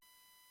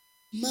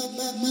What's up,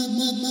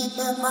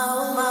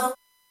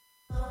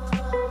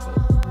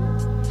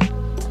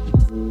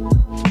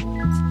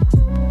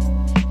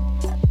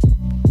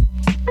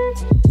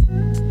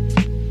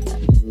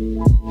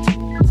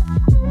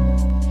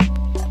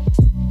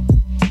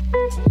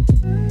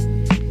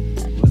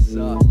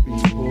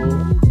 people?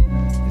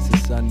 It's a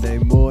Sunday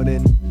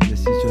morning. This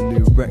is your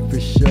new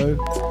breakfast show.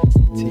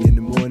 Tea in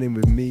the morning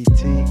with me,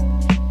 T.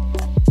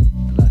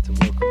 I'd like to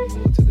welcome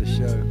you all to the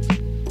show.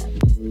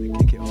 I'm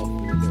gonna kick it off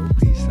with a little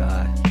piece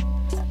that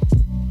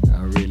I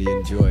really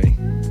enjoy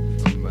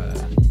from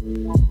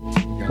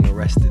Young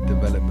Arrested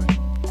Development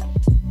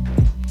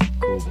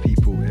called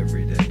People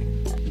Every Day.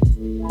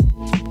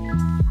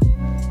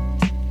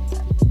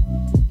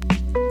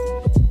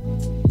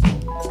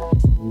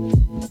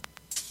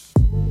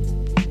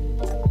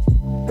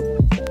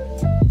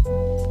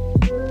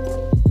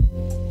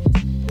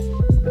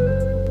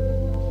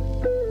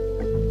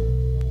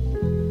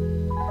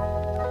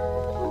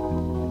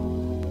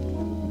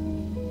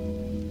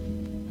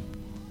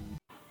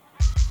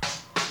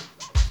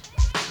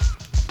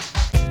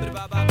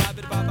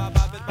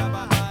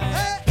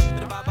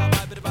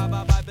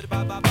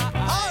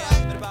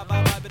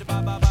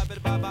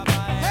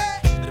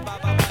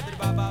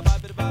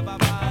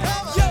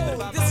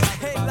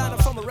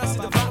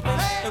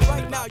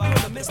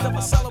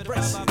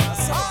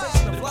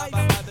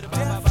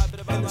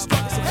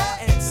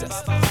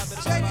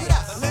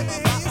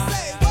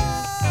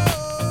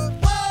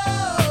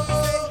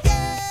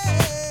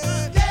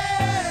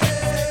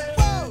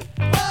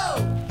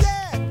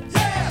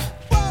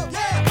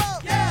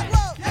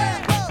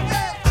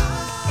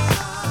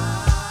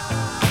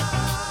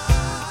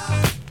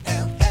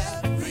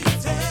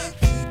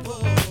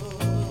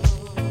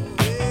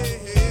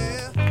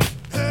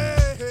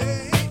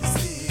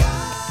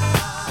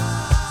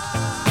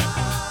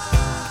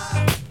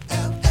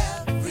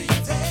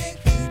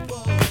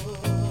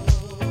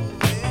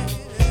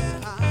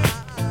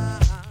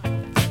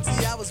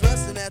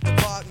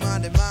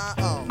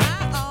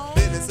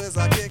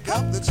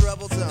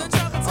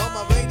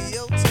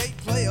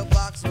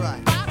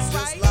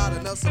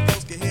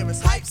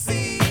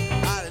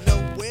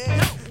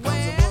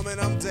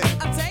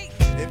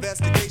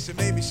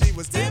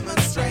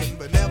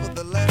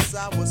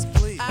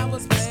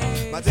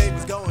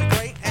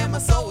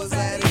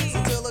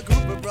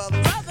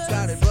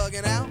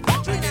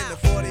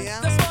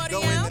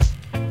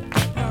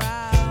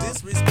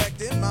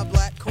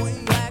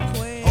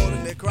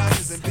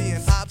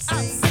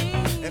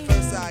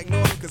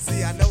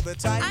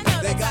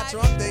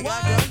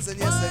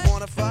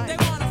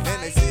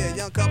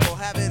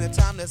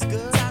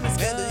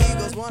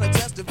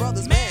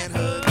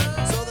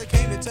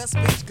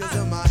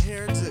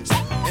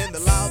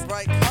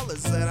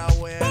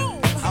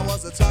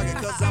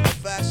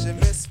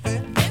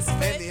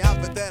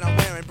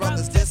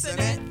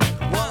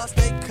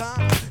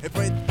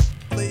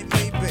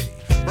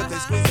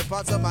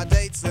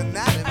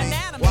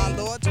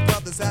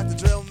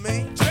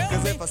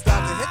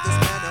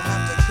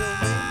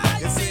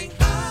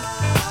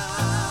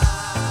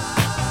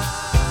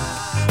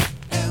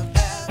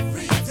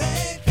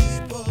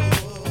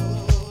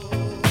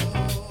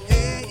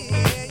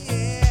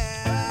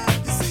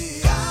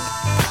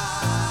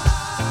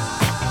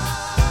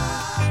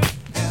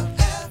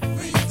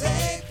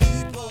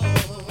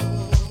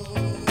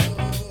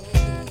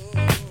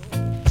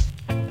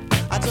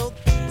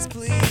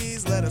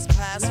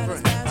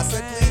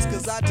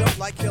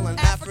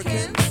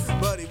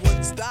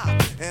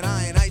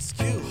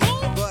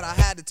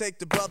 Take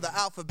the brother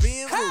out for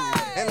being rude.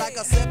 And like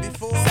I said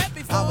before,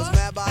 I was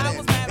mad by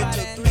then. It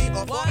took 3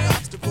 or 4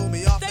 cops to pull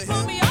me off of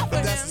him.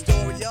 But that's the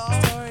story, y'all,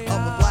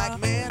 of a black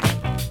man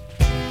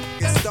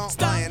gets stomped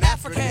by an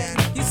African.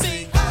 You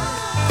see,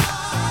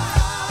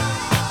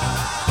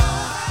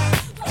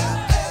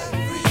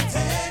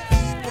 everyday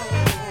people.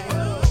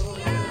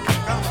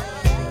 Come on.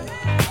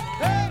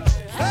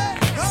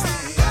 Everyday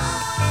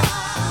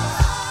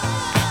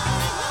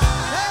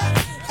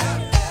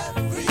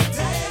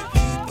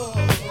people.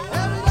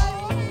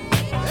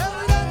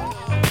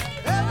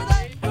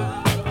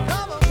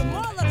 The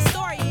moral of the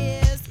story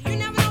is, you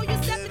never know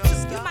your step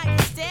into.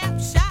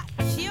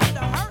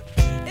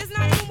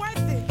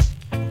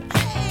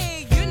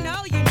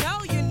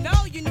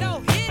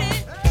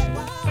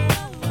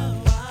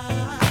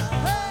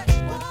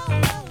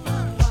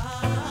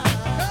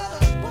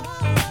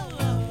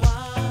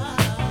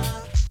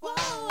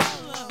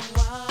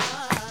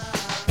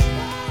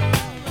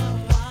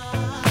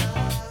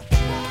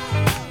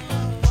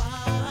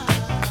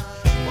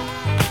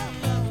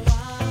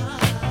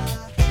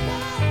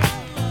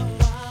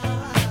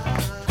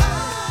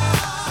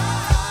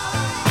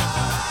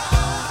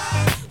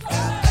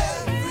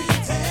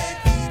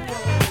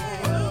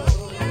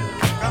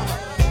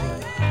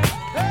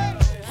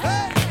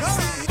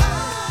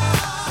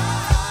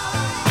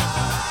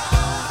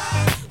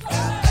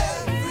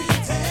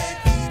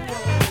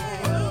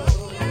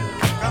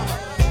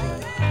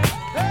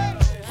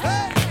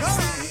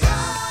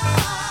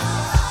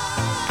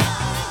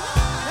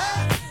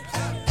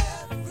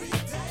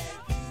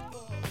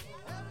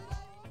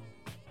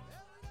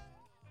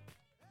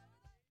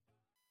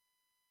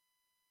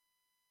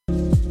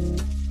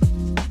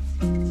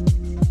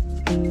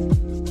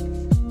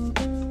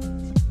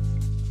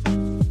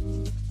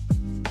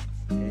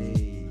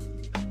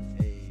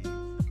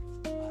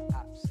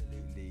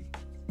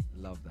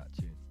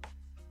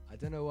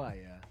 what,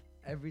 yeah?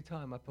 Every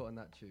time I put on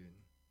that tune,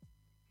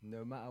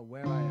 no matter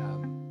where I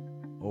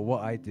am or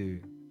what I do,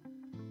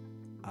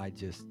 I'm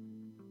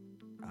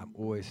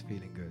always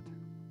feeling good.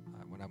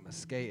 When I'm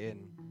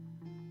skating,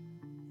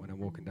 when I'm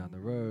walking down the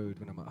road,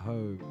 when I'm at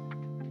home,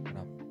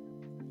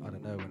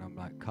 when I'm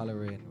like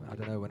coloring,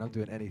 when I'm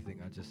doing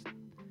anything, I just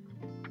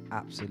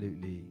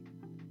absolutely,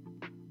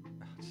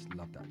 I just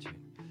love that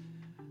tune.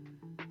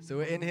 So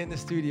we're in here in the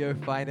studio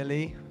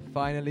finally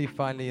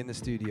in the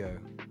studio.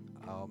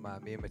 Oh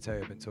man, me and Matteo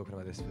have been talking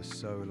about this for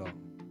so long.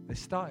 This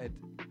started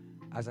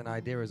as an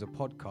idea as a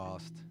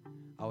podcast.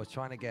 I was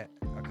trying to get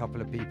a couple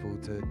of people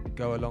to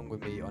go along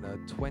with me on a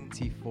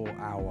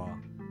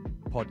 24-hour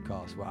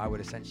podcast where I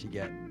would essentially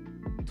get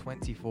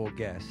 24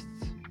 guests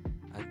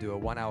and do a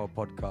 1-hour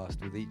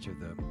podcast with each of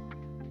them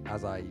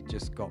as I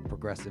just got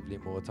progressively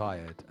more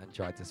tired and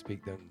tried to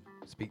speak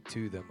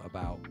to them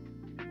about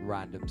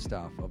random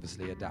stuff,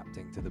 obviously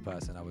adapting to the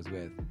person I was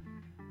with.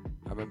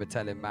 I remember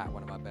telling Matt,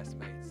 one of my best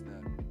mates, that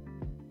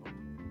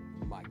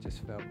Mike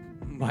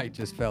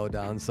just fell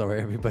down.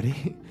 Sorry,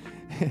 everybody.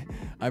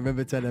 I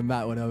remember telling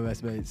Matt, one of my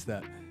best mates,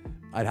 that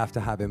I'd have to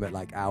have him at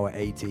like hour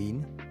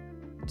 18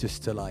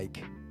 just to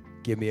like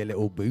give me a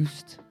little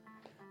boost.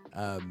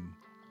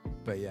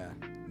 But yeah,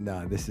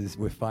 no,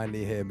 we're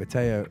finally here.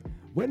 Matteo,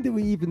 when did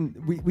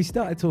we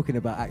started talking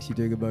about actually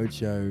doing a mode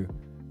show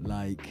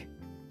like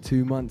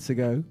 2 months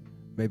ago,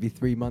 maybe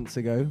 3 months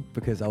ago,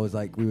 because I was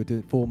like, we were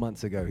doing 4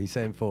 months ago. He's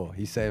saying 4.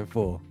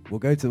 We'll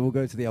go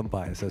to the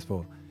umpire, says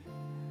 4.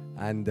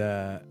 And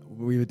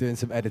we were doing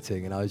some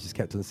editing, and I was just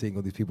kept on seeing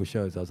all these people's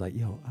shows. I was like,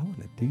 yo, I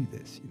want to do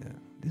this,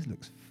 this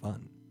looks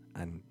fun.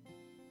 And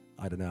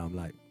I don't know, I'm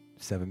like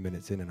 7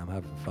 minutes in and I'm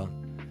having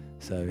fun.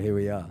 So here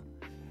we are.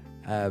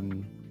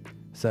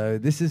 So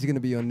this is going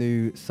to be your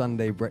new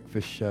Sunday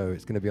breakfast show.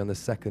 It's going to be on the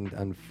 2nd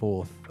and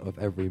 4th of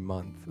every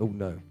month. Oh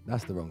no,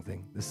 that's the wrong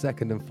thing. The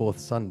 2nd and 4th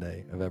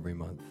Sunday of every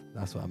month.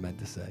 That's what I meant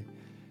to say.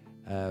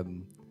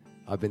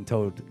 I've been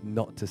told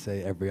not to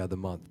say every other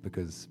month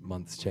because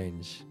months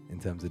change in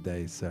terms of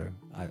days. So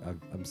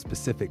I'm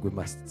specific with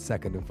my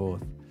 2nd and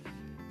 4th.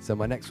 So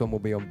my next one will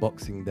be on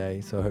Boxing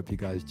Day. So I hope you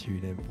guys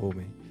tune in for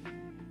me.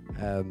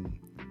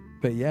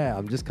 But yeah,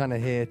 I'm just kind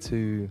of here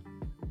to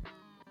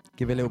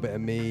give a little bit of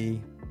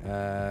me.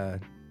 I'm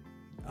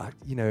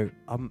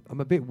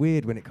a bit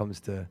weird when it comes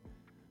to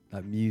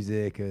like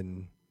music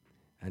and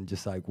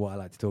just like what I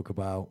like to talk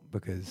about,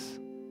 because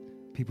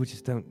people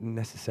just don't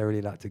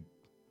necessarily like to.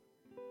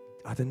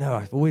 I don't know.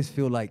 I always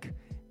feel like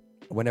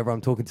whenever I'm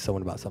talking to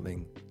someone about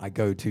something, I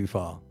go too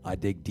far. I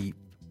dig deep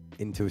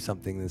into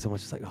something, and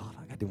someone's just like, "Oh,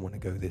 I didn't want to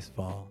go this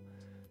far."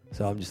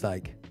 So I'm just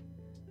like,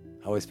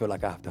 I always feel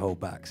like I have to hold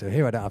back. So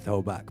here I don't have to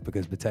hold back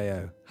because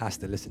Matteo has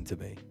to listen to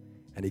me.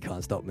 And he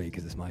can't stop me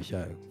because it's my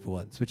show for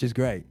once, which is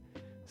great.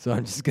 So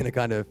I'm just going to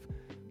kind of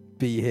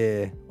be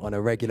here on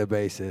a regular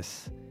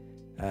basis.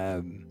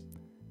 I'm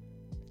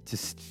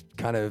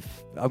going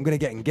to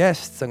get in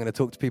guests. I'm going to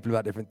talk to people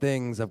about different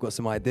things. I've got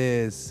some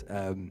ideas.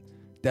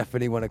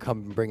 Definitely want to come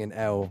and bring in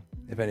Elle,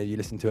 if any of you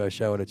listen to her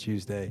show on a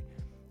Tuesday.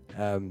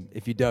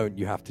 If you don't,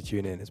 you have to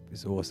tune in.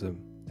 It's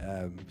awesome.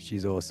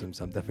 She's awesome,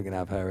 so I'm definitely going to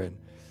have her in.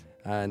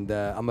 And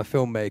I'm a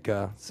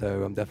filmmaker,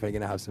 so I'm definitely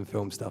going to have some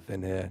film stuff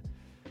in here.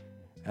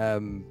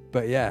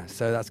 But yeah,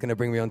 so that's going to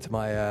bring me on to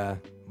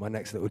my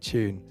next little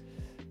tune,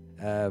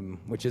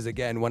 which is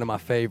again one of my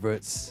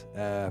favorites.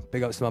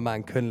 Big ups to my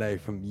man Kunle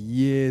from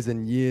years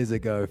and years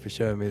ago for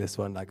showing me this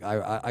one. Like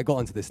I got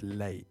onto this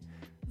late.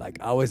 Like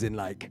I was in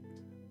like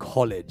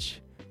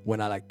college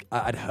when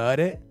I'd heard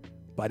it,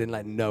 but I didn't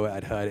like know it.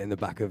 I'd heard it in the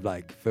back of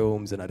like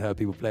films, and I'd heard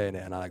people playing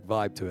it, and I like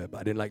vibed to it,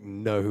 but I didn't like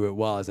know who it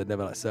was. I'd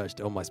never like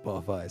searched it on my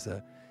Spotify.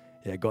 So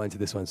yeah, got into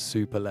this one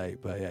super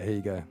late. But yeah, here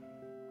you go.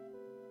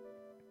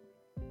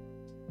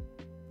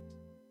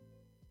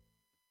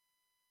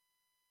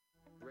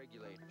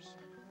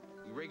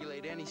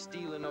 Regulate any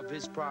stealing of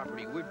his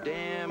property. We're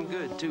damn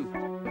good too.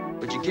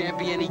 But you can't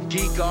be any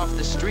geek off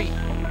the street.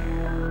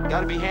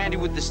 Gotta be handy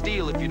with the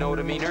steel, if you know what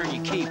I mean. Earn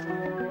your keep.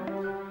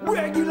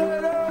 Regulators,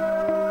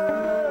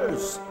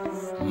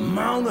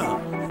 mount up.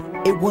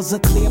 It was a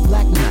clear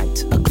black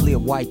night, a clear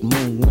white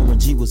moon. Warren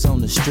G was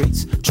on the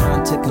streets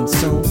trying to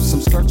consume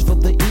some skirts for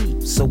the E,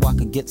 so I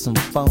could get some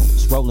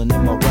phones. Rolling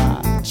in my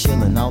ride,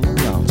 chilling all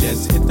alone.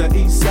 Just hit the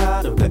east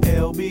side of the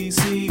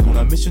LBC on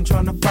a mission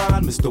trying to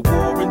find Mr.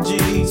 Warren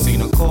G.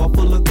 Seen a car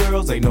full of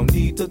girls, ain't no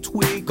need to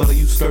tweak. All of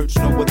you search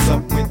know what's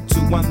up with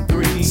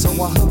 213. So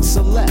I hooked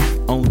select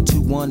on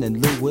 21 and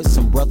Lewis.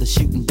 Some brothers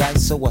shooting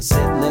dice, so I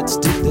said let's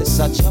do this.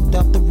 I jumped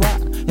out the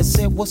ride and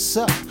said what's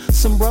up.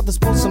 Some brothers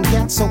pulled some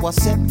gas, so I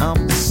said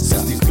I'm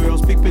Since these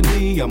girls peeping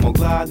me, I'm gonna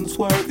glide and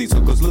swerve. These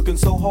hookers looking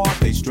so hard,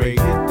 they straight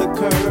hit the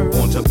curve.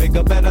 Want to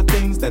bigger, better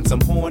things than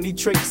some horny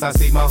tricks. I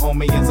see my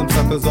homie and some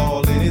suckers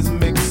all in his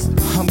mix.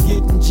 I'm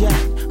getting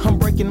jacked, I'm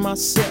breaking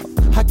myself.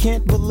 I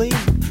can't believe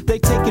they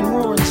taking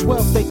Warren's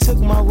wealth. They took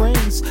my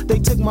rings, they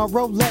took my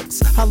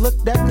Rolex. I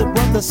looked at the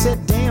brother,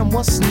 said, damn,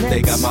 what's next?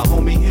 They got my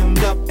homie hemmed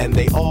up and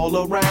they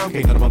all around.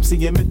 Can't none of them see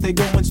him if they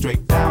going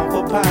straight down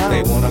for pound.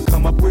 They wanna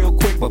come up real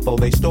quick before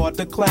they start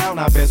to clown.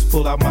 I best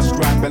pull out my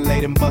strap and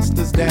lay them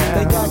busters down.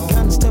 They got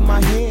guns to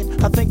my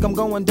head, I think I'm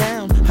going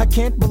down. I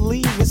can't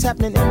believe it's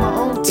happening in my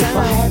own town. If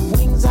I had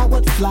wings, I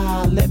would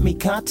fly, let me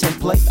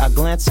contemplate. I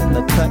glance in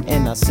the cut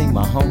and I see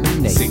my homie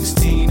Nate.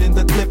 16 in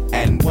the clip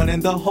and 1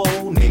 in the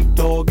hole. Nate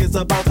Dogg is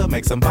about to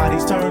make some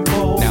bodies turn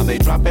cold. Now they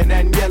dropping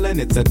and yelling,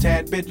 it's a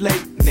tad bit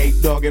late.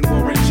 Nate Dogg and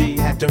Warren G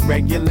had to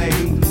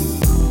regulate.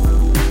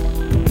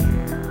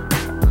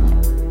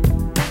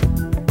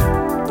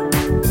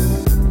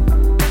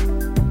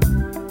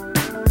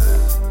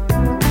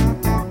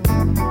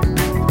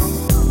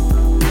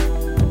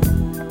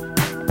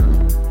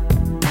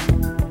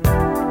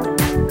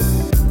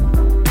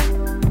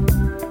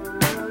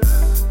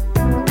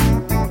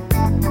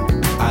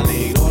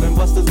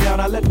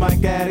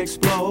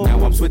 Explode.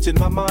 Now I'm switching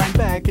my mind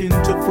back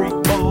into freak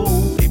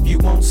mode. If you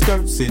won't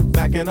skirt, sit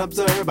back and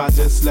observe. I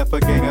just left a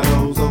gang of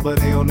those over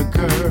there on the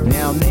curb.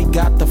 Now they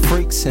got the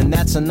freaks and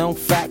that's a known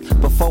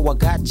fact. Before I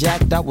got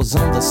jacked, I was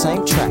on the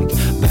same track.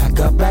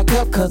 Back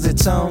up, cause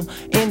it's on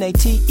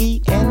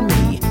N-A-T-E and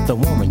me, the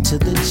woman to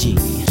the G.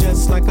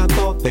 Just like I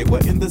thought, they were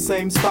in the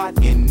same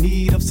spot, in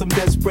need of some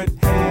desperate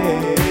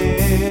help.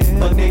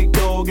 But Nate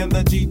Dogg and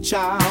the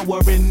G-Child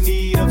were in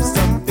need of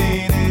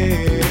something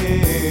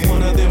else.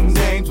 One of them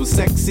dames was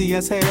sexy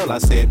as hell. I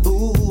said,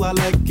 ooh, I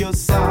like your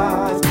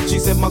size. She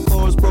said my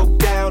chords broke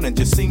down and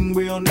just sing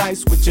real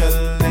nice. Would you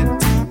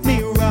let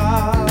me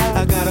ride?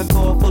 I got a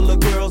car full of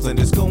girls and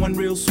it's going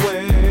real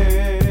swell.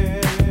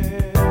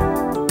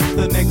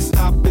 The next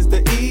stop is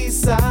the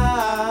East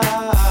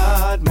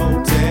Side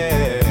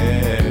Motel.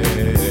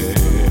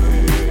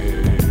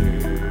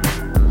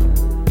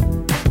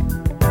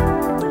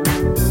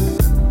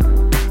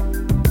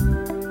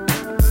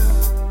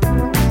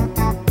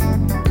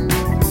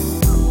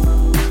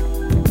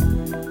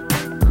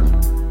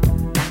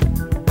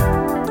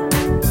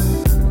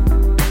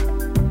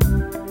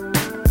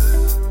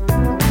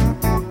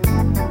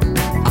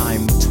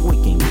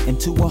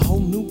 To a whole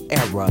new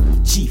era.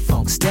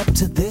 G-Funk, step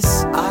to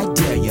this, I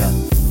dare ya.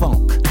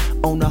 Funk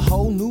on a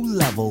whole new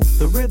level.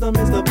 The rhythm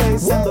is the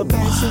bass and the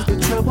bass is the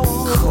treble.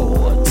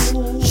 Chords,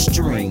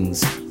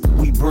 strings,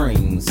 we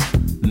brings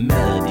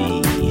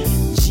melody.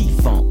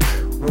 G-Funk,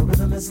 where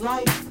rhythm is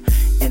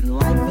life and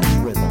life is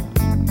rhythm.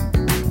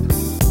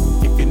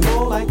 If you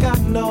know like I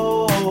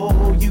know,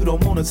 you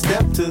don't wanna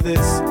step to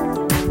this.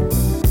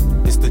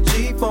 It's the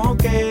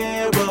G-Funk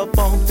era,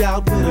 funked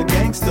out with a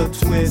gangster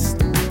twist.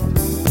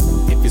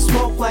 If you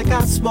smoke like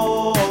I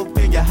smoke,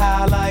 then you're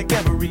high like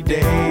every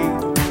day.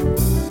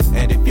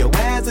 And if your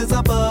ass is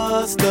a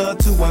buster,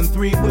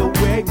 213 will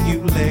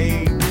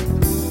regulate.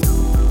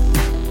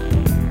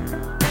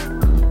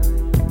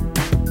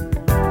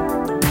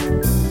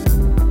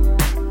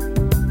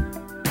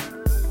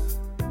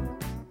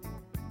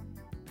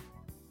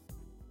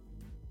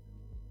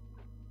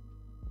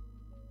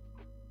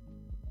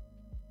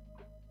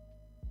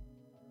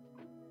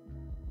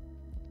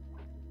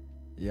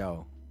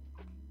 Yo,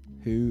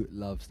 who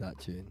loves that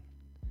tune?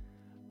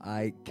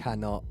 I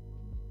cannot,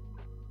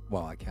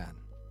 well, I can,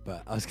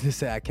 but I was going to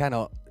say I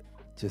cannot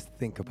just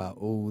think about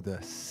all the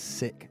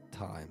sick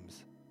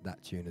times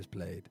that tune has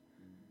played.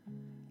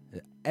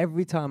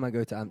 Every time I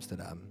go to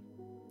Amsterdam,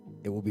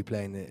 it will be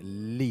playing at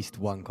least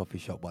one coffee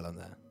shop while I'm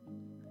there.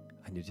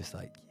 And you're just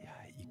like, yeah,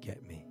 you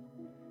get me.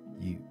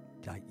 You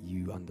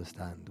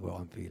understand what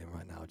I'm feeling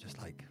right now.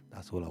 Just like,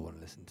 that's all I want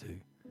to listen to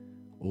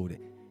all day.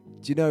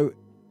 Do you know,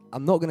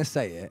 I'm not going to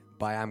say it,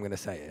 but I am going to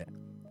say it.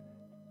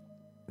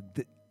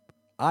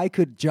 I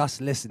could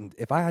just listen,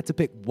 if I had to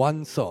pick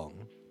one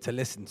song to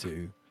listen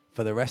to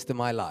for the rest of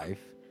my life,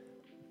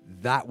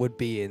 that would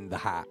be in the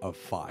hat of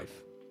 5.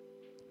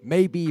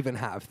 Maybe even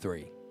hat of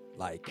 3.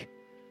 Like,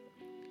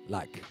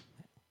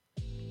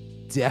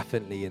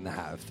 definitely in the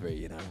hat of 3,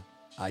 you know?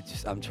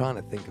 I'm trying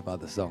to think of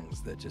other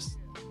songs that just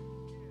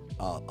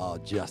are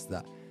just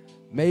that.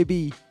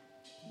 Maybe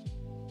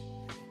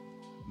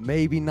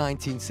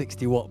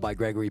 1960 Watt by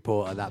Gregory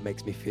Porter, that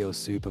makes me feel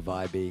super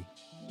vibey.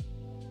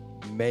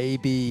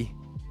 Maybe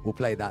we'll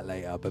play that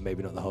later, but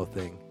maybe not the whole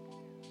thing.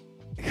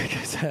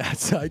 Because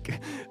that's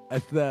like a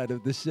third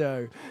of the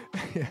show.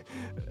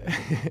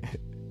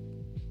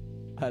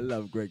 I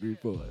love Gregory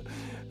Porter.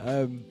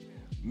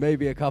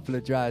 Maybe a couple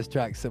of jazz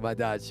tracks that my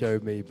dad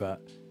showed me,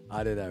 but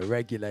I don't know.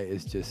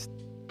 Regulators just...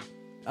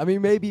 I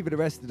mean, maybe even the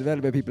rest of the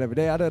development people every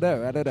day. I don't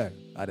know.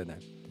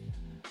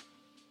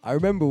 I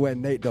remember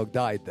when Nate Dogg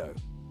died, though.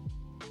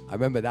 I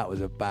remember that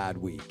was a bad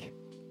week.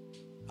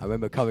 I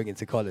remember coming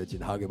into college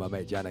and hugging my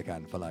mate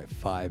Janakan for like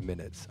 5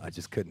 minutes. I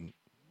just couldn't.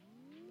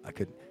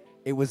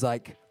 It was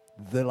like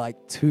the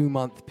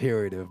 2-month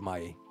period of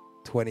my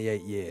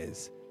 28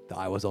 years that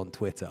I was on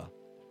Twitter.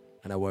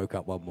 And I woke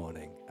up one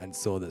morning and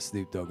saw that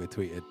Snoop Dogg had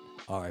tweeted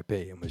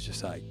RIP and was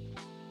just like,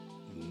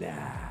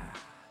 nah.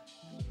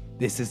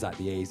 this is like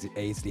the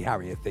Ainsley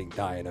Harrier thing,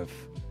 dying of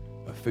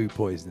food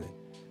poisoning.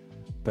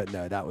 But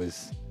no, that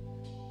was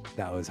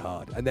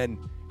hard. And then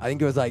I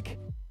think it was like,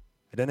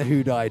 I don't know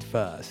who died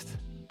first,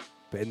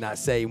 but in that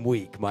same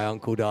week, my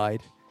uncle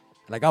died.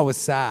 Like, I was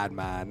sad,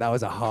 man. That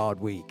was a hard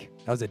week.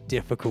 That was a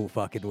difficult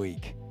fucking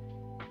week.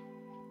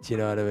 Do you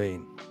know what I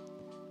mean?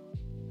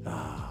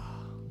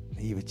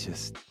 He was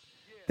just...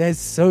 There's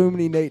so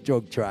many Nate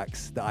Dogg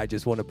tracks that I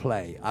just want to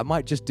play. I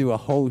might just do a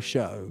whole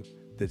show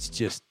that's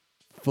just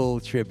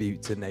full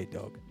tribute to Nate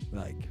Dogg.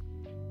 Like,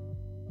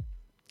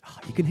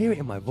 you can hear it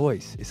in my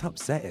voice. It's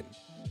upsetting.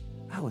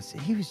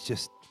 He was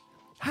just...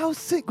 How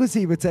sick was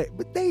he? But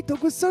Nate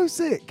Dogg was so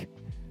sick.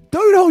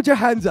 Don't hold your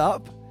hands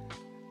up.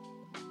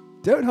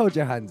 Don't hold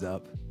your hands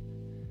up.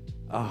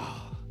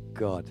 Oh,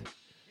 God.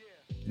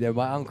 Yeah,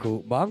 my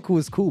uncle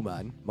was cool,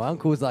 man. My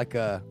uncle was like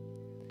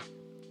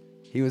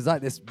he was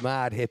like this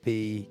mad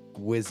hippie,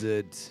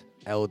 wizard,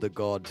 elder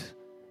god.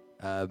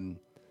 I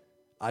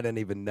don't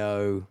even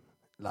know.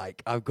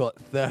 Like, I've got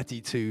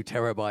 32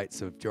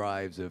 terabytes of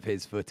drives of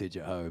his footage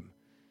at home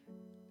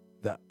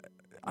that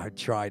I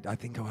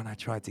think when I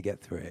tried to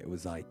get through it, it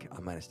was like, I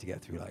managed to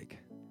get through like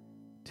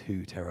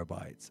 2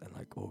 terabytes and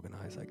like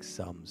organize like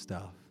some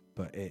stuff.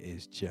 But it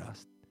is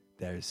just,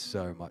 there is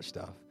so much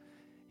stuff.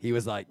 He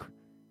was like,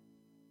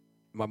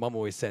 my mum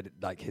always said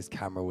like his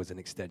camera was an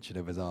extension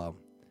of his arm,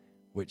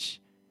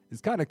 which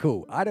is kind of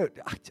cool. I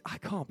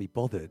can't be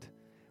bothered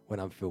when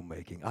I'm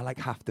filmmaking. I like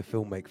have to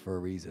filmmake for a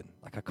reason.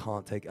 Like I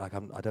can't take, like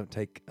I don't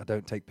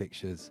take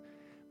pictures.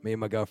 Me and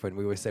my girlfriend,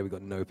 we always say we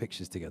got no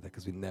pictures together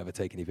because we never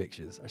take any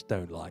pictures. I just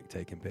don't like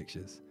taking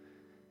pictures.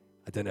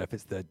 I don't know if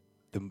it's the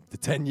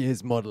 10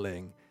 years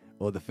modeling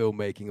or the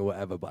filmmaking or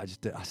whatever, but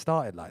I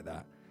started like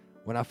that.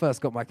 When I first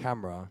got my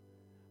camera,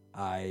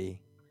 I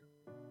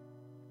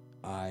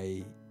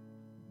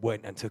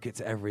went and took it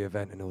to every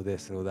event and all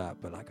this and all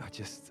that, but like I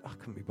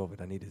couldn't be bothered.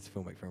 I needed to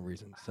filmmake for a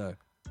reason. So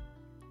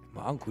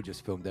my uncle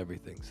just filmed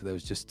everything, so there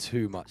was just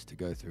too much to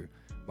go through.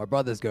 My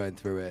brother's going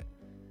through it.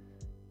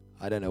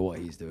 I don't know what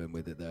he's doing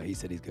with it though. He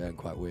said he's going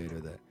quite weird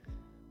with it.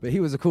 But he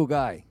was a cool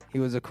guy.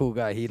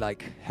 He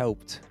like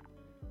helped.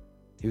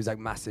 He was like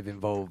massive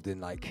involved in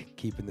like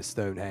keeping the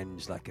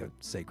Stonehenge like a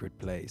sacred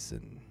place,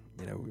 and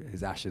you know,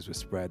 his ashes were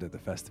spread at the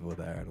festival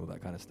there and all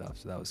that kind of stuff.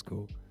 So that was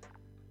cool.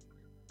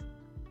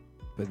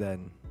 But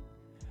then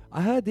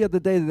I heard the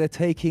other day that they're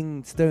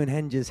taking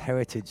Stonehenge's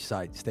heritage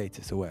site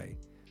status away.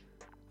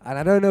 And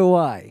I don't know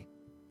why,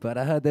 but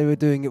I heard they were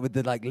doing it with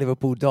the like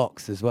Liverpool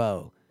docks as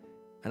well.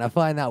 And I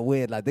find that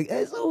weird. Like,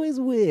 it's always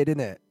weird, isn't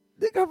it?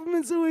 The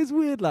government's always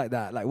weird like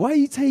that. Like, why are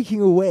you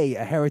taking away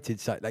a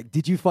heritage site? Like,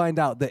 did you find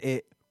out that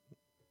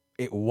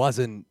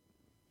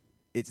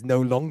it's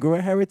no longer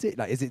a heritage?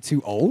 Like, is it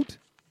too old?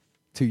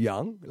 Too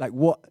young? Like,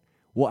 what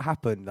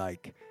happened?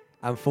 Like,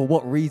 and for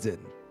what reason?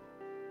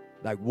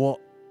 Like, what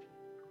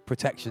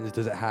protections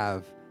does it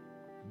have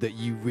that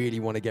you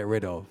really want to get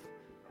rid of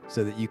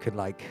so that you can,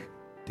 like,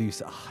 do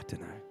so? I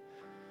don't know.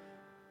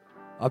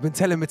 I've been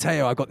telling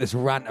Matteo I got this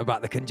rant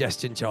about the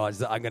congestion charge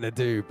that I'm going to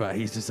do, but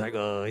he's just like,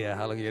 oh, yeah,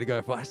 how long are you going to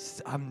go for?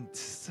 I'm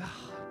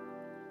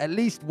at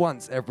least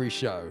once every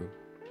show,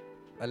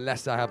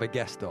 unless I have a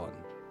guest on,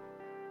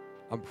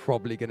 I'm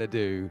probably going to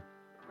do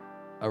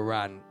a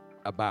rant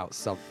about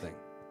something.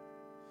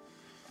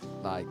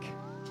 Like,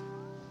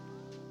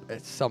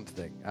 it's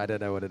something. I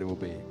don't know what it will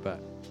be, but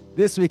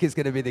this week it's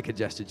going to be the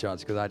congestion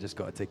charge because I just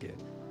got a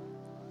ticket.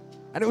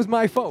 And it was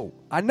my fault.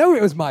 I know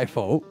it was my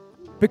fault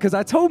because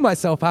I told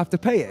myself I have to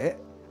pay it,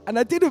 and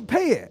I didn't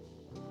pay it.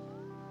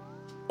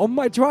 On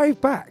my drive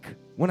back,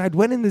 when I'd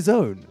went in the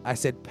zone, I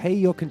said, pay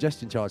your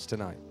congestion charge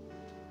tonight.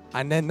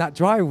 And then that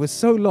drive was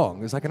so long,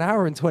 it was like an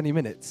hour and 20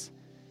 minutes.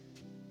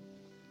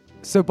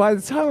 So by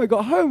the time I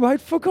got home, I'd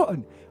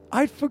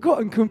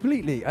forgotten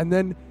completely. And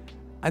then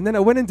I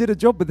went and did a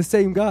job with the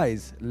same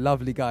guys.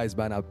 Lovely guys,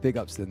 man. Big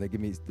ups to them. They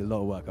give me a lot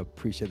of work. I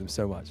appreciate them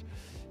so much.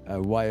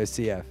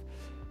 YOCF.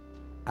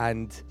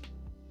 And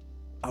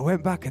I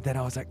went back and then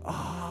I was like,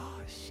 oh,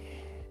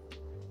 shit.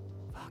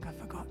 Fuck, I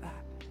forgot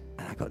that.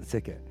 And I got the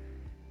ticket.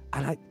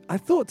 And I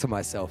thought to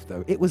myself,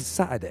 though, it was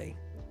Saturday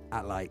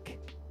at like,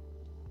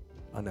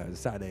 oh no, it was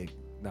Saturday.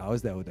 No, I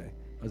was there all day.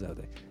 It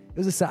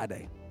was a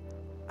Saturday.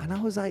 And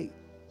I was like,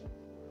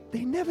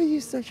 they never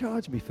used to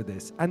charge me for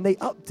this. And they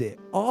upped it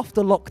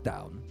after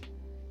lockdown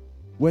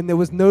when there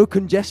was no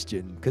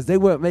congestion because they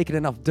weren't making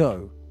enough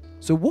dough.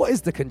 So what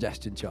is the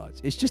congestion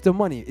charge? It's just the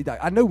money.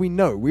 I know we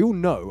all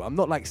know. I'm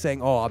not like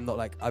saying, oh, I'm not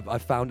like, I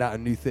found out a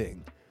new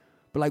thing.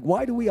 But like,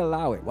 why do we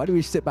allow it? Why do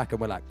we sit back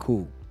and we're like,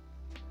 cool.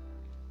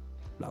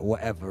 Like,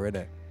 whatever,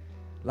 innit?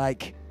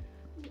 Like,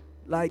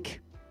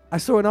 I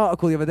saw an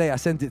article the other day. I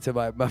sent it to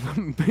my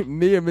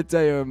me and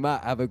Matteo and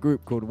Matt have a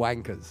group called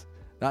Wankers.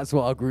 That's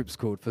what our group's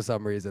called for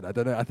some reason. I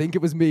don't know. I think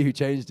it was me who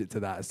changed it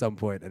to that at some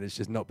point, and it's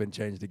just not been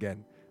changed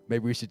again.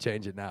 Maybe we should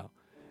change it now.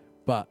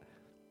 But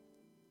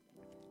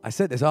I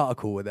sent this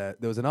article where there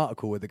was an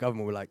article where the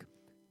government were like,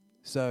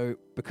 so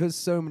because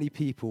so many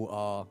people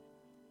are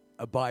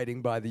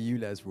abiding by the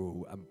ULEZ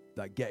rule and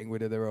like getting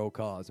rid of their old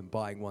cars and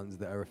buying ones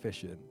that are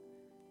efficient,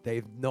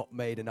 they've not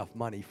made enough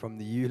money from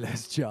the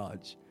ULEZ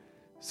charge.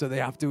 So they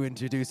have to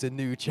introduce a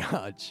new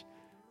charge.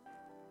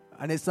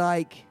 And it's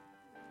like,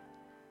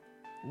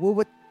 well,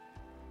 what?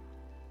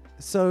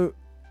 So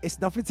it's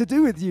nothing to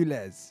do with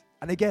ULEZ.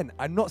 And again,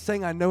 I'm not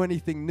saying I know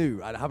anything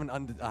new. I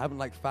haven't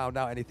like found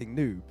out anything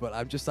new. But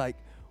I'm just like,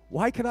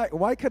 why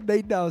can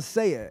they now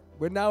say it?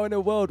 We're now in a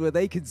world where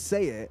they can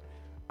say it,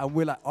 and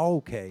we're like, oh,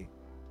 okay,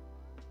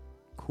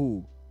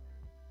 cool.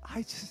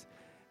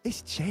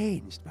 It's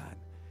changed, man.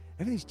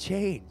 Everything's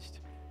changed.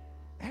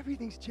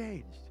 Everything's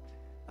changed.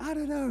 I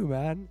don't know,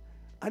 man.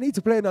 I need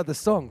to play another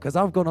song because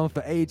I've gone on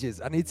for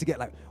ages. I need to get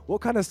like,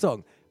 what kind of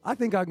song? I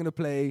think I'm gonna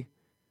play.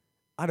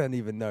 I don't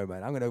even know,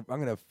 man. I'm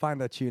gonna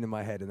find a tune in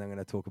my head and I'm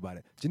gonna talk about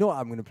it. Do you know what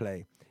I'm gonna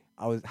play?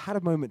 Had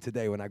a moment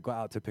today when I got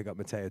out to pick up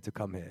Mateo to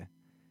come here,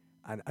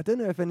 and I don't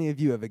know if any of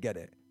you ever get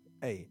it.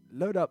 Hey,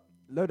 load up,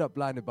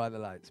 Blinded by the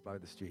Lights by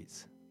the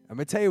Streets. And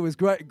Mateo was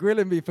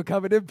grilling me for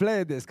coming in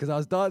playing this because I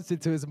was dancing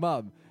to his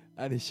mum,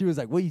 and she was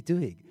like, "What are you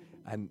doing?"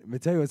 And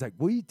Mateo was like,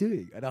 "What are you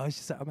doing?" And I was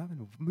just like, "I'm having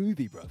a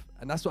movie, bruv."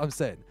 And that's what I'm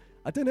saying.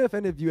 I don't know if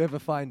any of you ever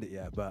find it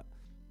yet, but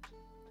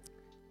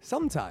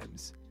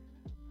sometimes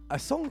a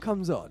song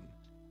comes on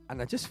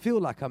and I just feel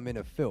like I'm in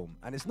a film.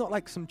 And it's not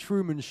like some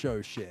Truman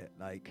Show shit,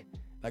 like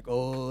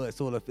oh,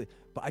 it's all of it.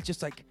 But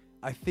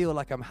I feel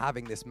like I'm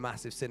having this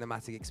massive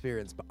cinematic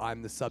experience, but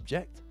I'm the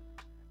subject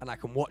and I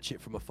can watch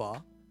it from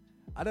afar.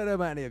 I don't know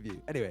about any of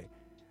you. Anyway,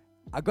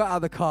 I got out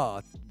of the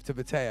car to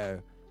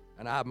Mateo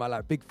and I had my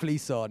like big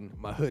fleece on,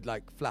 my hood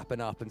like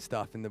flapping up and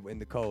stuff in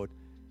the cold.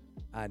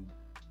 And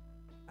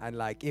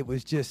like, it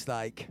was just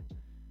a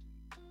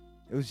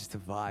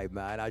vibe,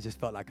 man. I just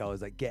felt like I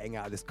was like getting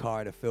out of this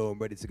car in a film,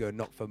 ready to go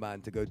knock for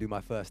man to go do my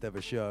first ever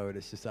show. And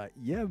it's just like,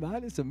 yeah,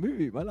 man, it's a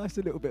movie. My life's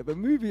a little bit of a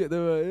movie at the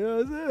moment. You know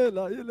what I'm saying?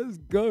 Like, yeah, let's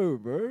go,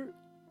 bro.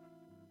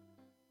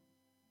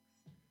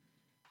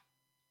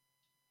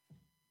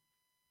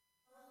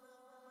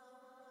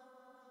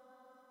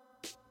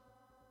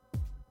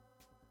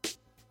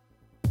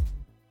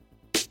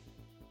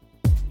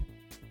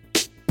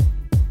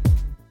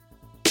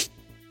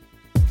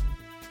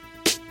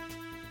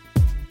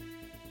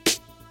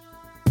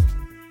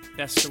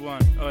 That's the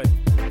one. Oi.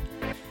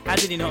 How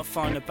did he not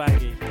find a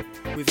baggie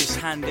with his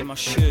hand in my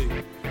shoe?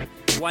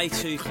 Way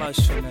too close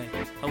for me.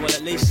 Oh well,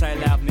 at least they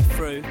allowed me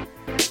through.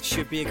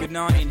 Should be a good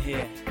night in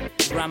here.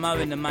 Ramo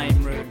in the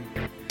main room.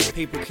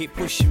 People keep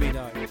pushing me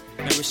though.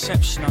 No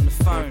reception on the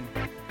phone.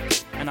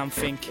 And I'm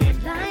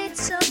thinking,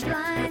 lights are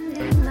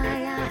blinding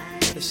my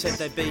eyes. They said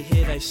they'd be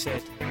here, they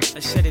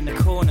said in the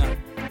corner.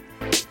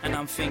 And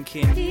I'm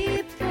thinking,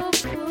 people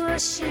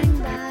pushing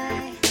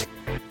by,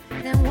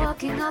 then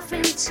walking off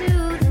into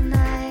the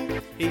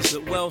night. He's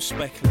look well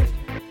speckly,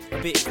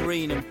 a bit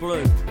green and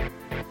blue.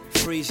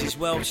 Three's is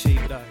well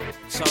cheap though,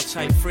 so I'll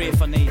take 3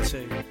 if I need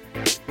to.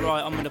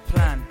 Right, I'm on a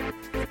plan.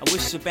 I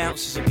wish the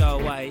bouncers would go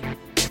away.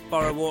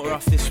 Borrow water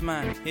off this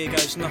man, here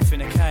goes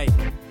nothing, okay?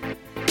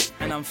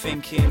 And I'm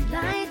thinking,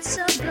 lights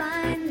are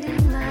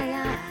blinding my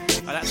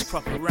eyes. Oh, that's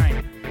proper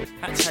rain.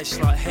 That tastes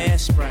like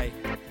hairspray.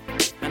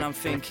 And I'm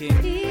thinking,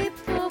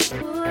 people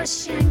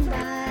pushing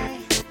by,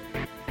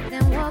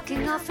 then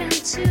walking off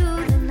into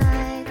the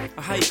night.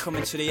 I hate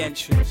coming to the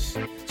entrance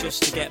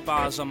just to get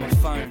bars on my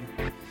phone.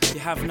 You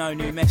have no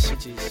new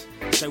messages,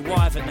 so why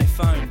haven't they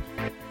phoned?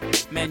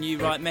 Menu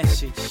write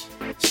message,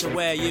 so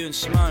where are you and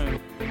Simone?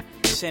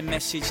 Send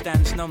message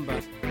Dan's number,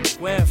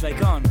 where have they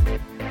gone?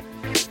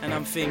 And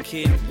I'm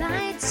thinking,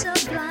 lights are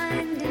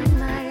blinding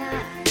my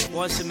eyes.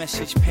 Why's the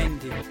message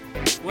pending?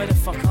 Where the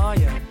fuck are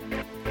you?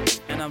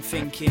 And I'm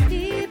thinking,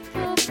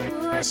 people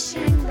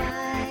pushing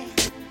by,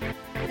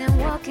 then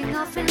walking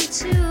off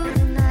into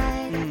the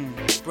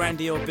night.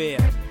 Brandy or beer,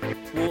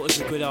 water's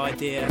a good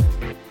idea.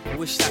 I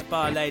wish that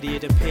bar lady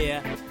would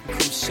appear and come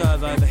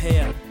serve over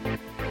here.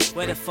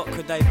 Where the fuck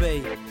could they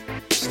be?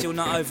 Still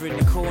not over in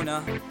the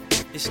corner.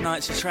 This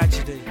night's a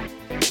tragedy.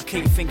 I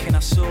keep thinking I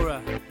saw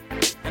her,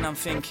 and I'm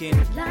thinking,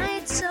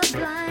 lights are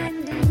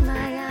blinding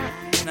my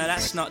eyes. No,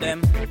 that's not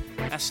them.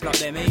 That's not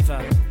them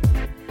either.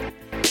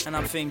 And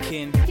I'm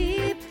thinking,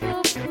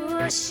 people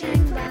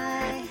pushing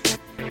by,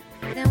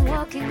 then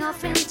walking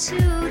off into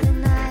the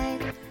night.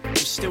 I'm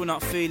still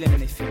not feeling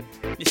anything.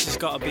 This has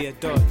got to be a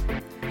dud.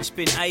 It's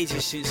been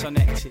ages since I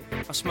necked it.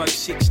 I smoked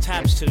 6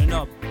 tabs to the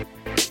knob.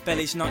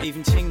 Belly's not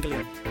even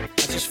tingling. I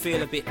just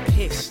feel a bit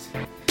pissed.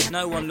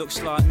 No one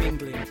looks like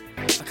mingling.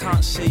 I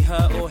can't see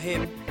her or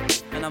him.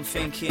 And I'm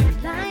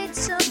thinking,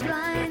 lights are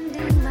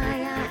blinding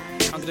my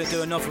eyes. I'm gonna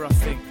do another, I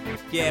think.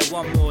 Yeah,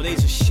 one more,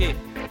 these are shit.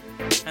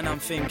 And I'm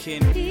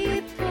thinking,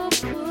 people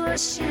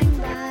pushing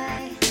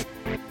by,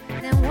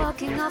 then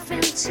walking off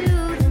into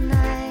the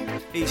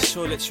night. These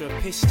toilets are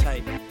a piss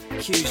tape.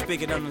 Queue's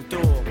bigger than the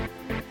door.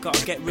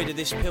 Gotta get rid of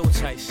this pill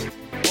taste.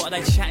 What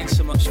are they chatting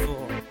so much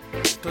for?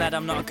 Glad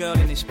I'm not a girl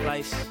in this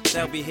place.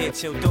 They'll be here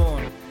till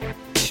dawn.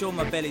 Sure,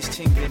 my belly's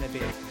tingling a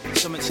bit.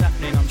 Something's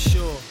happening, I'm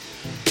sure.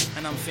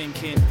 And I'm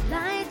thinking,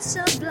 lights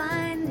are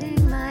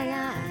blinding my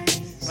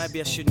eyes. Maybe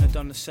I shouldn't have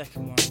done the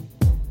second one.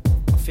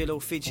 I feel all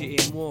fidgety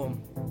and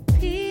warm.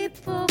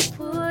 People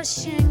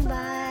pushing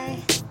by,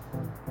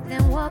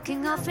 then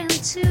walking off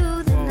into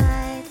the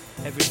night.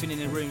 Everything in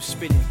the room's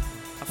spinning.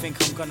 I think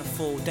I'm gonna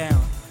fall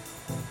down.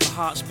 My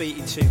heart's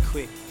beating too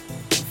quick.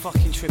 I'm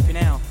fucking tripping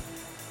out.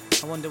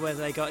 I wonder whether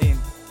they got in.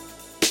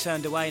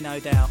 Turned away, no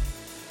doubt.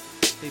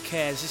 Who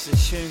cares? This is a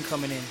tune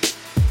coming in.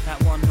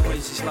 That one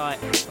noise is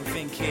like, I'm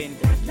thinking.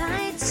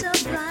 Lights are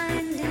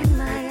blinding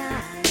my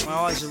eyes. My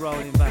eyes are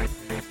rolling back.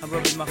 I'm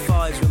rubbing my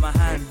thighs with my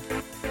hand.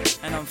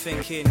 And I'm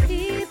thinking.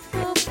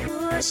 People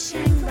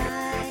pushing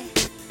by,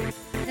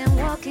 then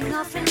walking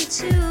off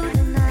into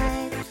the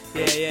night.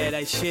 Yeah,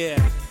 they cheer.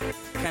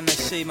 Can they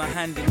see my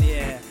hand in the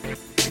air?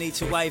 I need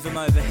to wave them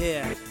over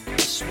here. I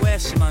swear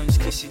Simone's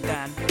kissing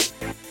Dan.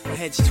 My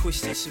head's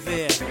twisted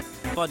severe.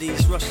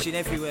 Bodies rushing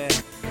everywhere.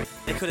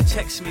 They could have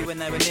texted me when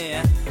they were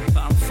near,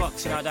 but I'm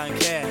fucked and I don't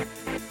care.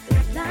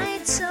 The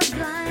lights are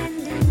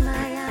blinding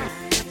my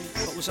eyes.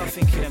 What was I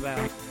thinking about?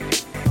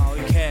 Oh,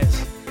 who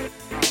cares?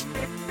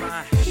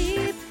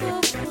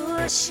 People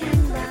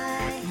pushing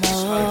by.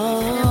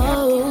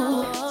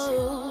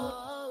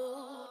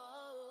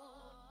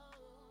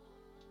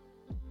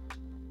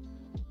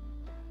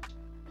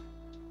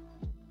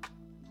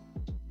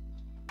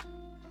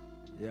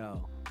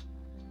 Yo.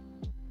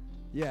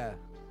 Yeah,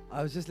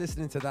 I was just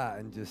listening to that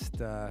and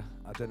just, I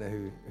don't know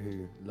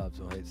who loves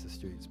or hates the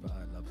streets, but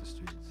I love the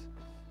streets.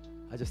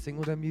 I just think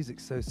all their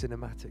music's so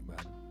cinematic, man.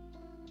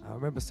 I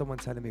remember someone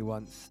telling me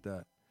once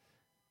that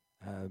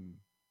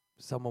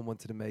someone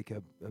wanted to make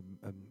a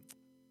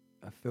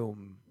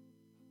film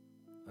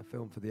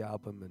for the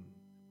album,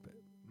 but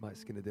Mike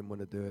Skinner didn't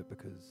want to do it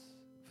because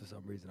for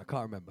some reason I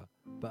can't remember.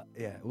 But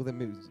yeah, all the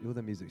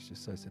music's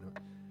just so cinematic.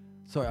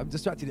 Sorry, I'm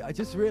distracted. I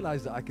just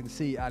realised that I can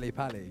see Ali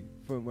Pali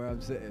from where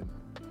I'm sitting,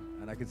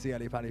 and I can see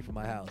Ali Pali from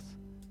my house.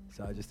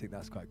 So I just think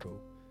that's quite cool.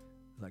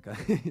 Like,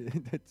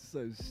 it's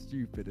so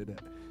stupid, isn't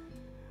it?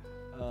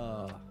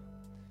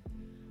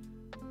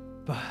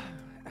 But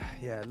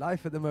yeah,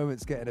 life at the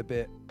moment's getting a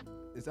bit.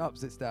 It's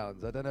ups, it's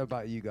downs. I don't know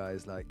about you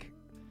guys. Like,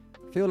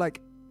 I feel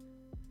like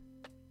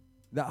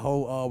that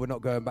whole we're not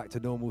going back to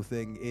normal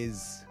thing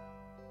is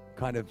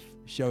kind of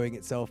showing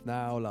itself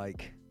now.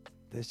 Like,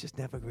 there's just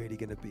never really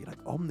going to be like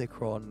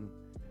Omicron,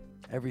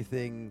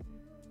 everything.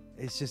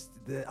 It's just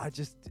I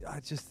just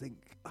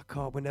think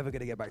we're never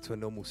going to get back to a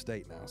normal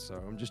state now. So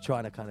I'm just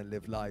trying to kind of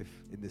live life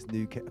in this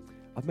new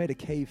I've made a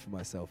cave for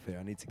myself here.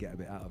 I need to get a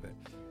bit out of it.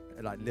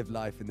 Like, live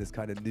life in this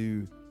kind of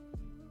new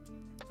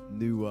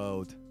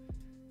world.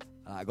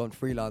 I gone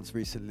freelance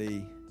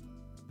recently.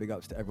 Big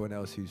ups to everyone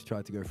else who's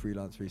tried to go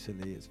freelance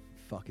recently. It's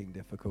fucking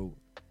difficult.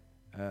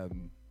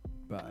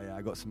 But yeah,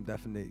 I got some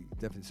definitely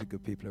some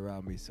good people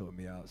around me sorting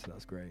me out, so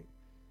that's great.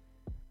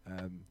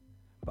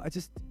 But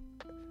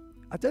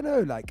I don't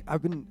know, like, I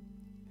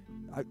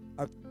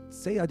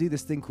say I do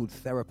this thing called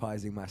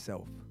therapizing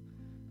myself,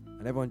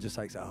 and everyone just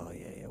like, oh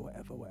yeah,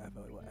 whatever.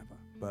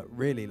 But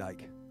really,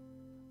 like,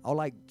 I'll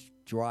like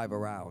drive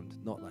around,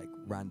 not like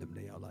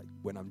randomly. I'll like,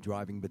 when I'm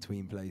driving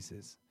between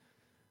places,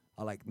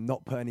 I'll like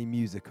not put any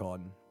music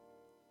on,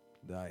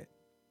 like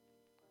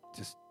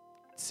just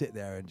sit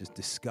there and just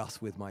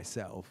discuss with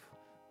myself.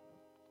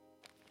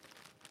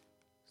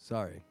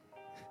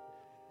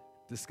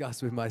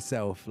 Discuss with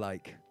myself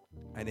like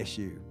an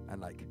issue, and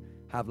like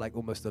have like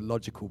almost a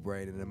logical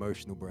brain and an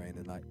emotional brain,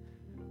 and like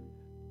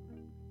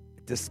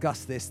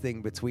discuss this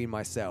thing between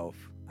myself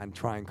and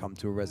try and come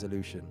to a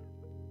resolution.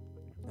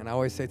 And I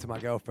always say to my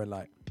girlfriend,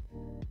 like,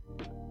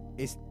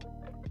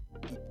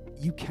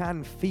 you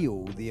can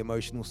feel the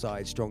emotional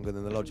side stronger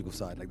than the logical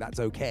side. Like, that's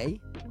okay.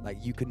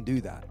 Like, you can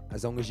do that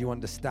as long as you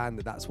understand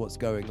that that's what's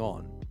going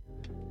on.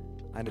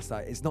 And it's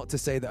like, it's not to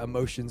say that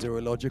emotions are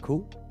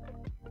illogical,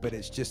 but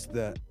it's just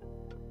that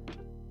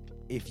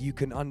if you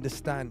can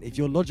understand, if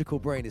your logical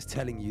brain is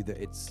telling you that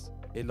it's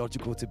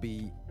illogical to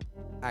be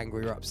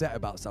angry or upset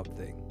about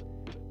something,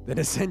 then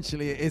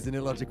essentially it is an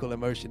illogical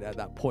emotion at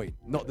that point.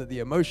 Not that the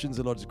emotions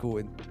are logical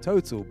in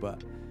total,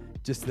 but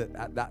just that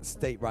at that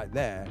state right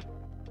there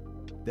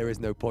is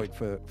no point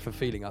for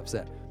feeling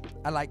upset.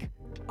 And like,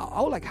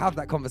 I'll like have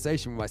that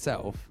conversation with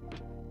myself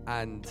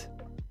and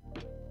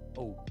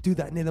do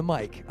that near the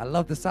mic. I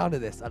love the sound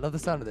of this.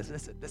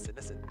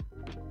 Listen.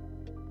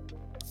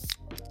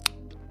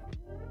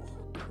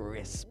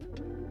 Crisp.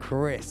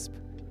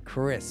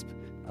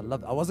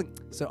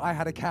 I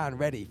had a can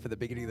ready for the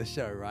beginning of the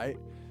show, right?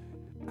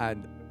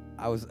 And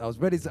I was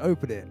ready to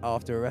open it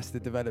after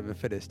Arrested Development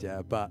finished,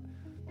 yeah, but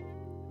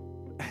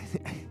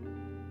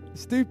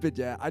stupid,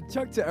 yeah. I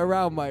chucked it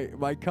around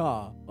my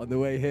car on the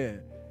way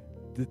here,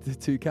 the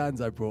 2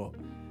 cans I brought,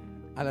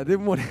 and I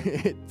didn't want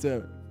it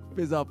to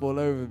fizz up all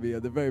over me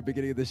at the very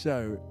beginning of the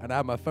show, and I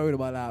had my phone on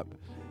my lap,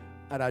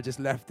 and I just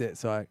left it,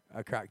 so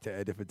I cracked it at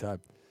a different time.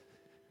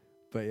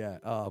 But yeah,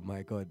 oh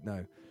my God,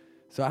 no.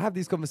 So I have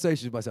these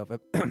conversations with myself.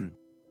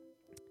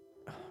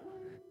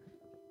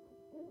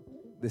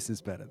 This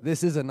is better.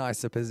 This is a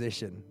nicer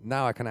position.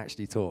 Now I can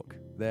actually talk.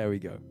 There we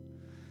go.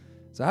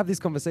 So I have these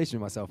conversations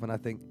with myself, and I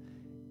think,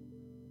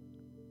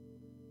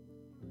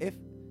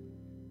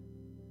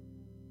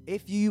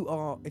 if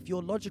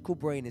your logical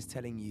brain is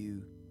telling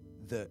you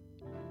that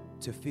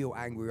to feel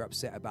angry or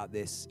upset about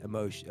this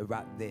emotion,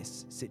 about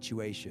this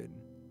situation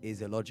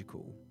is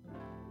illogical.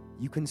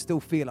 You can still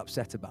feel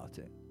upset about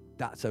it.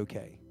 That's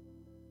okay.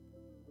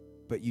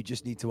 But you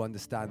just need to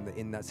understand that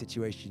in that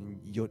situation,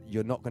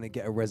 you're not going to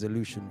get a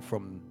resolution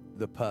from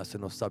the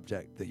person or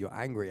subject that you're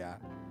angry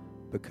at,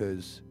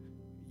 because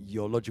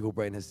your logical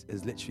brain has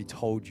literally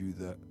told you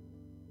that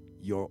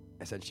you're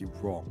essentially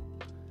wrong.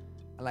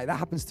 And like that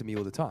happens to me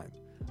all the time.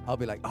 I'll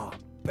be like, I'm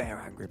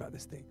bare angry about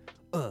this thing.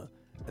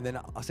 And then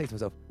I'll say to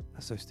myself,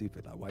 that's so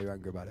stupid. Like, why are you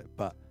angry about it?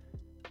 But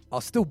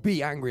I'll still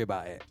be angry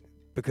about it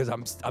because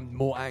I'm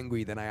more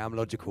angry than I am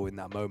logical in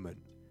that moment.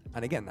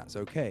 And again, that's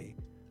okay.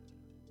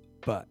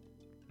 But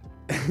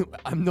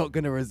I'm not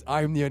going to,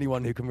 I'm the only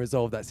one who can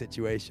resolve that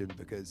situation,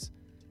 because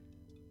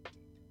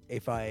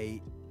if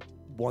I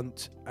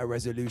want a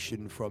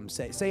resolution from,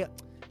 say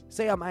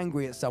I'm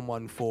angry at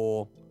someone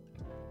for,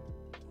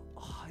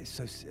 let me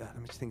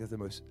just think of the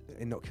most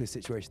innocuous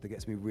situation that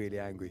gets me really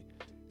angry.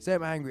 Say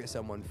I'm angry at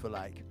someone for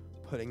like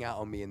pulling out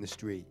on me in the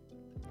street,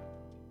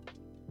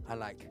 and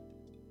like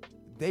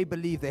they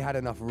believe they had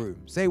enough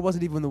room. Say it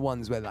wasn't even the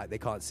ones where like they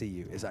can't see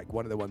you. It's like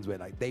one of the ones where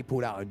like they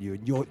pulled out on you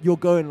and you're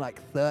going like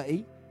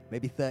 30,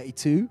 maybe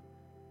 32,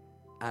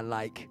 and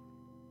like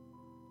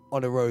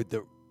on a road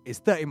that is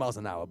 30 miles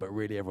an hour, but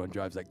really everyone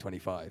drives like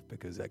 25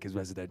 because like it's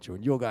residential,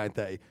 and you're going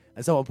 30,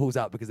 and someone pulls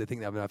out because they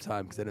think they have enough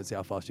time because they don't see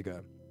how fast you're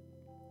going.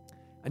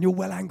 And you're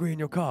well angry in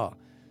your car.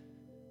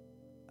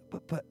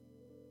 But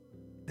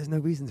there's no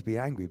reason to be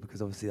angry,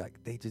 because obviously like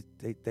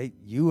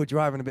you were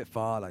driving a bit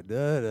far, like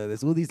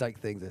there's all these like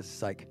things.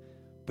 It's like,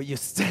 but you're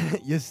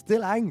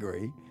still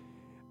angry,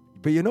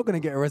 but you're not going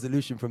to get a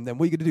resolution from them.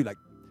 What are you going to do? Like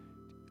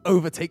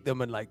overtake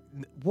them and like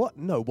what?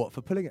 No, what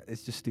for pulling it?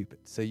 It's just stupid.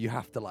 So you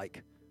have to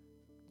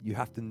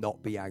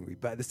not be angry,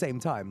 but at the same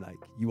time, like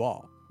you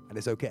are, and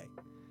it's okay.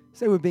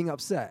 Same with being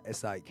upset.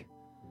 It's like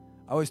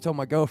I always tell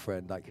my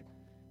girlfriend, like,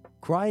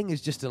 crying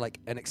is just an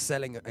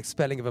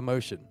expelling of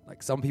emotion.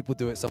 Like some people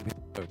do it, some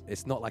people don't.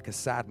 It's not like a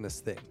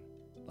sadness thing.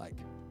 Like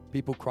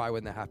people cry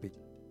when they're happy.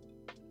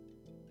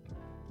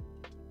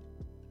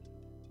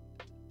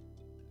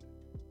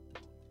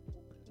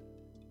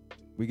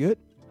 We good?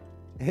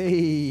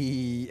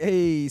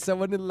 Hey,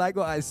 someone didn't like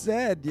what I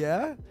said,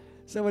 yeah?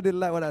 Someone didn't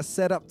like what I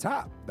said up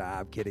top. Nah,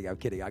 I'm kidding.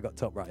 I got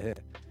top right here.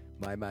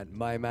 My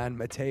man,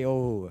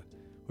 Mateo.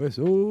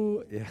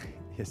 Yeah,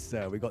 yes,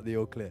 sir. We got the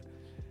all clear.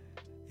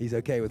 He's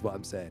okay with what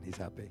I'm saying. He's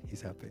happy.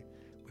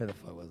 Where the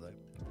fuck was I?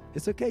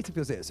 It's okay to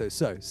feel sad.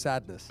 So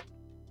sadness.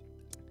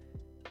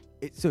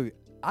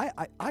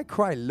 I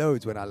cry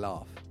loads when I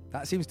laugh.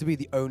 That seems to be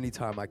the only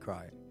time I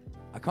cry.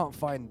 I can't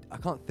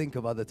think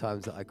of other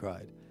times that I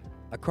cried.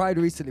 I cried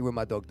recently when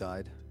my dog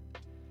died.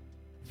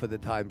 For the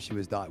time she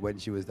was dying, when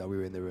she was dying, we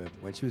were in the room.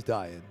 When she was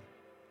dying,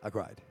 I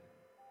cried.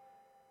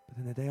 But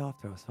then the day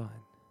after, I was fine.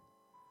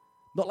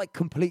 Not like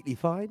completely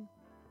fine,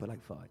 but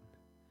like fine.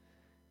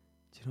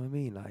 Do you know what I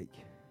mean? Like,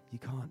 you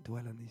can't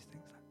dwell on these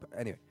things. But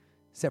anyway,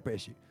 separate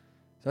issue.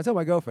 So I tell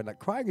my girlfriend, like,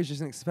 crying is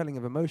just an expelling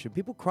of emotion.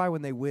 People cry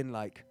when they win,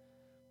 like,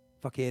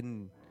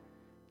 fucking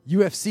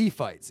UFC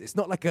fights. It's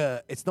not like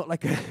a it's not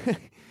like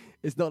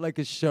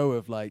a show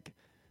of like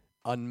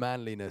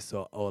unmanliness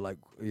or like,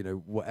 you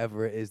know,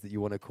 whatever it is that you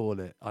want to call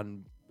it,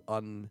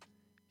 unhuman.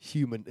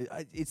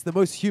 It's the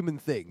most human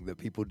thing that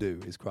people do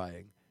is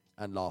crying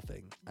and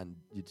laughing, and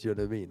do you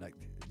know what I mean? Like,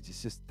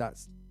 it's just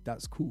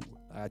that's cool.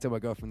 I tell my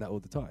girlfriend that all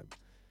the time.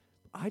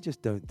 I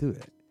just don't do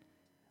it.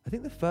 I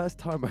think the first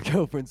time my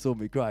girlfriend saw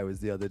me cry was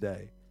the other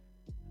day.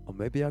 Or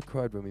maybe I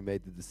cried when we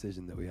made the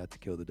decision that we had to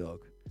kill the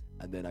dog,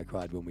 and then I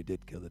cried when we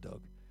did kill the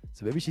dog.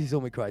 So maybe she saw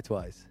me cry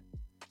twice.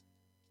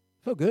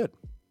 Felt good.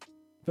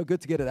 Felt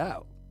good to get it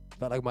out.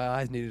 Felt like my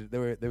eyes they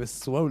were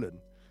swollen.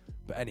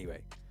 But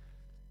anyway,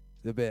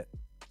 it's a bit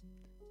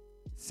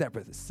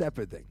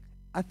separate thing.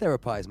 I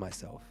therapize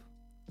myself.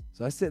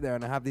 So I sit there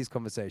and I have these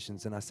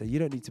conversations and I say, you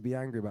don't need to be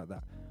angry about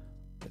that.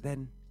 But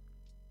then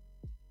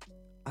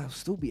I'll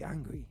still be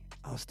angry.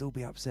 I'll still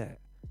be upset.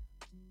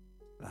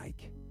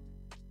 Like,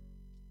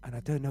 and I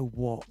don't know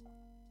what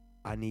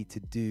I need to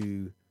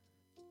do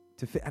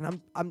to fit.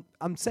 And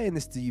I'm saying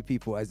this to you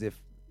people as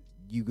if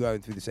you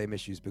going through the same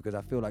issues, because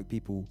I feel like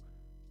people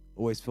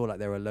always feel like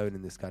they're alone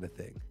in this kind of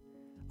thing.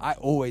 I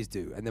always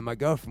do. And then my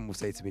girlfriend will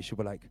say to me, she'll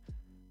be like,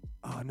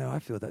 oh no, I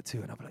feel that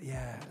too. And I'll be like,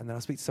 yeah. And then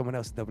I'll speak to someone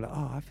else and they'll be like,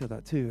 oh, I feel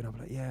that too. And I'll be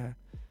like, yeah.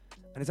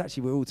 And it's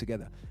actually, we're all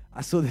together. I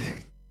saw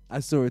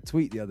a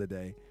tweet the other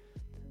day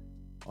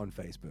on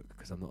Facebook,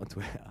 because I'm not on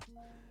Twitter,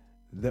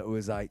 that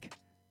was like,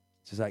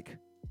 just like,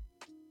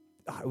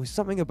 it was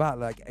something about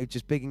like, it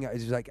just bigging up. It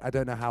was like, I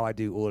don't know how I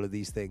do all of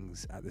these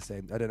things at the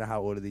same, I don't know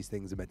how all of these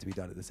things are meant to be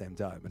done at the same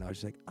time. And I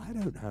was just like, I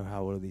don't know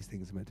how all of these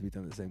things are meant to be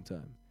done at the same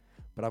time.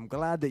 But I'm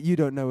glad that you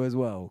don't know as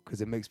well,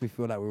 because it makes me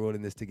feel like we're all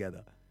in this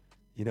together.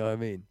 You know what I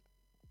mean?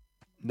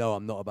 No,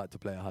 I'm not about to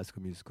play a High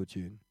School Musical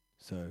tune.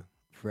 So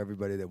for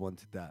everybody that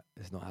wanted that,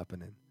 it's not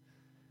happening.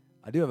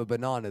 I do have a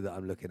banana that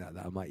I'm looking at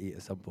that I might eat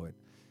at some point.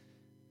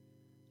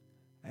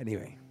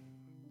 Anyway,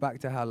 back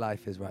to how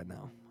life is right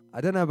now.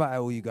 I don't know about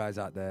all you guys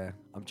out there.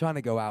 I'm trying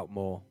to go out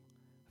more.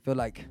 I feel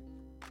like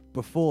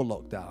before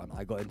lockdown,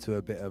 I got into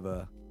a bit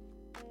of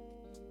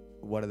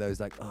one of those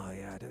like, oh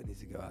yeah, I don't need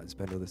to go out and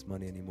spend all this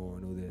money anymore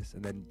and all this.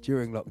 And then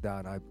during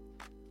lockdown, I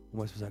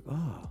almost was like,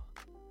 oh,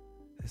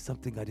 there's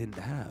something I didn't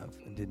have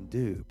and didn't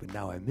do, but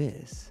now I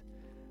miss.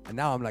 And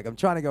now I'm like, I'm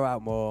trying to go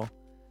out more,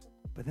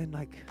 but then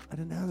like, I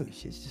don't know,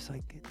 shit's just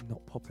like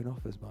not popping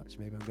off as much.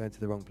 Maybe I'm going to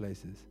the wrong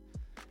places.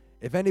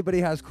 If anybody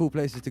has cool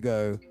places to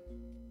go,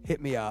 hit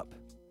me up.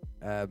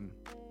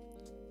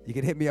 You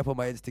can hit me up on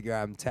my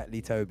Instagram,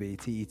 Tetley Toby,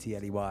 Tetley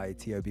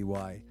Toby.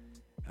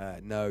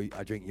 No,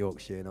 I drink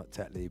Yorkshire, not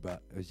Tetley,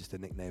 but it was just a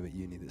nickname at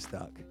uni that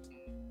stuck.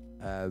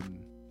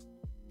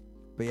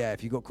 But yeah,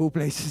 if you've got cool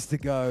places to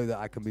go that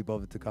I can be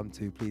bothered to come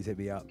to, please hit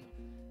me up.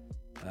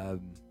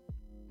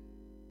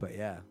 But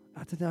yeah,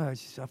 I don't know. I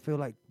feel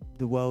like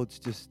the world's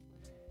just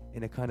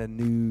in a kind of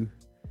new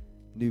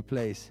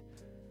place.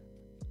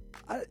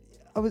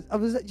 I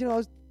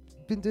was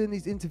been doing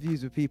these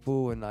interviews with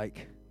people and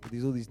like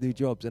all these new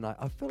jobs, and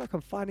I feel like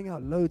I'm finding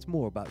out loads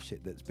more about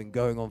shit that's been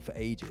going on for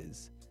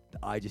ages that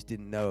I just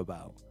didn't know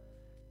about.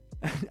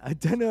 I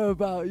don't know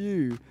about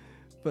you,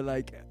 but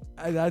like,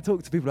 I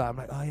talk to people, I'm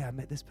like, oh yeah, I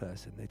met this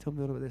person. They told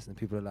me all about this, and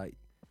people are like,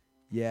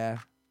 yeah,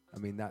 I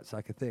mean, that's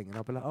like a thing. And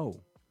I'll be like,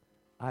 oh,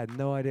 I had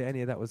no idea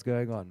any of that was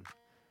going on. I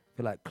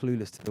feel like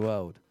clueless to the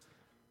world.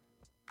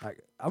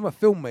 Like, I'm a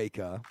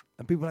filmmaker,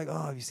 and people are like,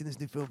 oh, have you seen this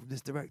new film from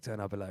this director?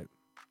 And I'll be like,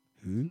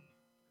 who?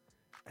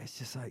 It's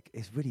just like,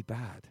 it's really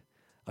bad.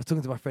 I was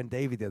talking to my friend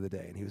David the other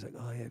day, and he was like,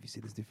 oh yeah, have you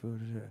seen this new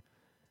film?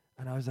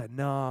 And I was like,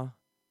 nah,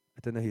 I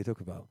don't know who you're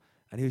talking about.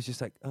 And he was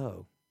just like,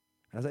 oh.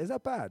 And I was like, is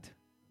that bad?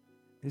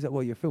 He's like,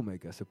 well, you're a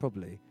filmmaker, so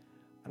probably.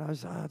 And I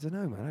was like, I don't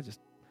know, man.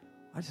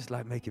 I just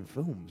like making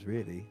films,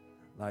 really.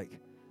 Like,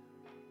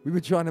 we've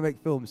been trying to make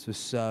films for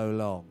so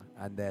long,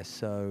 and they're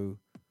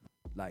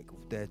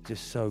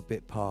just so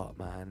bit part,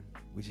 man.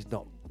 We've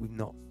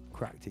not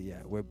cracked it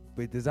yet.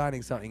 We're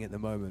designing something at the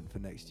moment for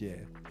next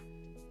year,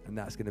 and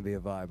that's going to be a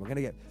vibe. We're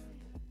going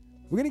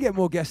to get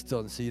more guests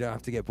on, so you don't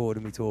have to get bored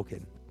of me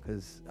talking,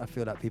 because I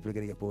feel like people are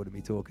going to get bored of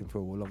me talking for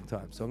a long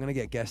time. So I'm going to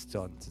get guests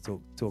on to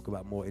talk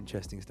about more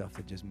interesting stuff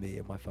than just me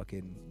and my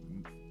fucking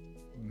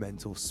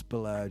mental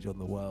splurge on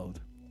the world.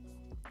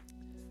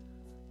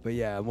 But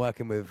yeah, I'm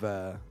working with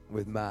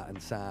Matt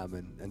and Sam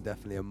and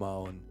definitely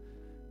Amal and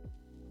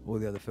all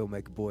the other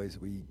filmmaker boys.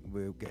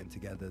 We're getting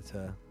together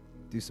to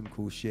do some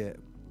cool shit.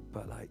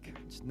 But like,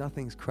 just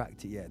nothing's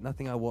cracked it yet.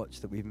 Nothing I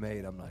watched that we've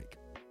made, I'm like,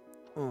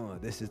 oh,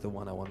 this is the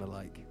one I want to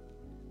like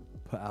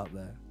put out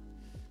there.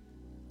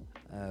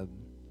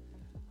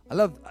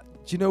 Do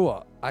you know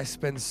what? I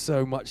spend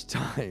so much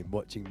time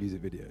watching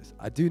music videos.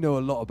 I do know a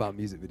lot about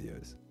music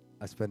videos.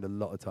 I spend a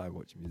lot of time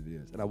watching music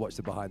videos, and I watch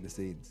the behind the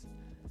scenes.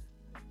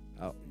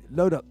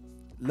 Load up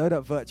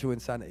Virtual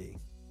Insanity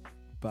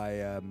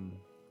by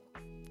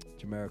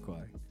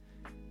Jamiroquai.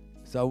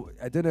 So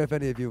I don't know if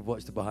any of you have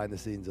watched the behind the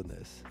scenes on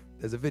this.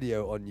 There's a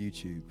video on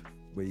YouTube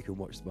where you can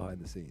watch the behind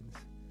the scenes.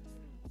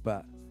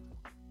 But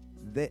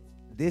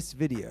this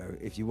video,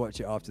 if you watch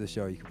it after the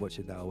show, you can watch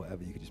it now,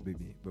 whatever, you can just move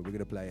me. But we're going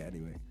to play it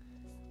anyway.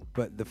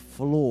 But the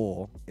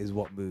floor is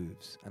what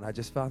moves. And I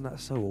just found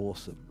that so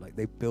awesome. Like,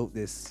 they built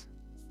this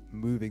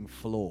moving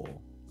floor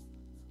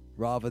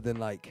rather than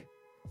like,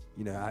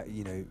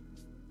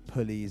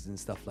 pulleys and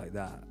stuff like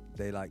that.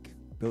 They like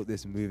built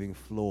this moving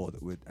floor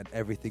and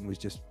everything was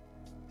just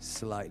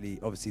slightly,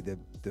 obviously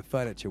the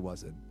furniture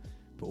wasn't,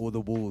 but all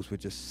the walls were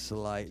just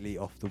slightly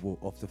off the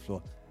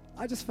floor.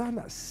 I just found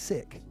that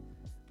sick.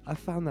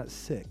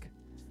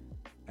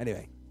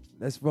 Anyway,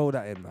 let's roll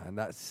that in, man.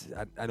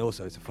 And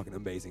also it's a fucking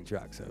amazing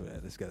track, so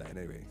let's get that in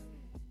anyway.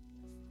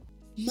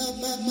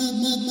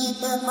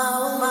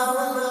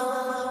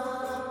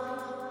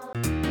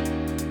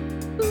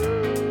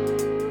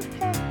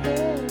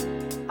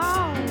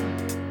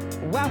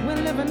 What we're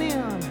living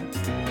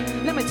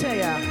in, let me tell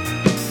ya.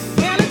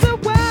 Well, it's a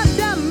world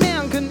that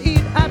man can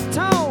eat at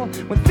all.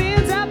 When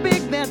things are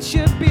big, that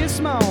should be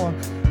small.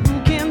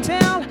 Who can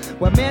tell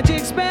what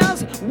magic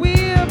spells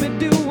we'll be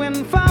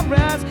doing for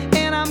us?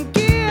 And I'm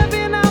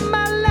giving all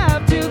my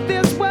love to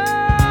this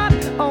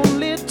world,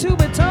 only to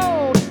be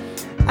told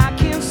I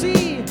can't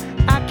see,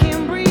 I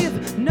can't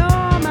breathe, no,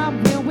 my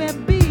will will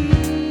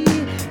be.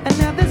 And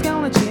nothing's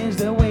gonna change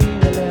the way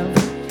we live,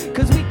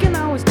 'cause we can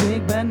always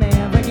take but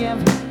never give.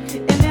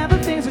 And now the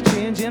things are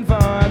changing for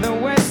the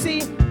worse.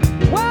 See,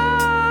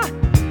 whoa,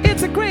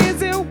 it's a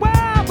crazy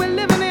world we're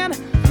living in,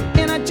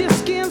 and I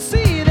just can't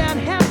see that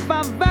half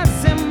of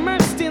us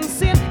immersed in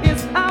sin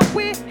is all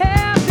we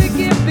have to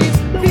give these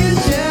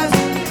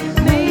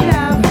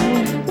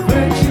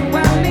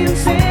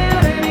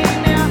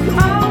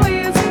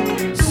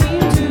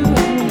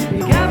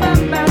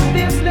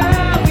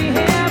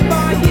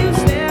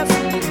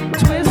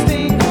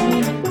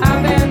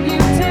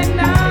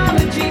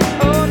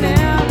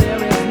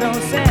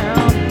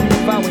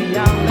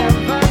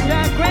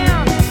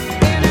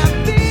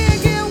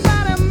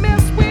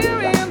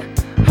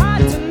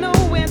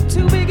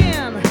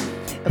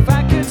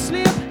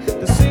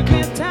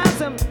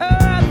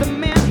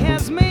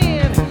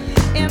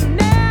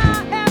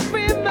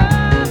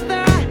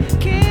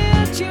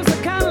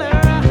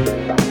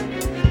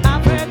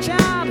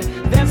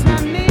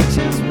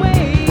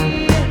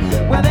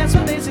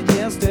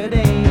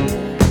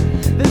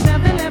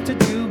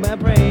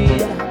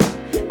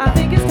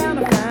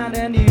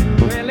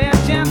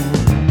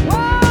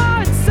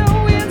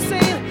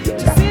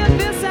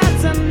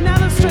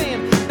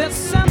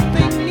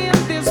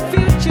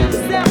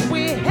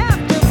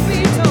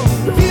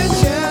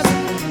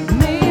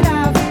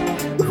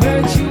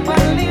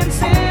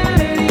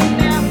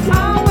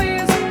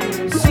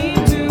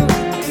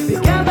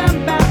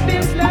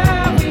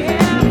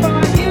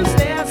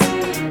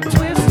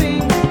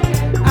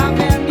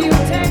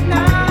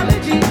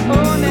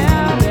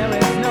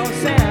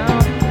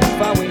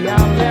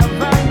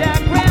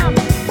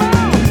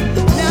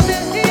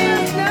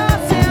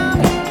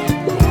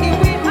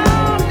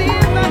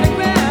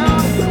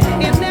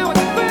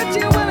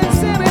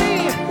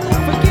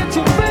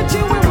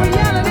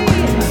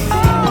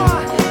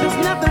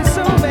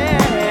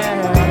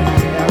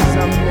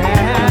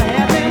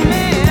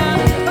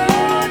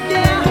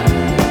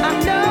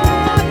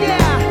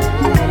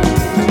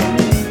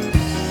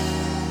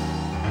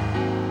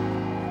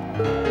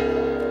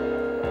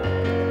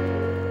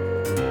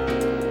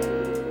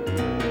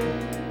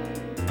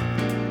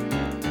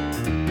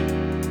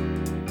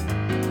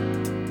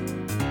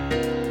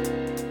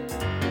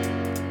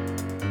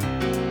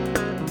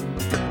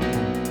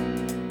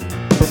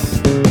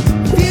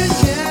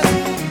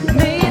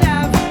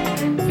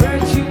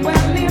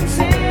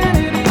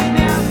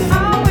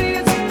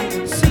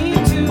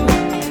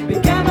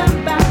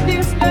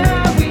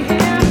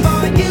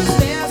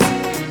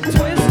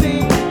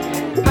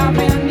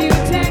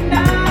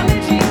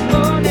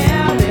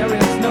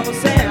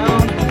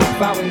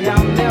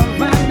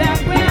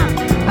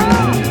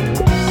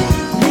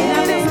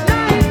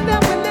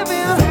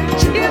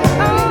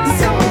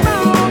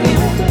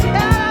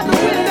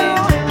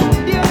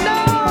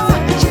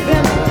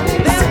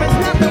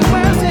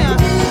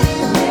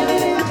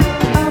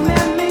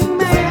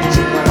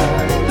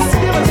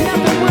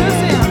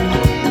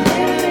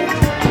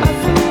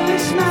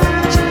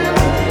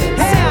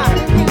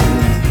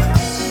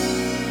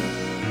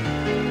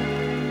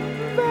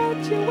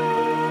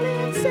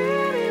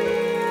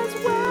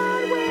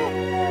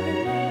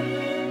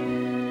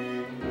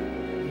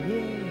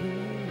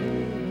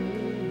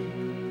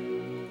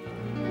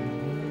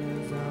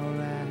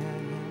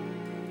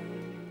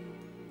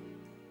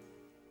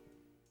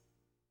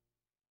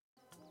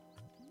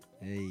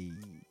Hey.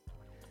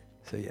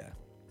 So yeah,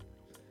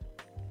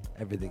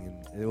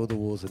 everything in all the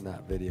walls in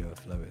that video are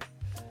flowing.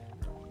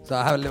 So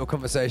I had a little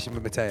conversation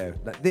with Mateo.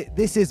 Like,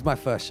 this is my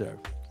first show,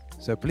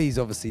 so please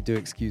obviously do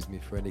excuse me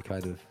for any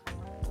kind of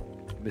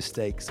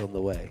mistakes on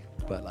the way.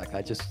 But like,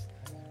 I just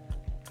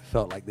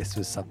felt like this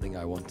was something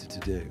I wanted to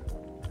do,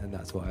 and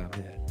that's why I'm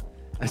here.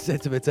 I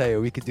said to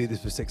Mateo, we could do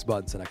this for 6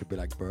 months, and I could be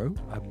like, bro,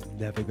 I'm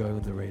never going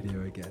on the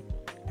radio again,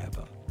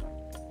 ever.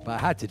 But I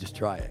had to just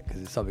try it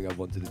because it's something I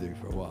wanted to do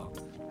for a while.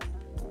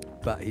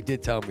 But he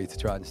did tell me to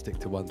try and stick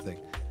to one thing.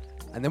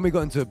 And then we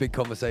got into a big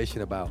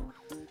conversation about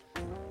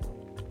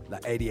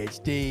like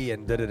ADHD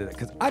and da-da-da.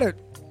 Because I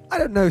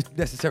don't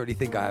necessarily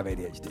think I have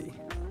ADHD.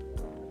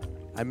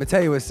 And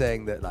Mateo was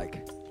saying that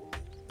like,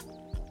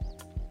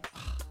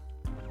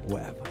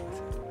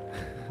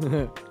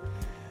 whatever.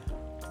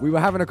 We were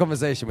having a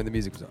conversation when the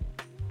music was on.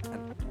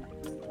 And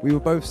we were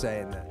both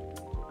saying that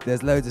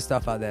there's loads of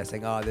stuff out there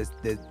saying, there's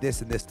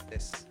this and this and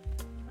this.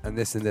 And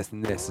this and this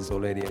and this is all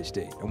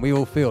ADHD. And we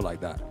all feel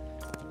like that.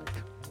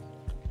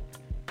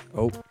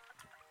 Oh,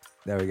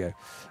 there we go.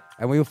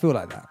 And we all feel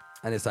like that.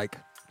 And it's like,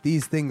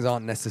 these things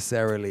aren't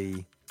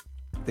necessarily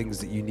things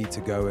that you need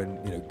to go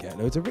and, get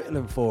loads of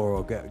Ritalin for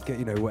or get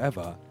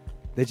whatever.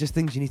 They're just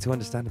things you need to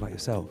understand about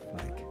yourself.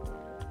 Like,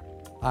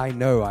 I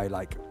know I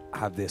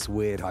have this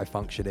weird high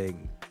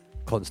functioning,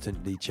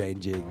 constantly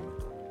changing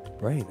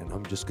brain, and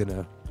I'm just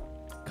gonna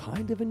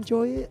kind of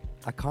enjoy it.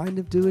 I kind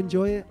of do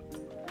enjoy it.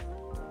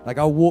 Like,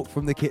 I'll walk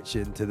from the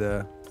kitchen to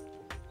the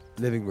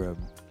living room,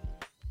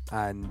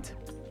 and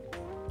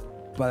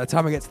by the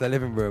time I get to the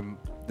living room,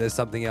 there's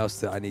something else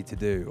that I need to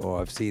do, or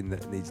I've seen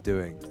that needs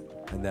doing,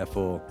 and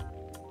therefore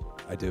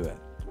I do it.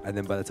 And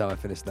then by the time I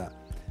finish that,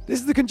 this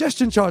is the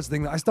congestion charge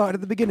thing that I started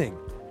at the beginning.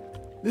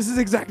 This is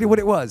exactly what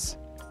it was.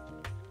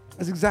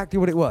 That's exactly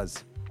what it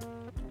was.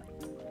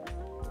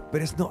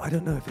 But it's not, I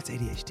don't know if it's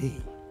ADHD. Do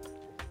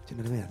you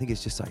know what I mean? I think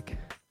it's just like,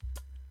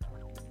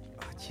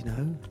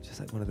 just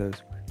like one of those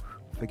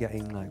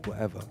forgetting, like,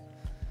 whatever.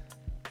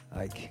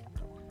 Like,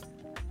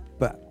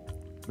 but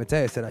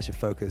Mateo said I should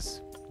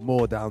focus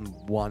more down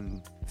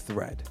one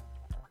thread.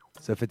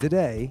 So for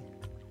today,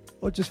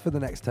 or just for the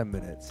next 10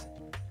 minutes,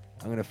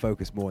 I'm going to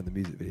focus more on the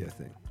music video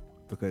thing,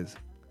 because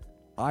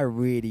I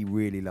really,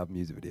 really love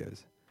music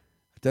videos.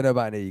 I don't know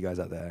about any of you guys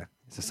out there.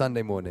 It's a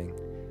Sunday morning.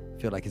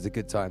 I feel like it's a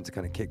good time to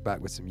kind of kick back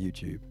with some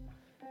YouTube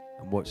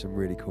and watch some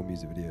really cool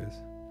music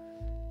videos.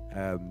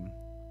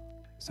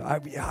 So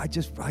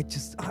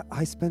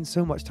I spend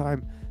so much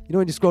time,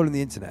 when you're scrolling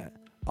the internet,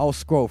 I'll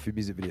scroll through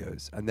music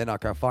videos, and then I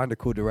can find a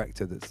cool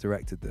director that's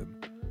directed them,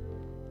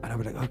 and I'll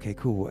be like, okay,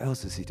 cool, what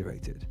else has he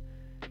directed?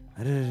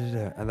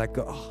 And I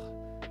go,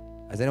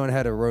 has anyone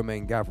heard of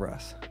Romain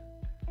Gavras?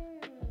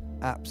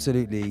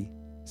 Absolutely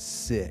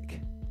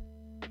sick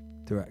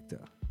director.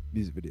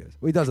 Music videos.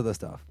 Well, he does other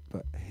stuff,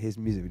 but his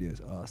music videos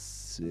are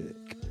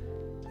sick.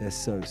 They're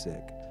so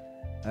sick.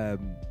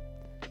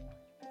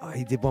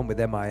 He did one with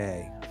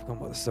MIA. I forgot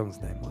what the song's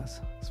name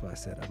was. That's why I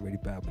said I'm really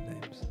bad with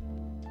names.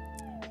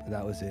 But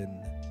that was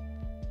in,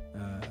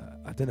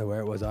 I don't know where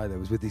it was either. It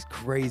was with these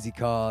crazy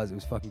cars. It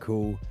was fucking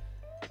cool.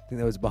 I think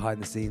there was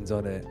behind the scenes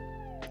on it.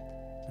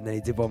 And then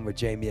he did one with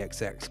Jamie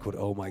XX called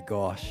Oh My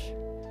Gosh.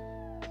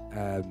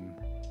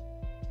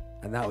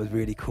 And that was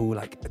really cool.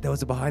 Like, there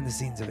was a behind the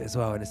scenes of it as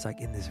well. And it's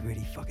like in this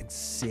really fucking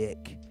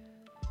sick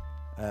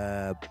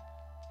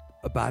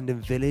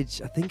abandoned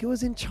village. I think it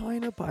was in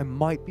China, but I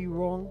might be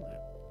wrong.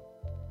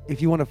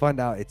 If you want to find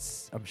out,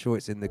 I'm sure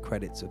it's in the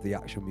credits of the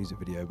actual music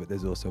video, but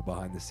there's also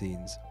behind the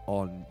scenes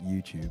on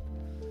YouTube.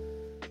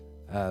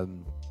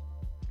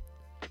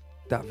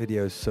 That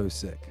video is so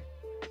sick.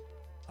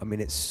 I mean,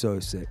 it's so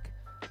sick.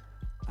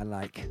 And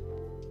like,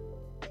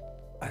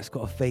 it's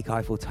got a fake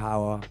Eiffel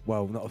Tower.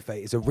 Well, not a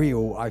fake. It's a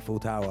real Eiffel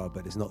Tower,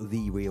 but it's not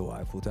the real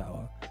Eiffel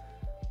Tower.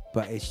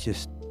 But it's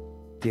just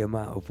the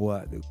amount of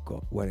work that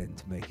went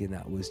into making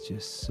that was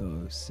just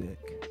so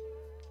sick.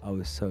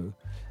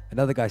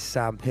 Another guy,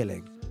 Sam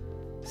Pilling.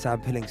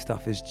 Sam Pilling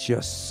stuff is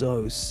just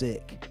so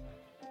sick.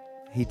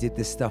 He did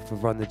this stuff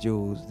with Run the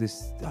Jewels.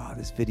 This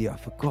video,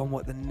 I've forgotten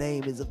what the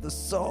name is of the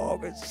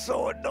song. It's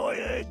so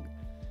annoying.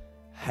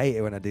 Hate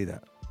it when I do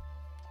that.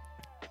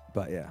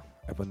 But yeah.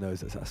 Everyone knows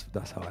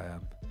that's how I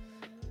am.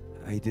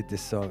 He did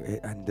this song,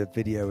 and the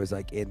video was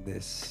like in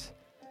this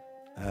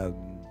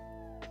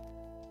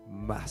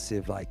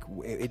massive, like,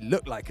 it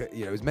looked like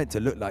it was meant to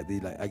look like the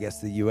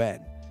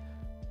UN,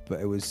 but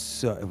it was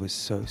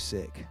so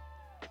sick.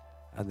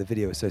 And the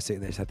video was so sick,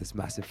 and they just had this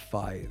massive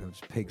fight, and there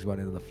was pigs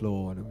running on the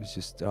floor, and it was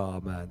just,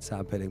 oh man,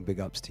 Sam Pilling, big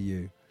ups to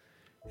you.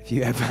 If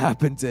you ever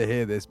happen to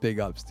hear this, big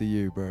ups to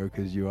you, bro,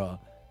 because you are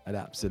an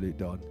absolute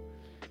don.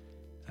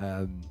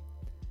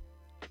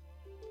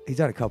 He's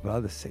done a couple of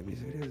other sick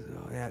music videos.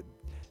 Oh, yeah.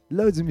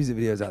 Loads of music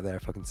videos out there are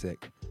fucking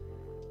sick.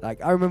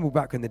 Like, I remember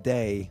back in the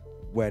day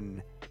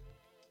when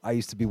I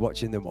used to be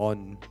watching them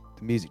on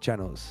the music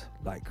channels.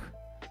 Like,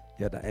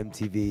 you had that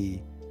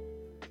MTV,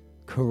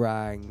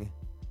 Kerrang,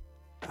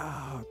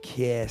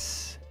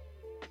 Kiss,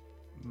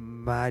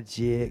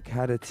 Magic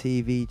had a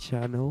TV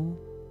channel.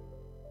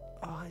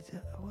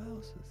 What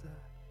else was there?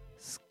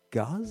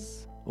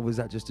 Guz? Or was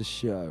that just a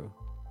show?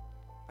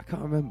 I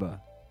can't remember.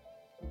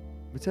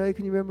 Mateo,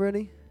 can you remember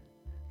any?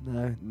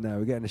 No,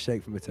 we're getting a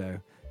shake from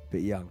Mateo.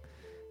 Bit young.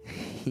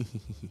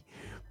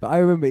 But I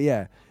remember,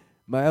 yeah,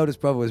 my eldest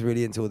brother was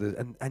really into all this,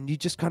 and you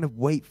just kind of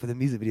wait for the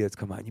music video to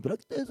come out, and you'd be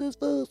like, this is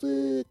so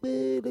sick,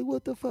 man, like,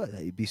 what the fuck?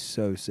 Like, you'd be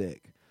so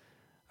sick.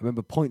 I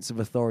remember Points of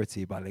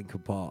Authority by Linkin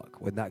Park,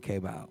 when that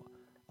came out.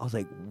 I was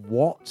like,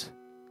 what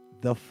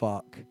the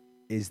fuck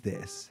is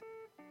this?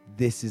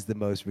 This is the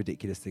most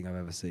ridiculous thing I've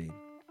ever seen.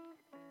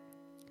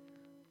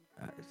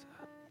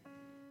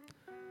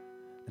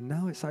 And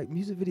now it's like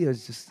music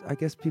videos just, I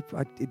guess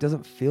people, it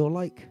doesn't feel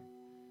like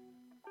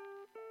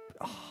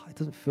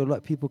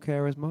people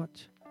care as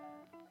much.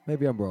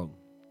 Maybe I'm wrong.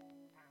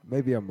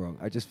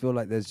 I just feel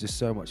like there's just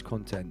so much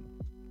content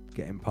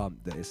getting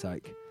pumped that it's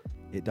like,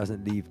 it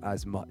doesn't leave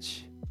as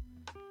much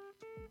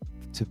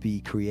to be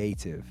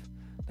creative.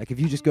 Like if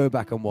you just go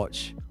back and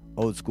watch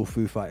old school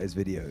Foo Fighters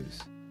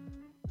videos,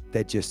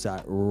 they're just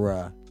like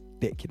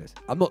ridiculous.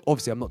 I'm not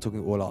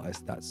talking all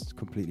artists. That's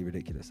completely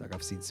ridiculous. Like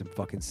I've seen some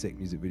fucking sick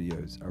music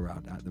videos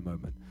around at the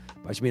moment.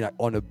 But I just mean like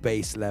on a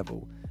base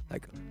level.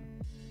 Like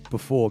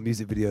before,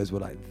 music videos were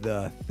like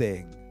the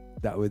thing.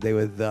 They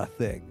were the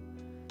thing.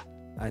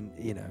 And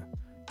you know,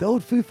 the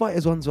old Foo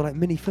Fighters ones were like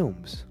mini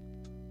films.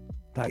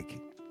 Like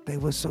they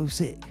were so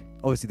sick.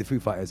 Obviously the Foo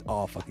Fighters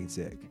are fucking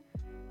sick.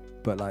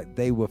 But like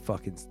they were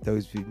fucking,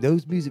 those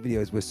music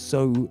videos were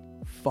so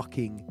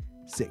fucking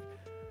sick.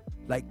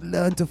 Like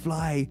Learn to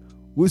Fly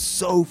was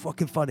so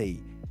fucking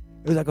funny.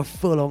 It was like a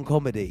full-on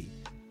comedy.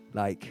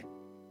 Like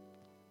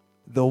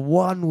the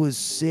one was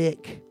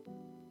sick.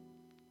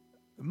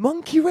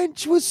 Monkey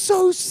Wrench was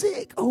so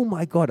sick. Oh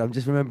my god, I'm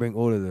just remembering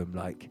all of them.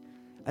 Like,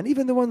 and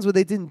even the ones where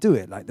they didn't do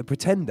it, like The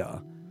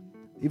Pretender,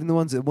 even the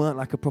ones that weren't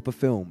like a proper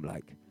film,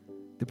 like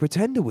The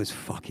Pretender was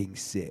fucking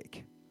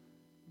sick.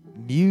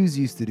 Muse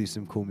used to do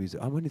some cool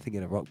music. I'm only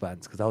thinking of rock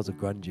bands because I was a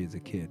grungy as a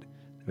kid.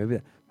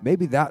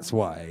 Maybe that's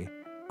why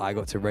I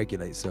got to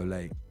Regulate so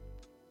late,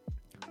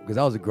 because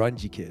I was a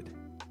grungy kid,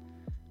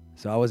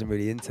 so I wasn't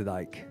really into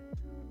like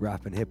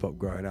rap and hip hop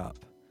growing up.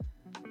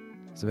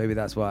 So maybe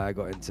that's why I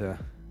got into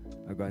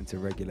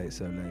Regulate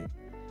so late.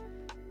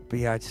 But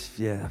yeah, I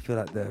feel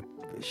like the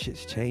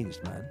shit's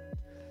changed, man.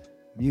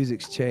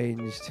 Music's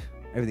changed,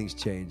 everything's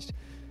changed.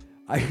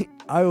 I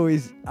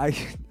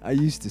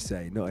used to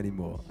say, not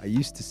anymore, I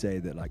used to say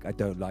that like I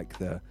don't like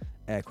the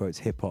air quotes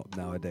hip hop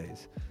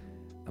nowadays.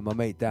 And my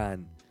mate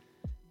Dan,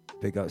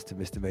 big ups to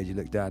Mr. Major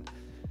Look Dan,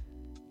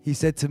 he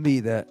said to me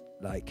that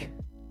like,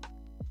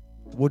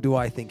 what do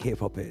I think hip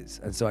hop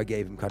is? And so I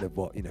gave him kind of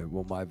what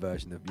my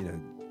version of,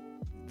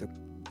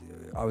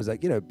 I was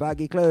like,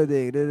 baggy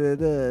clothing,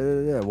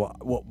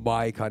 what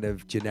my kind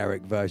of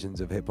generic versions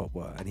of hip hop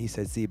were. And he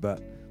said, see,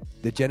 but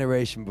the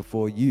generation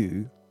before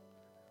you,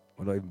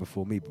 or not even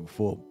before me, but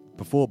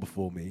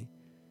before me,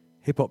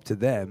 hip hop to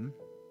them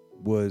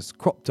was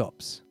crop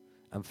tops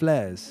and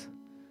flares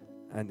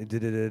and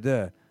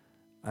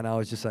and I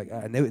was just like,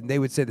 and they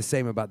would say the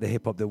same about the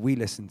hip hop that we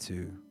listened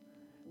to,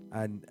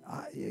 and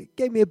it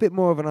gave me a bit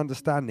more of an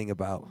understanding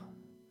about,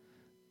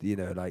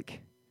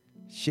 like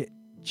shit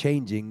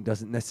changing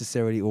doesn't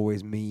necessarily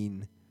always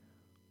mean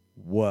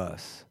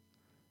worse.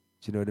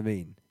 Do you know what I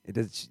mean? It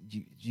does.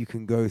 You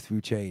can go through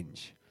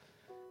change,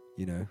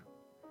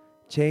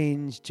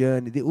 change,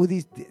 journey, all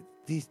these,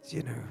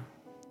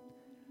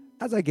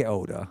 as I get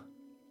older,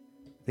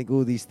 I think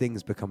all these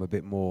things become a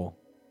bit more,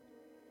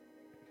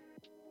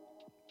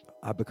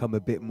 I've become a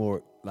bit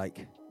more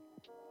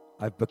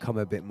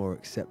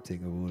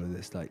accepting of all of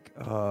this,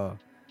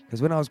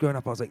 because when I was growing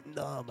up, I was like,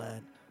 nah,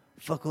 man,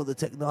 fuck all the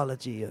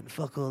technology, and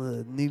fuck all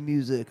the new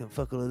music, and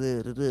fuck all of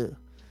this,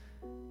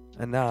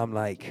 and now I'm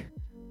like,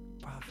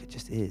 bruv, it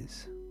just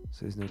is,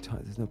 so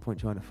there's no point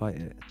trying to fight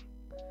it.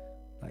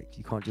 Like,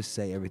 you can't just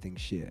say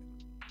everything's shit,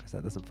 because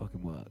that doesn't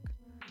fucking work.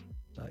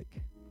 Like,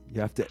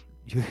 you have to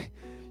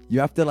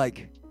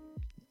like,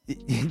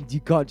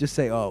 you can't just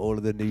say, oh, all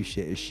of the new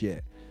shit is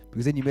shit,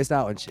 because then you miss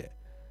out on shit.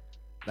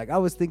 Like, I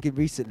was thinking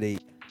recently,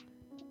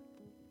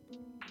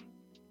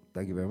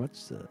 thank you very much,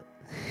 sir.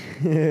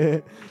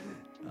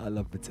 I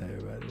love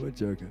Mateo, man, what a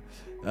joker.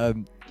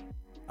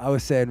 I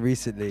was saying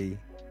recently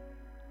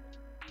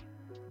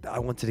that I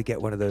wanted to get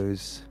one of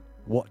those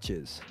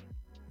watches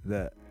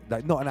that,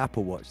 like, not an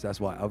Apple Watch,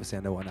 that's why, obviously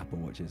I know what an Apple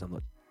Watch is, I'm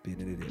not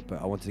being an idiot,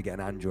 but I wanted to get an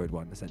Android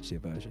one, essentially a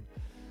version.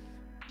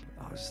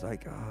 I was just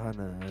like,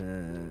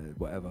 no,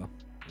 whatever,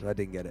 I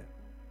didn't get it.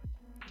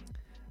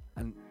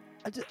 And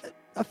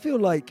I feel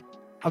like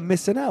I'm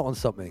missing out on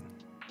something.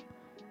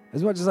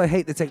 As much as I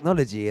hate the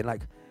technology, and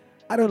like,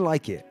 I don't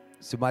like it.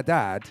 So my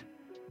dad,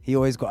 he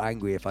always got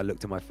angry if I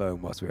looked at my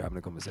phone whilst we were having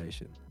a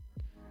conversation.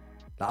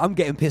 Like, I'm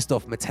getting pissed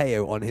off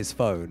Mateo on his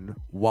phone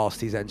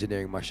whilst he's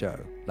engineering my show.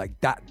 Like,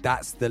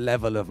 that's the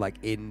level of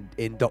like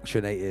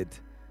indoctrinated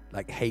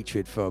like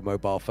hatred for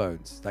mobile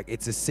phones. Like,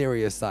 it's a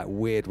serious, like,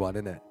 weird one,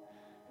 isn't it?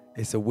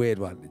 It's a weird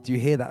one. Do you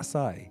hear that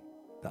sigh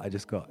that I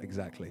just got?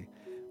 Exactly.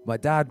 My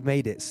dad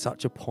made it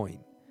such a point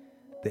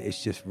that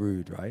it's just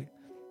rude, right?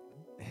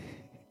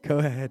 Go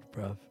ahead,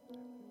 bruv.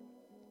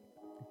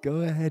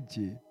 Go ahead,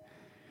 G.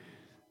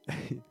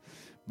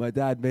 My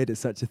dad made it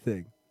such a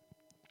thing.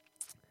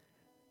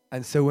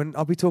 And so when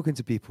I'll be talking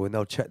to people and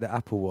they'll check their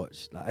Apple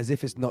Watch, like, as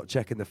if it's not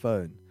checking the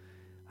phone.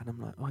 And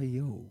I'm like, oh,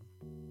 yo,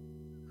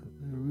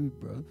 rude,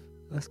 bruv.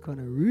 That's kind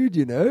of rude,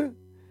 you know?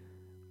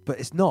 But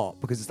it's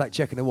not, because it's like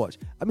checking a watch.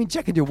 I mean,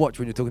 checking your watch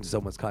when you're talking to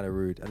someone's kind of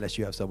rude, unless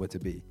you have somewhere to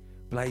be.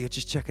 But like, you're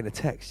just checking a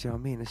text, you know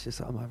what I mean? It's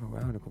just like, we're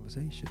having a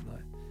conversation.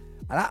 Like,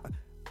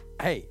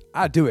 and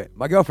I do it.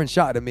 My girlfriend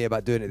shouted at me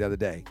about doing it the other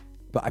day.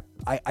 But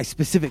I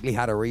specifically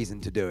had a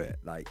reason to do it.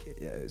 Like,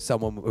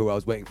 someone who I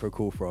was waiting for a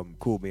call from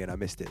called me and I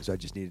missed it, so I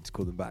just needed to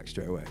call them back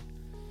straight away.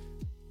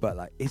 But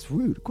like, it's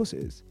rude, of course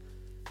it is.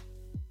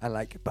 And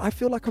like, but I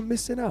feel like I'm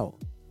missing out.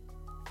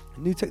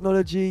 New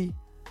technology,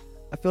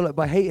 I feel like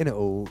by hating it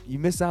all, you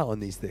miss out on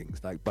these things.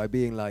 Like by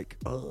being like,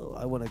 oh,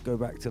 I want to go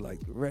back to like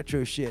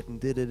retro shit and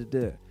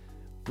da-da-da-da.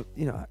 But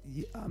you know,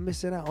 I'm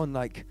missing out on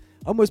like,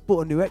 I almost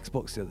bought a new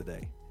Xbox the other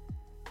day.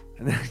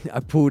 And then I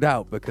pulled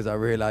out because I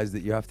realized that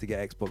you have to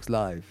get Xbox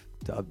Live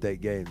to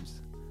update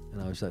games. And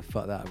I was like,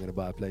 fuck that, I'm going to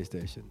buy a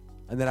PlayStation.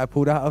 And then I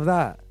pulled out of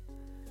that.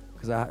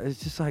 Because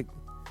it's just like,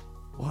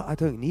 what? I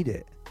don't need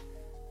it.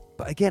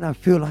 But again, I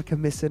feel like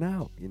I'm missing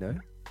out, you know?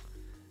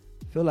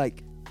 I feel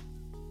like,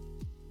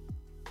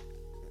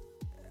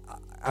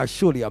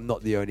 surely I'm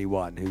not the only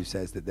one who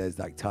says that there's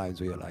like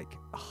times where you're like,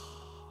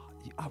 oh,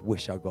 I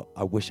wish I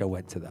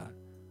went to that.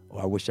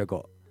 Or I wish I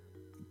got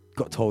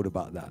told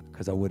about that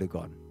because I would have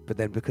gone. But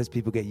then because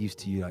people get used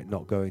to you like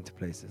not going to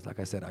places, like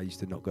I said, I used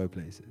to not go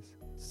places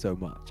so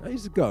much. I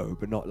used to go,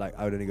 but not like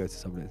I would only go to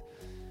some places.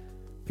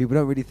 People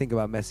don't really think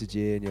about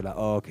messaging. You're like,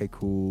 oh, okay,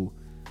 cool.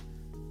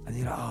 And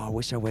you're like, oh, I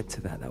wish I went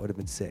to that. That would have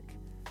been sick.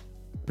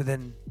 But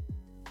then,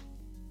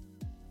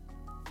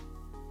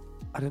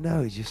 I don't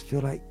know. You just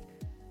feel like,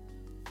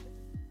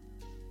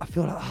 I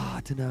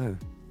don't know.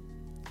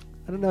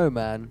 I don't know,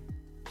 man.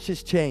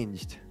 Shit's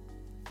changed.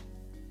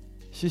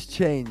 Shit's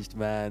changed,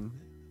 man.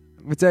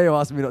 Mateo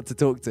asked me not to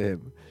talk to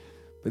him,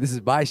 but this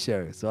is my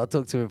show, so I'll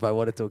talk to him if I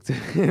want to talk to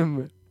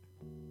him.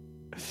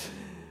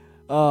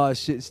 Oh,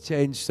 shit's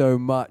changed so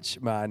much,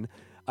 man.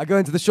 I go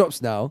into the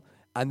shops now,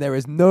 and there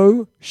is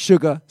no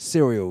sugar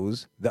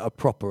cereals that are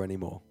proper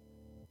anymore.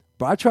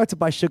 But I tried to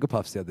buy Sugar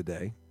Puffs the other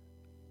day,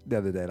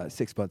 like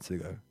 6 months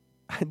ago,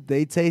 and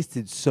they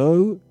tasted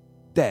so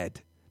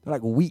dead. They're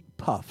like wheat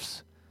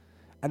puffs.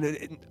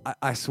 And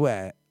I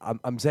swear,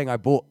 I'm saying I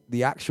bought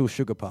the actual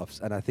Sugar Puffs,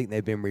 and I think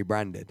they've been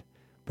rebranded.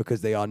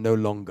 Because they are no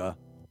longer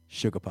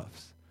Sugar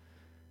Puffs.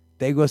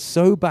 They were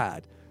so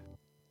bad.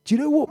 Do you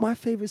know what my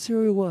favorite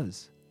cereal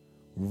was?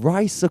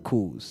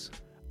 Ricicles.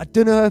 I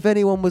don't know if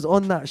anyone was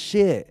on that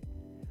shit.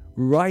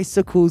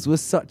 Ricicles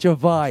was such a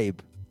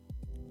vibe.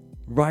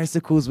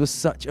 Ricicles was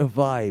such a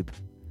vibe.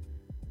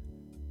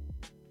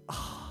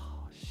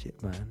 Oh,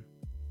 shit, man.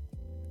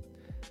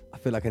 I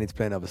feel like I need to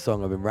play another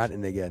song. I've been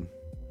ranting again.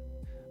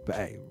 But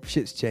hey,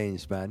 shit's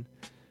changed, man.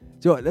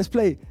 Do you know what? Let's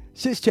play.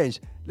 Shit's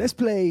changed. Let's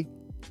play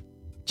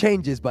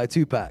Changes by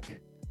Tupac.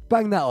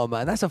 Bang that on,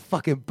 man. That's a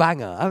fucking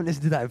banger. I haven't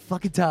listened to that in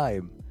fucking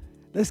time.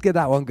 Let's get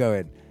that one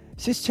going.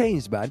 It's just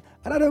changed, man.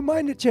 And I don't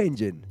mind it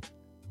changing.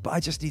 But I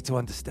just need to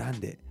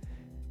understand it.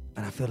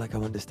 And I feel like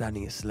I'm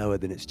understanding it slower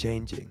than it's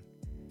changing.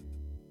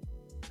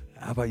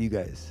 How about you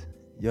guys?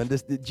 You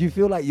understand? Do you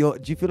feel like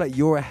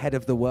you're ahead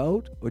of the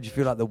world? Or do you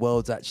feel like the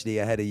world's actually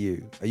ahead of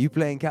you? Are you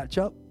playing catch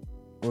up?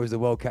 Or is the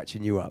world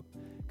catching you up?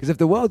 Because if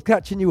the world's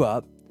catching you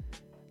up,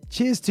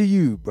 cheers to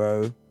you,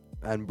 bro.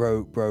 And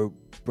bro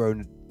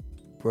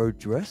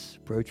dress,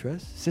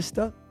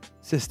 sister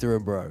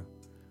and bro,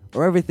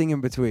 or everything in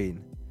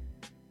between.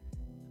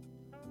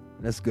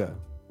 Let's go.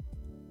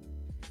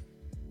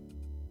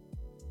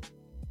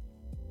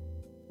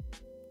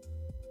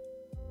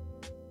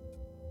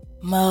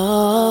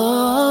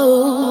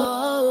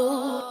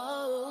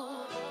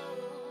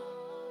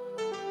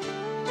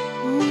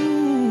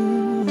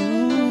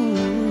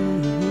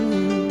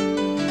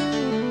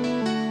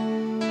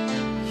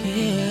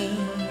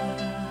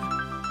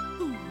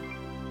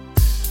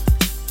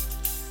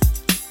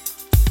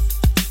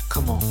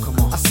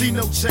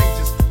 No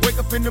changes. Wake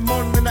up in the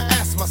morning and I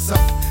ask myself,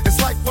 is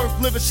life worth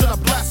living? Should I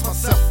blast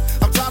myself?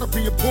 I'm tired of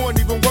being poor and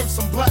even worse,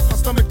 I'm black. My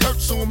stomach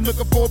hurts, so I'm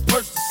looking for a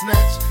purse to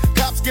snatch.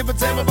 Cops give a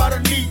damn about a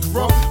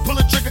Negro. Pull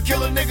a trigger,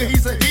 kill a nigga,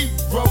 he's a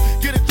hero.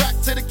 Get it back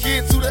to the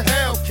kids who the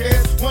hell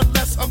cares. One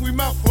less hungry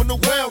mouth on the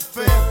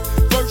welfare.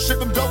 First ship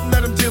them, don't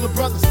let them deal with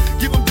brothers.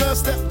 Give them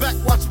guns, step back,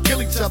 watch them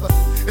kill each other.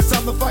 It's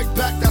time to fight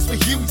back, that's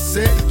what Huey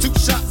said. 2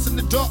 shots in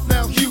the dark,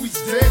 now Huey's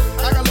dead.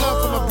 I got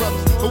love for my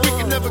brothers, but we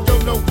can never go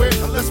nowhere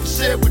unless we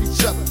share with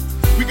each other.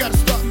 We gotta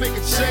start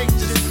making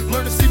changes.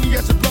 Learn to see me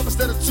as a brother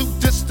instead of 2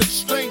 distant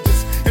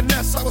strangers. And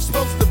that's how it's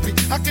supposed to be.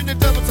 How can the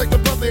devil take a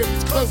brother if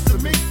he's close to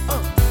me?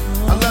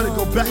 I let it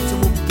go back to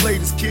when we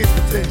played as kids,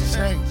 but then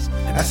changed.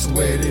 And that's the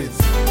way it is.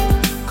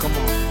 Come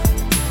on.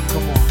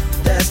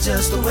 That's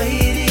just the way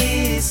it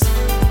is.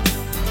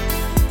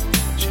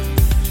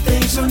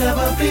 Things will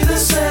never be the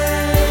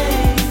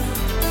same.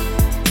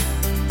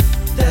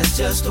 That's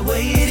just the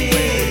way it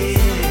is.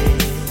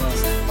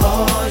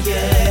 Oh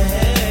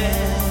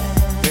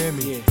yeah. Hear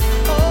me.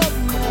 Oh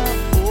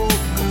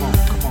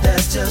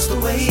That's just the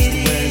way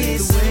it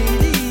is.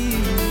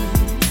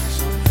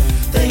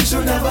 Things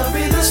will never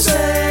be the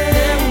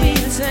same.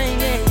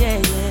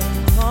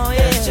 Oh,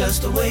 yeah. That's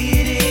just the way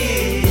it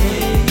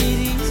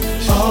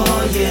is.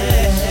 Oh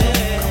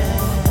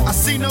yeah. I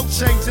see no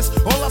changes,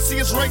 all I see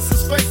is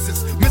racist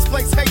faces.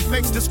 Misplaced hate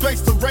makes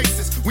disgrace to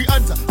races. We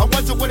under, I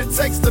wonder what it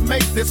takes to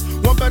make this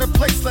one better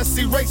place. Let's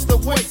erase the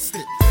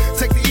wasted.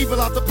 Take the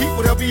evil out the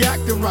people, they'll be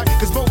acting right.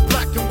 Cause both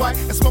black and white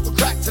and smoke a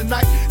crack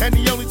tonight. And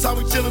the only time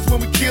we chill is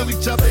when we kill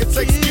each other. It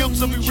takes skill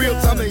to be real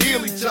time to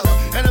heal each other.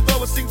 And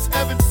although it seems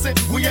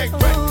evident, we ain't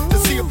ready to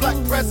see a black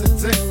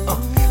president.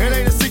 It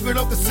ain't a secret,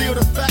 don't conceal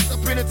the fact. The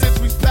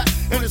penitentiary's packed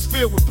and it's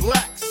filled with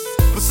blacks.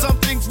 But some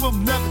things will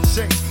never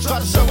change. Try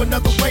to show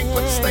another way,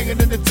 but you're staying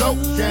in the dope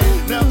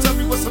game. Now tell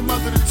me what's a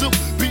mother to do.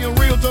 Being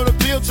real don't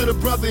appeal to the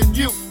brother in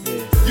you.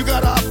 You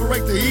gotta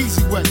operate the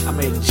easy way. I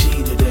made a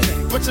G today,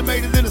 but you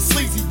made it in a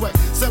sleazy way.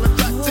 Selling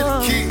crack to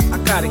the kids. I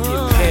gotta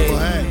get paid. Well,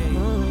 hey,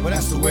 well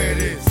that's the way it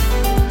is.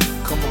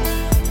 Come on.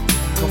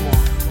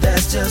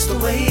 That's just the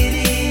way it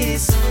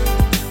is.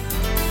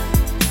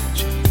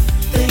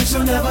 Things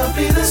will never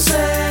be the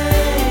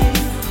same.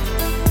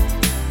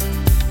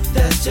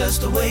 That's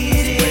just the way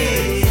it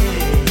is.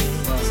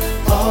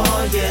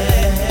 Oh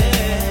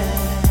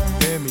yeah.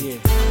 Hear me.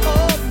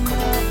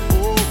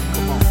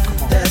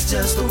 That's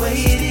just the way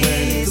it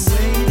is.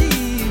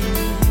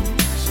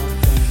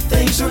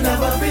 Things will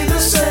never be the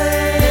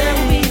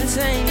same.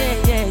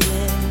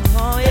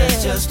 Oh yeah.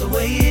 That's just the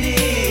way it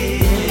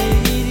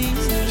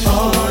is.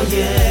 Oh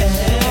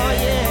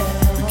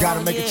yeah. We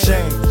gotta make a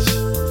change.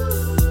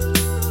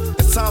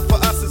 It's time for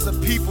us as a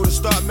people to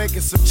start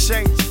making some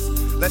changes.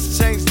 Let's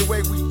change the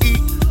way we eat.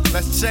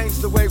 Let's change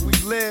the way we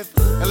live.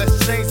 And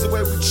let's change the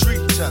way we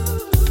treat each other.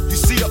 You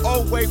see, the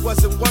old way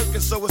wasn't working,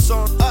 so it's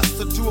on us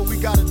to do what we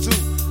gotta do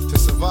to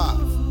survive.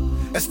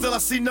 And still I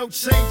see no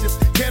changes.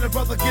 Can a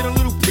brother get a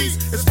little peace?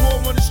 It's war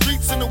on the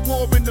streets and a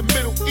war in the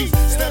Middle East.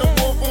 Instead of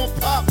war on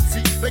poverty,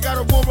 they got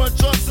a war on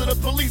drugs so the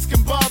police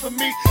can bother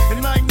me.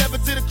 And I ain't never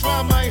did a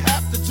crime I ain't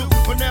have to do.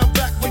 But now I'm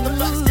back with the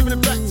facts, giving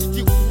it back to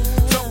you.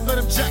 Don't let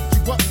them jack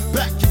you up,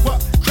 back you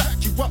up, crack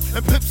you up,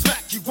 and pimp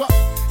smack you up.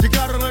 You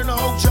gotta learn to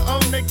hold your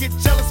own. They get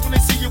jealous when they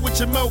see you with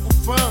your mobile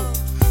phone.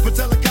 But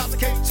tell the cops I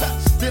can't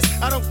touch this.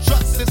 I don't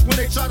trust this. When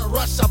they try to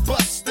rush, I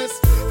bust this.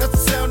 That's the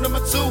sound number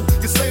 2.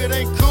 You say it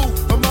ain't cool.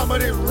 My mama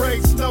didn't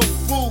raise no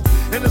fool.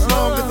 And as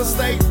long as I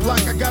stay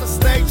black, I got a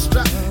stage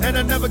strap. And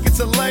I never get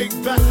to lay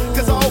back.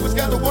 Cause I always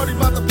gotta worry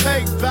about the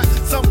payback.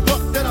 Some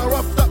buck that I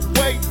roughed up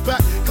way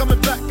back. Coming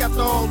back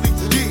after all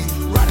these years.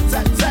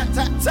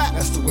 Rat-a-tat-tat-tat-tat.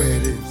 That's the way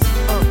it is.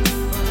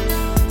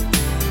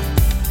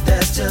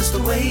 That's just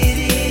the way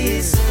it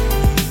is.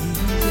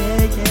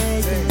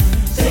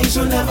 Things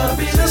will never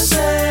be the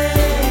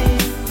same.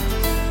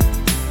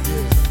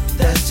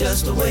 That's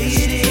just the way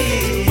it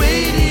is.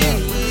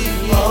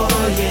 Oh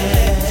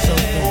yeah.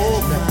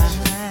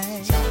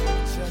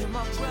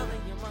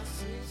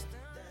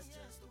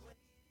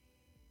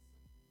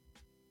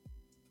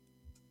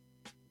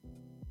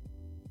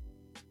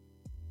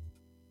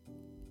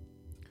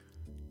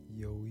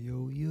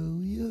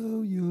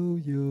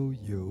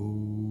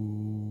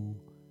 Yo.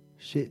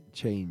 Shit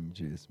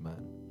changes,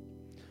 man.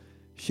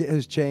 Shit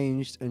has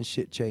changed and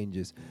shit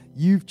changes.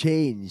 You've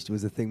changed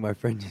was a thing my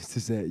friend used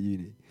to say at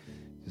uni.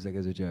 Just like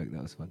as a joke,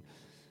 that was fun.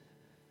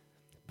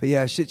 But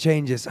yeah, shit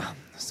changes. I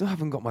still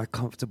haven't got my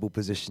comfortable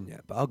position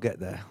yet, but I'll get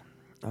there.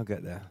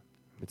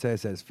 Mateo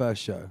says,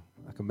 first show,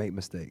 I can make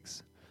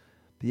mistakes.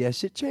 But yeah,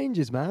 shit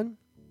changes, man.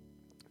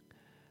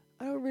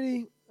 I don't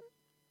really,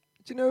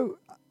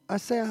 I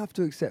say I have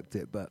to accept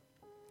it, but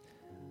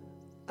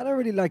I don't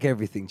really like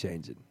everything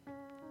changing.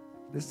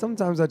 There's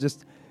sometimes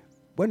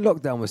when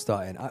lockdown was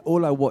starting,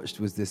 all I watched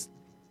was this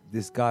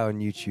guy on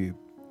YouTube.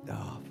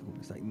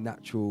 It's like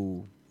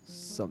natural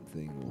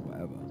something or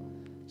whatever.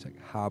 It's like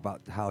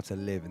how to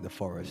live in the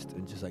forest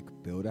and just like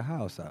build a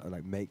house out,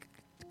 like make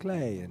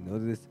clay and all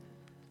this.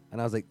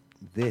 And I was like,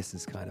 this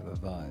is kind of a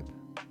vibe.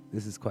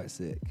 This is quite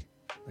sick.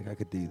 Like I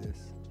could do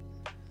this.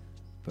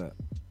 But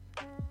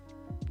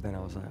then I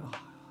was like,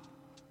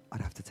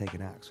 I'd have to take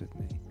an axe with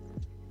me.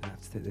 I'd have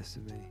to take this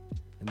with me.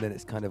 And then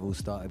it's kind of all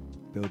started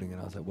building, and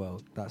I was like,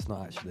 well, that's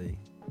not actually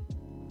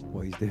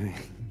what he's doing.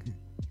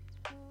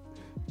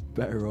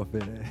 Better off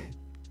in it.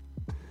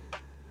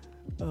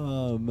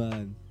 Oh,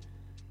 man.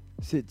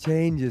 Shit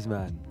changes,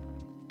 man.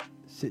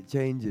 Shit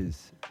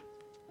changes.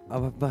 I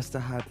must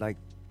have had like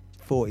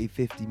 40,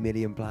 50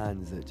 million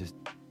plans that just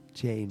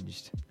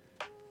changed.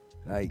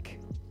 Like,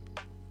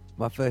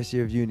 my first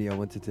year of uni, I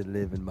wanted to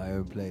live in my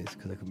own place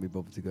because I couldn't be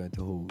bothered to go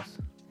into halls.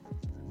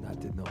 And that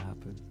did not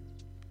happen.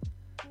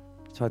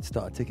 Tried to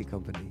start a ticket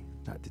company.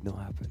 That did not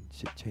happen.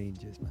 Shit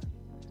changes, man.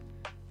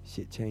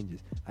 Shit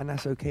changes. And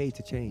that's okay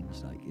to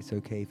change. Like, it's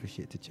okay for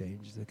shit to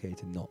change. It's okay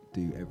to not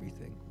do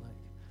everything. Like,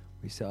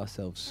 we set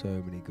ourselves so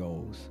many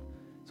goals.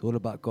 It's all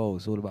about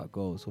goals, all about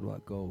goals, all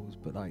about goals.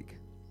 But like,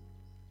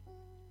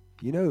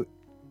 if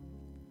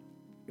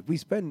we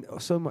spend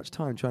so much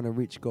time trying to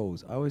reach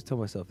goals, I always tell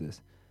myself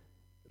this.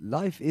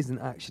 Life isn't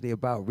actually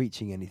about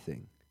reaching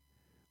anything.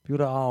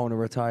 People are, I want to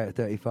retire at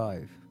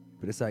 35.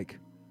 But it's like,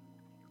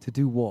 to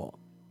do what?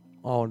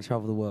 Oh, I want to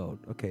travel the world.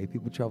 Okay,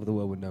 people travel the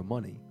world with no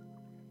money.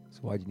 So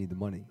why do you need the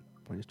money?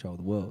 Why don't you just travel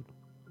the world?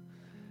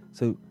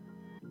 So,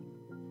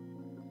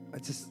 I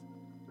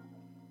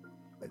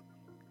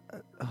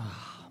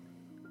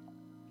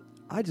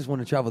just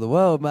want to travel the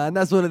world, man.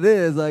 That's what it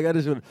is. Like, I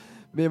just want.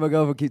 Me and my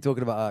girlfriend keep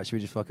talking about, should we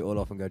just fuck it all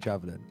off and go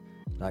traveling?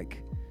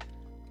 Like,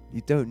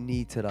 you don't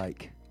need to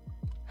like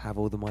have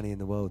all the money in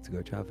the world to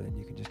go traveling.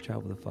 You can just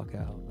travel the fuck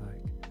out.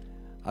 Like,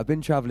 I've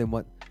been traveling.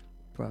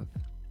 Bruv,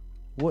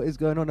 what is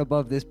going on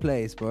above this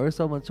place, bro?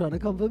 Someone's trying to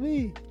come for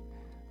me.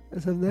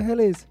 That's what the hell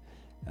is.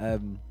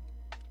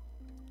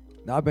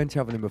 Now I've been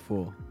traveling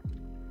before,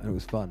 and it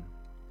was fun.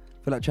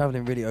 I feel like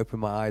traveling really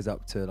opened my eyes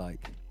up to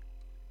like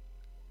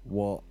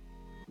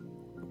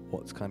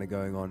what's kind of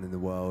going on in the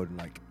world, and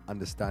like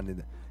understanding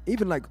that.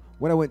 Even like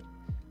when I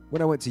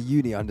went to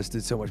uni, I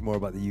understood so much more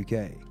about the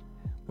UK.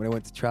 When I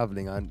went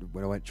traveling,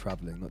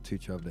 not too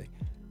traveling,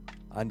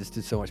 I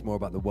understood so much more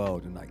about the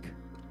world, and like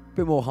a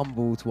bit more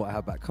humble to what I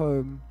have back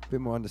home, a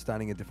bit more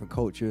understanding of different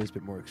cultures, a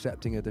bit more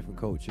accepting of different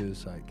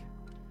cultures. Like,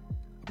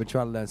 I've been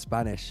trying to learn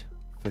Spanish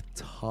for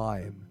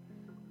time,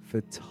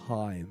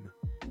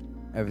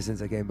 ever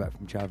since I came back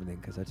from traveling,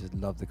 because I just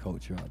love the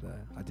culture out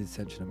there. I did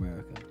Central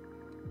America.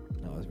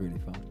 That was really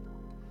fun.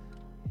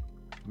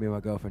 Me and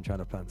my girlfriend trying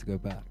to plan to go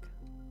back,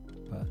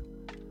 but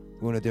we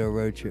want to do a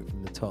road trip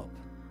from the top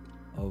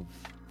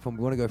we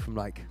want to go from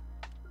like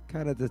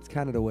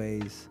Canada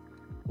ways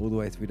all the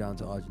way through down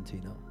to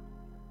Argentina.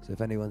 So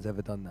if anyone's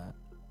ever done that,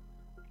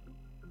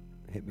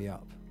 hit me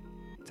up.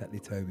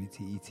 Tetley Toby,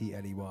 Tetley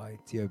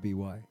Toby.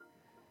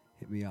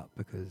 Hit me up,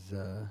 because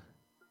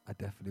I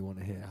definitely want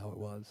to hear how it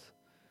was.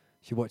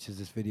 She watches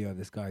this video of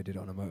this guy who did it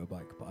on a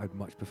motorbike, but I'd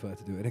much prefer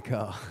to do it in a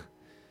car.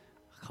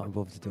 I can't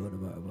bother to do it on a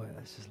motorbike,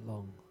 that's just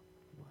long.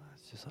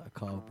 It's just like a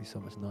car would be so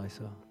much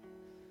nicer.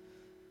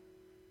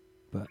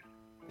 But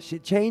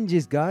shit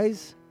changes,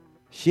 guys.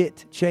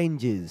 Shit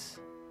changes.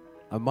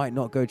 I might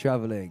not go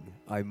traveling.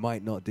 I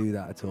might not do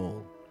that at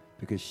all,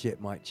 because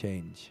shit might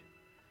change.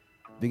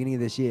 Beginning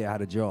of this year, I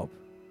had a job.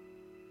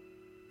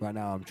 Right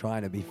now, I'm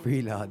trying to be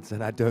freelance,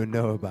 and I don't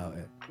know about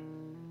it.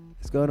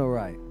 It's going all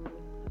right.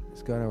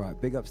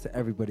 Big ups to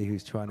everybody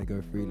who's trying to go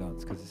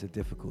freelance, because it's a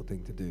difficult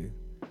thing to do.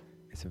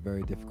 It's a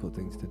very difficult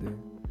thing to do.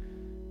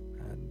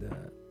 And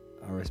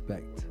I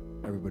respect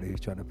everybody who's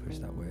trying to push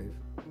that wave.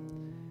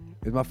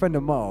 With my friend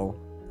Amal,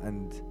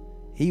 and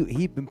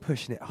he'd been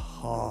pushing it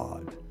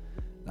hard.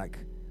 Like,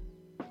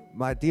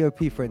 my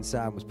DOP friend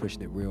Sam was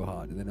pushing it real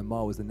hard, and then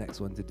Amal was the next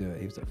one to do it.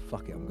 He was like,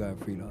 fuck it, I'm going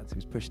freelance. He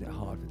was pushing it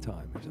hard for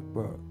time. He was like,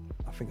 bro,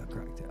 I think I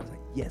cracked it. I was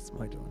like, yes,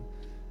 my John.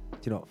 Do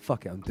you know what?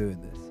 Fuck it, I'm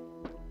doing this.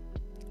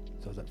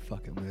 So I was like,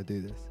 fuck it, I'm going to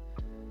do this.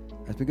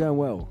 It's been going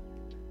well.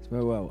 It's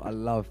going well. I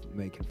love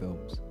making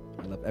films.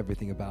 I love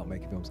everything about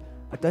making films.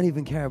 I don't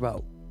even care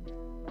about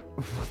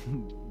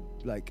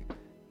like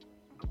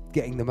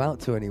getting them out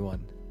to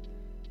anyone.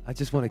 I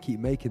just want to keep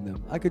making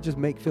them. I could just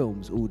make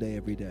films all day,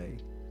 every day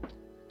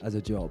as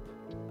a job,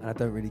 and I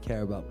don't really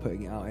care about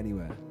putting it out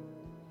anywhere.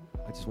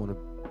 I just want to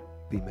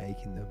be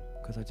making them,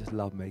 because I just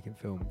love making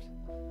films.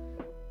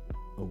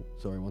 Oh,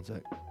 sorry, one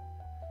sec.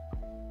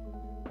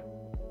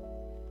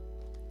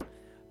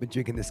 Been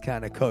drinking this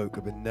can of Coke.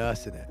 I've been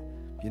nursing it.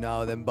 You know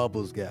how them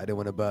bubbles get. I don't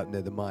want to burp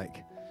near the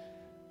mic.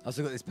 I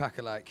also got this pack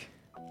of like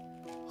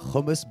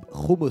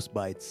hummus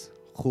bites.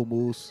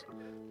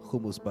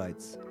 Hummus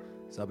bites.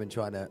 So I've been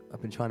trying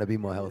to be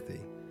more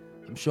healthy.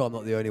 I'm sure I'm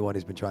not the only one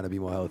who's been trying to be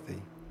more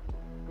healthy.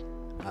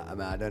 I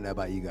mean, I don't know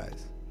about you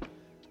guys,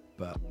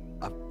 but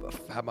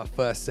I've had my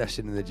first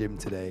session in the gym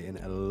today in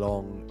a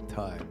long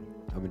time.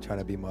 I've been trying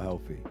to be more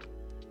healthy.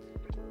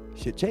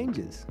 Shit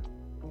changes.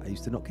 I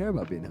used to not care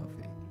about being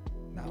healthy.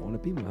 Now I want to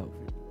be more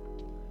healthy.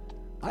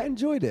 I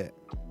enjoyed it.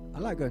 I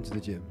like going to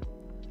the gym.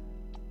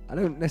 I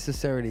don't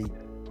necessarily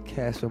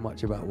care so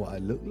much about what I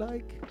look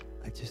like.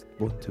 I just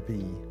want to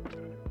be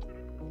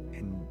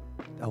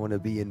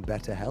in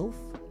better health,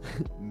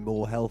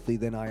 more healthy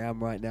than I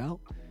am right now.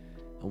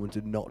 I want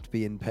to not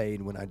be in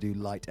pain when I do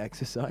light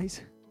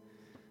exercise.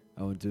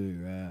 I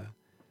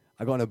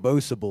got on a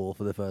Bosa ball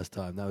for the first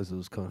time. That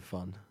was kind of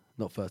fun.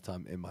 Not first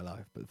time in my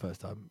life, but the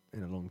first time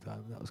in a long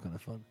time. That was kind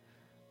of fun.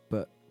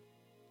 But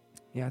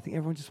yeah, I think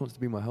everyone just wants to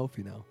be more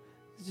healthy now.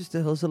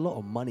 There's a lot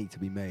of money to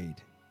be made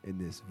in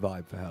this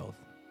vibe for health.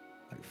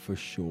 Like, for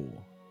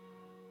sure.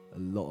 A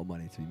lot of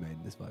money to be made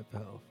in this vibe for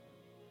health.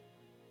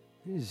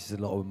 There's just a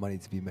lot of money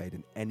to be made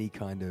in any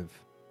kind of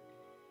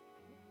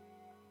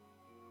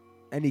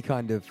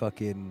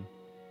fucking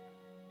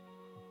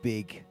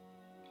big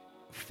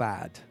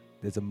fad.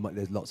 There's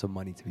lots of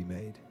money to be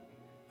made,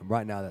 and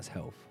right now that's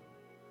health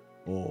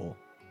or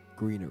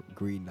green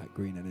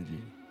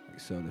energy, like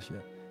solar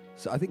shit.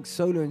 So I think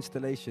solar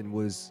installation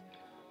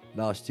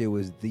last year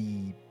was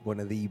one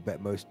of the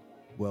most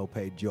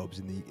well-paid jobs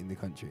in the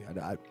country.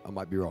 I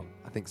might be wrong.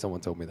 I think someone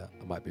told me that.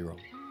 I might be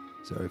wrong.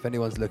 So if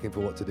anyone's looking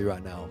for what to do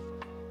right now,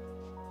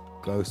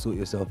 go sort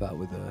yourself out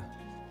with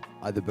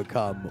either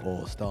become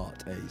or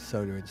start a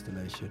solar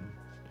installation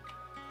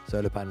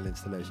solar panel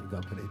installation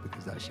company,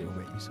 because that shit will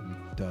make you some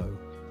dough.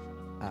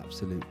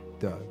 Absolute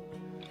dough.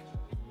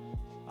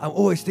 I'm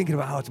always thinking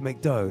about how to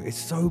make dough. It's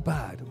so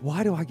bad.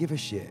 Why do I give a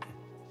shit?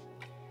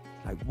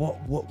 Like,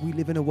 what we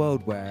live in a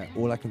world where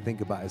all I can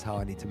think about is how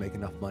I need to make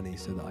enough money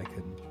so that I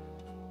can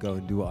go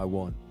and do what I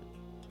want.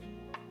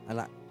 And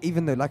like,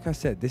 even though, like I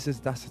said,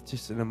 that's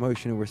just an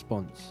emotional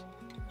response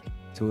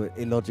to an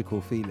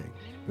illogical feeling,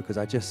 because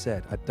I just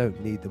said I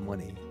don't need the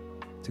money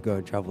to go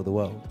and travel the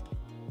world.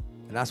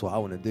 And that's what I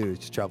want to do, is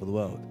just travel the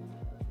world.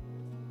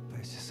 But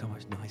it's just so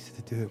much nicer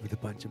to do it with a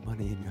bunch of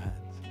money in your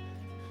hands.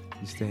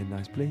 You stay in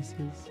nice places,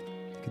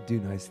 you can do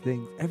nice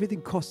things.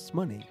 Everything costs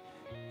money.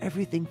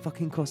 Everything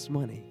fucking costs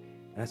money.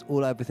 And that's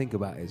all I ever think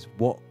about, is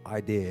what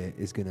idea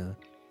is gonna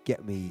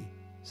get me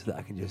so that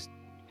I can just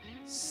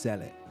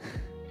sell it.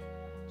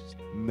 Just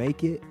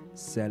make it,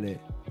 sell it,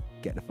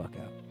 get the fuck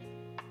out.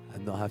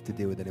 And not have to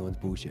deal with anyone's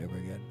bullshit ever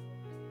again.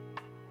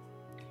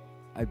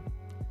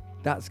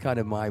 That's kind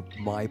of my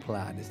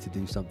plan, is to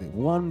do something.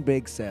 One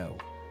big sale.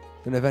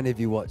 Don't know if any of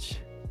you watch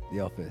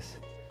The Office.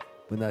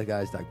 When that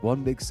guy's like,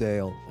 one big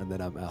sale, and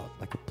then I'm out,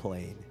 like a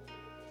plane.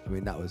 I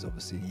mean, that was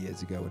obviously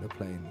years ago when a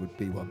plane would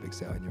be one big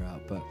sale and you're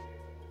out. But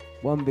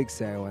one big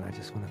sale, and I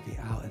just want to be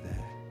out of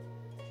there.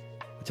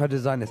 I tried to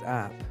design this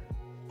app,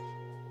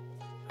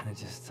 and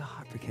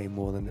it became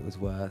more than it was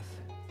worth.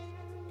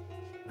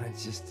 And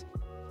it's just,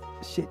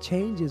 shit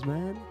changes,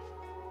 man.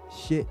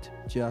 Shit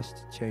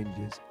just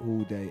changes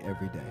all day,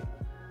 every day.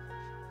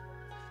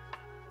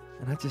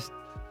 And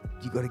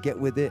you got to get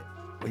with it,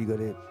 or you're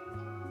going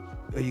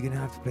to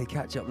have to play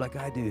catch up like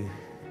I do.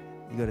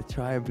 You got to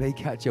try and play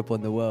catch up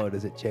on the world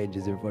as it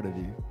changes in front of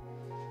you.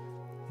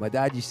 My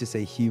dad used to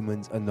say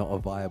humans are not a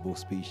viable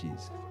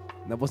species.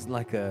 And that wasn't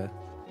like a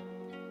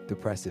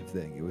depressive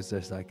thing. It was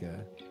just like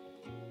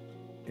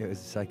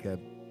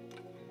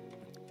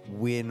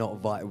we're not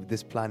viable.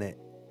 This planet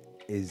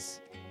is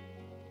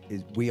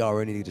we are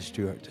only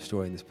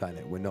destroying this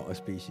planet. We're not a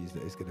species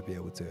that is going to be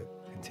able to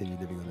continue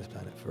living on this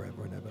planet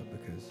forever and ever,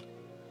 because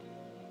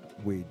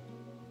we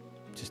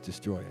just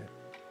destroy it.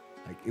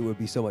 Like, it would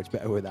be so much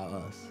better without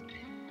us.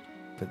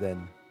 But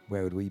then,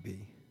 where would we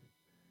be?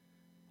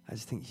 I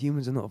just think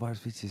humans are not a viable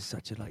species. Is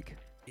such a like.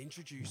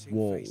 Introducing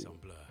whoa. Face on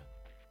Blur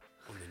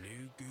on the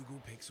new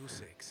Google Pixel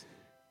 6.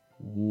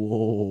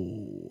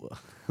 Whoa.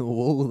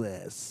 Whoa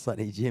there,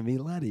 Sonny Jimmy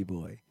laddie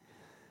boy.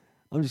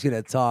 I'm just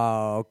gonna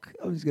talk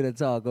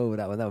over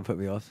that one. That one put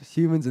me off.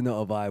 Humans are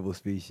not a viable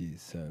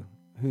species, so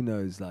who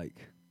knows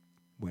like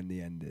when the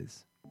end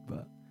is.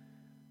 But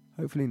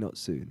hopefully not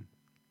soon.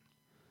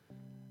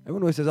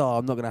 Everyone always says, oh,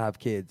 I'm not going to have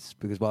kids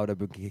because why would I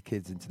bring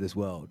kids into this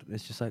world? And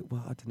it's just like,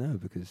 well, I don't know,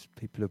 because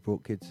people have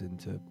brought kids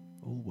into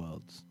all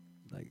worlds.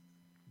 Like,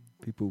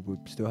 people were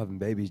still having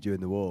babies during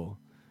the war.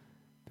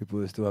 People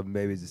were still having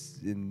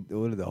babies in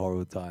all of the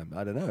horrible time.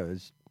 I don't know.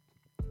 It's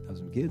have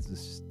some kids.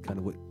 It's just kind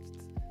of what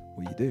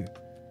you do.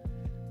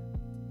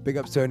 Big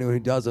ups to anyone who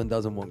does and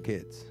doesn't want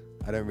kids.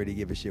 I don't really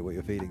give a shit what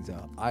your feelings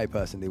are. I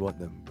personally want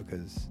them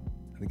because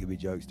I think it'd be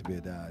jokes to be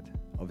a dad.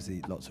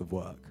 Obviously, lots of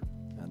work.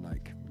 And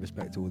like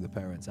respect to all the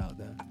parents out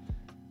there,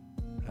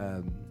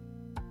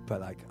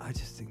 but like I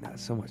just think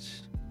that's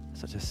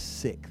such a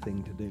sick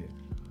thing to do.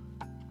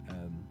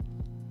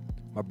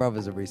 My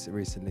brother's a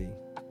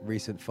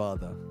recent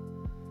father,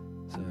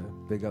 so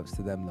big ups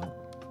to them lot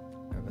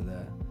over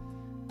there.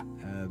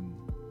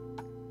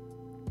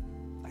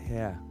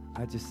 Yeah,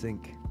 I just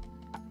think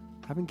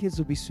having kids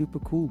would be super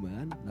cool,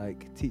 man.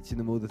 Like teaching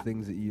them all the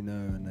things that you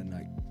know, and then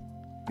like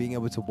being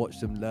able to watch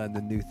them learn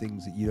the new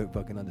things that you don't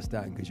fucking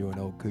understand because you're an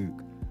old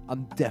kook.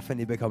 I'm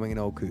definitely becoming an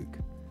old kook.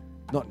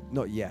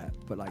 Not yet,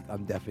 but like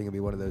I'm definitely gonna be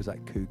one of those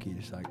like kooky,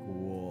 just like,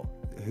 what?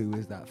 Who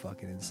is that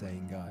fucking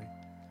insane guy?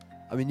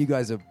 I mean, you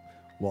guys are,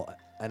 what,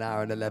 an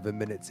hour and 11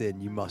 minutes in,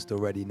 you must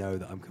already know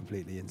that I'm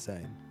completely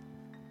insane.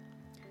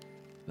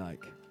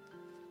 Like,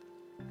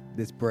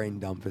 this brain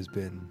dump has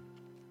been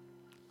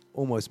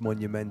almost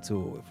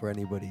monumental for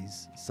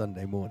anybody's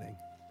Sunday morning.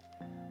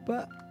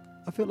 But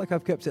I feel like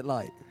I've kept it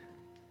light.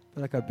 I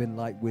feel like I've been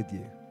light with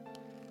you.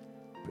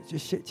 But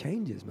just shit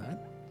changes, man.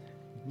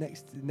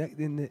 Next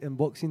in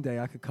Boxing Day,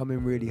 I could come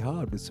in really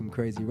hard with some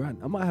crazy rant.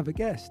 I might have a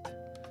guest.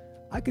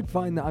 I could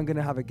find that I'm going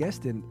to have a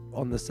guest in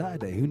on the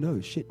Saturday. Who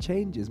knows? Shit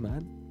changes,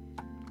 man.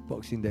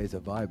 Boxing Day is a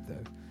vibe,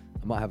 though.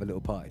 I might have a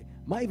little party.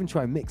 Might even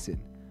try mixing.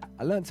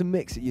 I learned to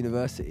mix at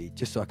university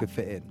just so I could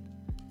fit in.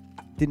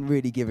 Didn't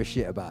really give a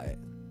shit about it.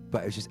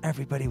 But it was just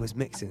everybody was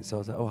mixing. So I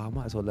was like, oh, I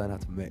might as well learn how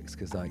to mix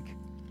because, like,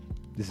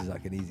 this is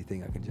like an easy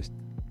thing I can just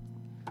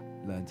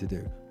learn to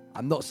do.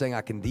 I'm not saying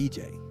I can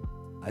DJ.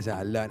 I said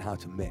I learned how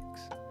to mix.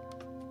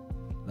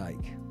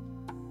 Like,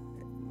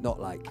 not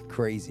like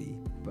crazy,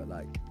 but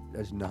like, I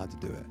just know how to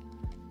do it.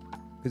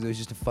 Because it was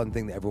just a fun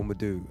thing that everyone would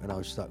do. And I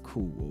was just like,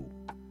 cool, well,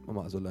 I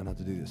might as well learn how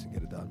to do this and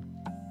get it done.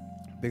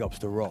 Big ups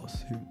to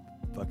Ross, who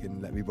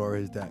fucking let me borrow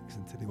his decks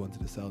until he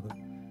wanted to sell them.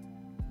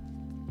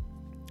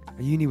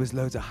 At uni was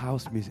loads of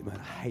house music, man.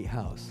 I hate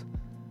house.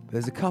 But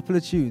there's a couple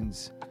of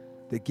tunes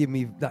that give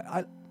me, that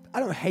I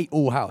don't hate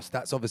all house.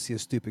 That's obviously a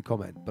stupid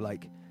comment. But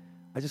like,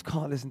 I just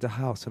can't listen to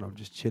house when I'm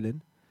just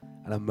chilling.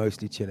 and I'm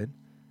mostly chilling.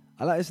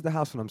 I like to listen to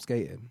house when I'm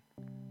skating,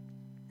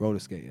 roller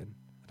skating.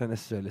 I don't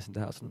necessarily listen to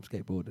house when I'm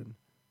skateboarding,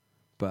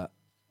 but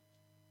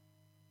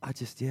I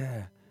just,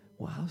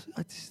 what house?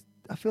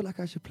 I feel like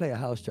I should play a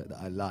house track that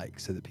I like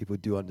so that people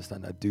do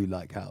understand I do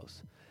like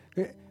house.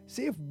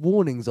 See if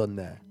Warning's on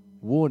there.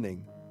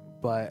 Warning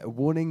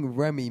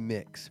Remy Main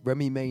Mix,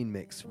 Remy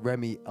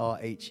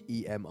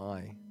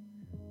RHEMI.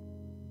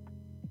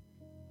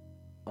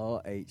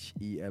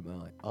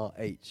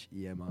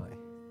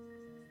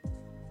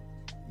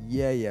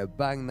 Yeah,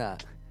 bang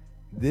that.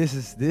 This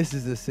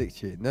is a sick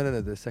tune.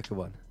 No, the second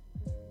one.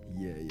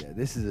 Yeah,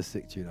 this is a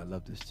sick tune. I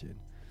love this tune.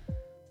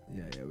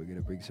 Yeah, we're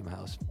gonna bring some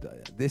house.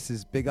 This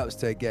is big ups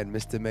to, again,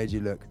 Mr. Made You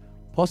Look.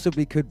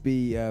 Possibly could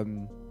be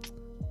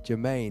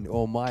Jermaine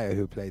or Maya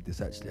who played this,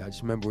 actually. I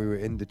just remember we were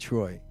in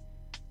Detroit.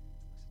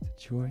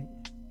 Detroit?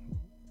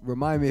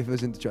 Remind me if it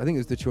was in Detroit. I think it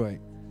was Detroit.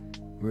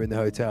 We were in the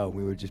hotel and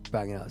we were just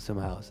banging out some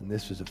house, and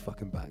this was a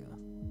fucking banger.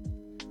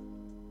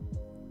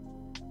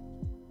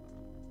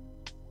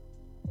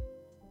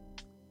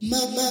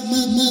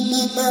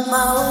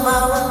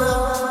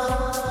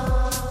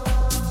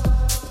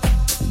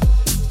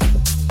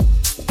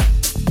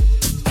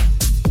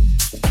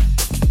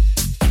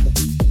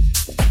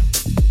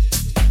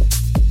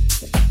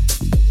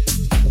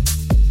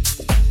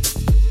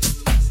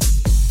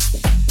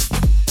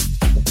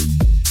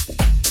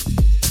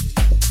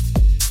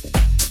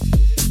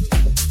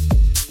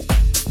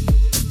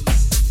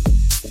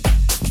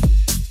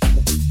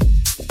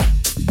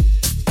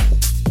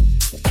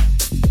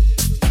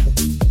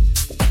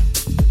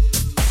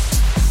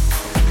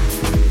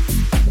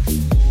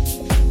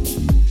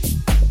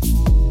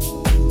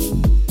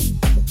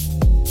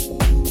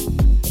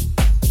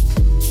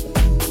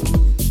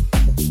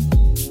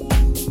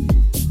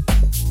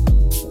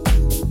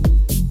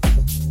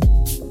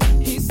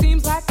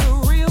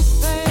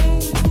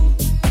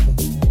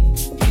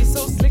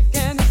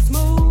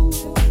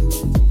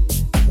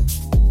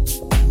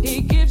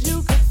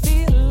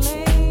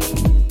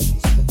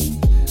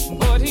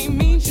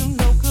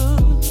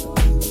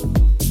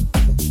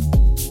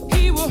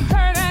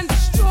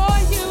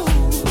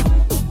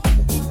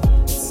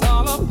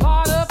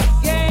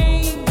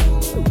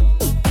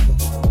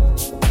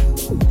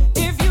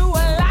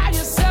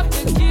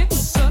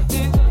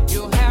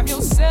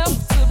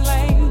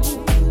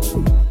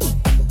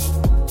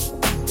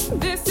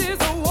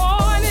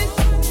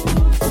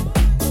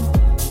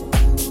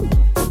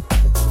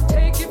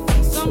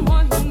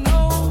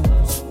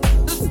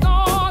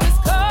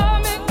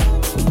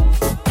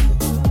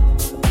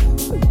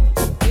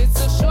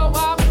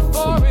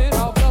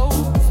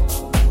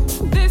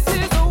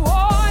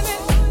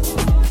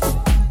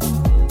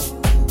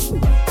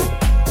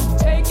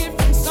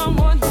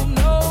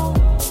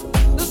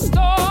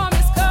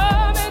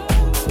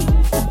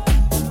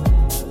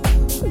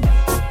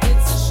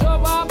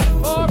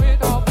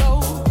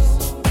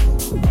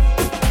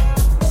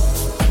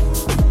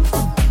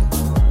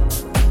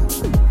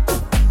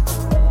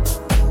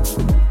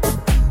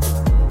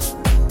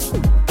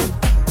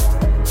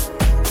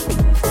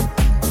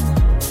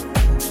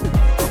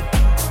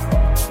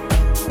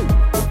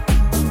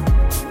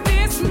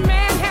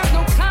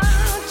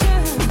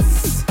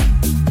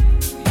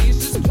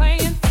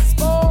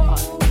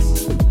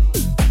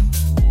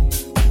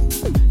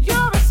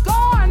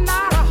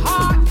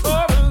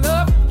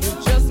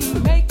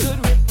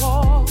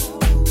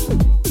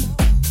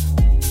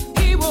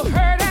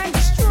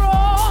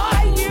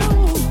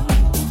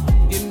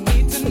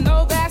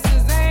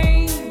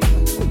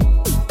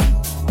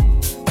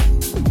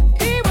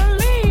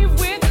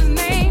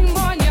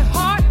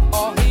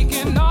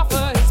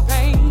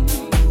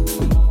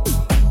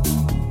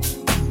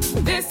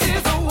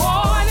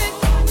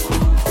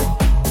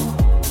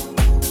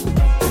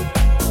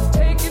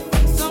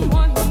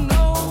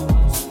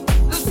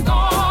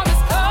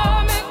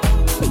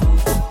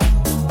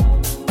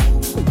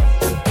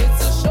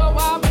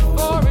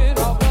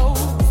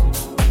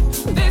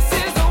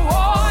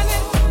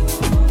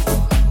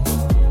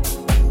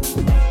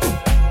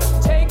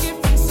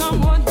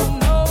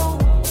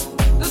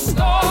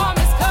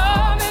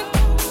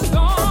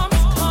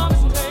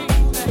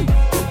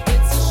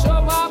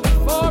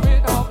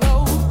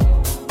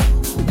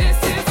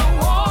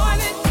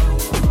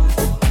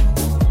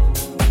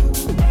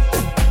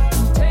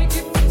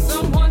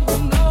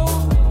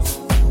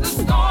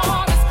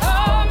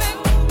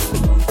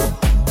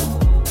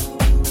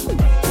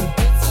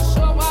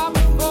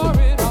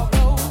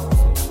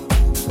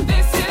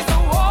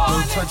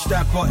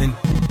 button.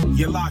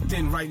 You're locked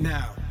in right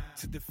now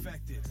to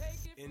Defected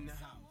in the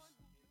house.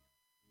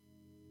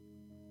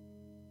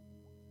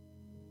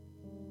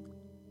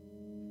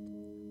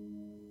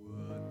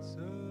 What's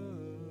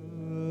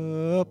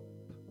up?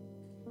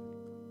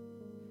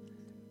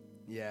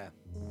 Yeah,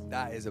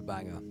 that is a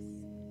banger.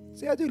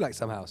 See, I do like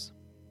some house.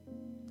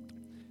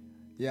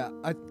 Yeah,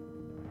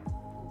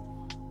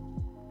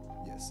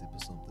 sip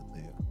of something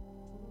there.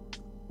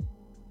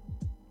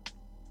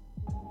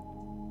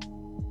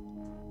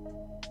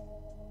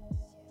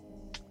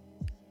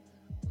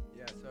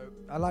 Yeah, so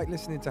I like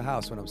listening to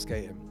house when I'm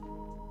skating.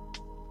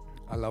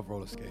 I love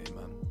roller skating,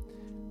 man.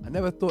 I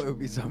never thought it would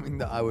be something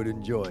that I would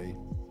enjoy,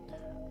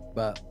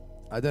 but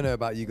I don't know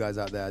about you guys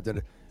out there. I don't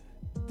know.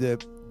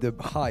 The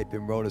hype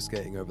in roller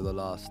skating over the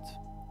last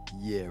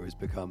year has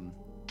become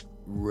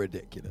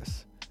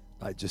ridiculous,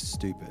 like just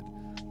stupid,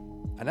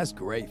 and that's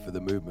great for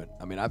the movement.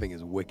 I mean, I think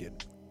it's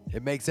wicked.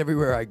 It makes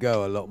everywhere I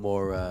go a lot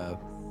more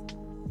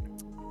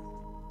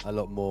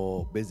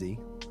busy,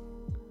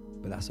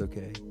 but that's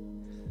okay.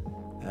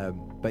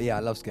 But yeah, I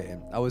love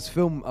skating. I was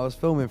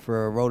filming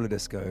for a roller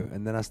disco,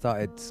 and then I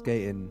started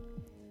skating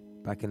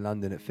back in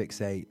London at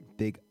Fix 8.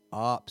 Big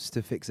ups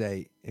to Fix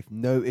 8.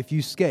 If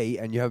you skate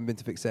and you haven't been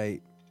to Fix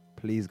 8,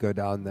 please go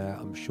down there.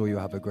 I'm sure you'll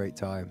have a great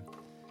time.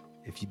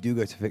 If you do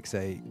go to Fix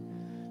 8,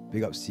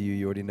 big ups to you.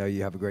 You already know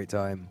you have a great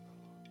time.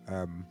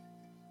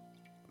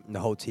 The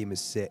whole team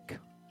is sick.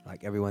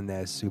 Like, everyone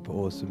there is super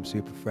awesome,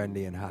 super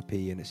friendly and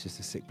happy, and it's just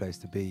a sick place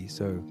to be.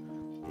 So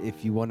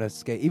if you want to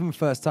skate, even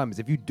first timers,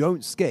 if you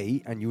don't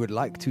skate and you would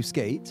like to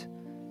skate,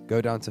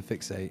 go down to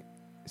Fix 8.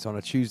 It's on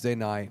a Tuesday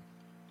night,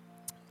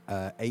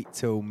 8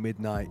 till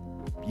midnight,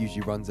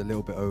 usually runs a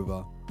little bit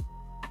over.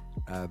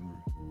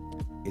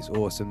 It's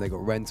awesome. They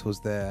got rentals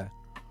there.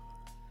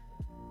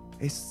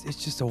 It's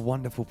just a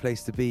wonderful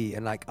place to be.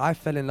 And like, I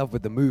fell in love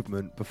with the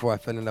movement before I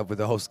fell in love with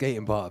the whole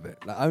skating part of it.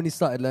 Like, I only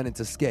started learning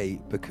to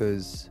skate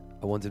because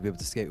I wanted to be able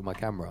to skate with my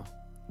camera,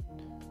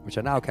 which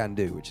I now can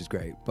do, which is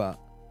great. But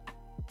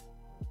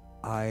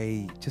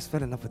I just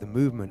fell in love with the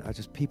movement.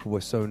 People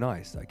were so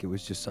nice. Like, it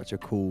was just such a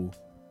cool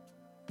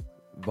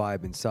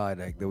vibe inside.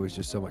 Like, there was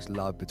just so much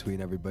love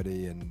between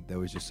everybody, and there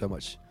was just so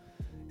much.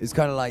 It's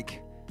kind of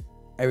like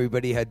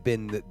everybody had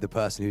been the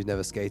person who's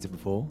never skated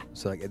before.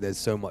 So like, there's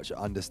so much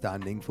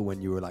understanding for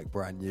when you were like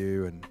brand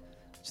new, and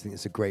I just think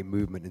it's a great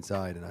movement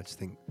inside. And I just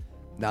think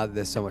now that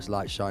there's so much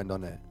light shone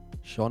on it.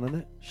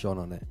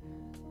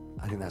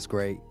 I think that's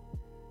great.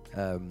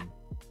 I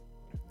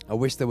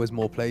wish there was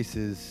more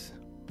places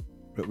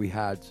that we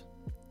had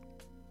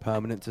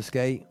permanent to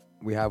skate.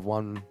 We have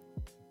one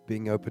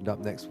being opened up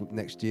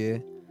next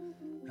year,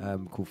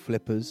 called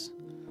Flippers.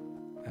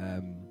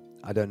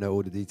 I don't know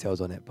all the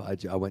details on it,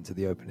 but I went to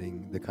the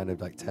opening, the kind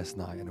of like test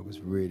night, and it was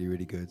really,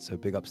 really good. So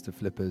big ups to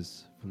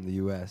Flippers from the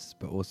US,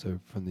 but also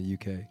from the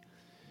UK.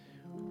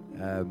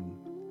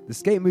 The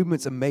skate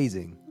movement's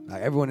amazing.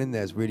 Like, everyone in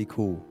there is really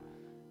cool.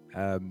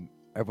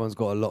 Everyone's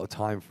got a lot of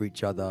time for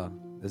each other.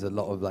 There's a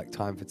lot of like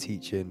time for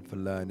teaching, for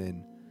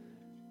learning.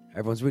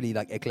 Everyone's really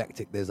like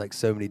eclectic. There's like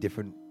so many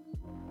different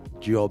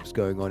jobs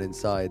going on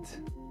inside,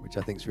 which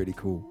I think is really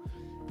cool.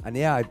 And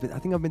yeah, I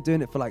think I've been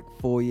doing it for like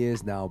 4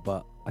 years now,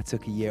 but I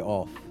took a year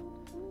off.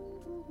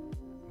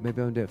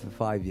 Maybe I'm doing it for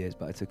 5 years,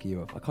 but I took a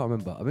year off. I can't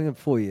remember. I've been doing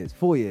 4 years.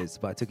 4 years,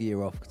 but I took a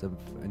year off because of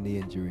a knee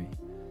injury.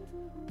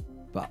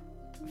 But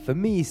for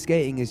me,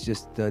 skating is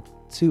just the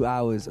 2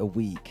 hours a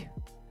week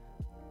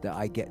that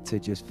I get to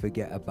just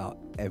forget about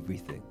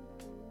everything.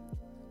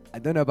 I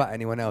don't know about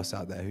anyone else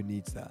out there who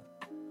needs that.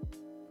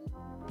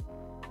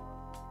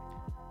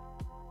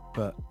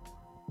 But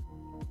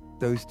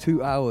those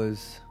 2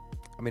 hours,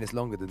 I mean, it's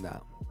longer than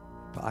that,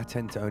 but I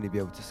tend to only be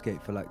able to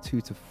skate for like 2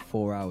 to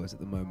 4 hours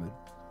at the moment.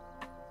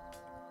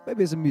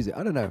 Maybe it's the music,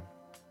 I don't know.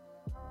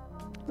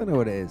 I don't know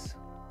what it is.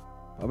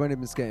 I've only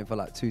been skating for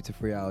like 2 to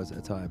 3 hours at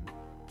a time.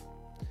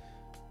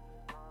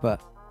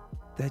 But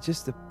they're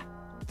just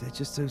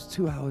those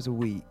 2 hours a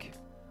week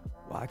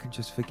where I can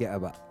just forget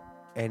about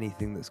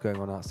anything that's going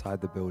on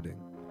outside the building.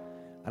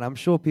 And I'm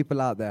sure people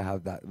out there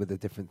have that with a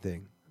different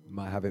thing. They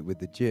might have it with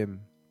the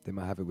gym. They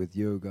might have it with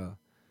yoga.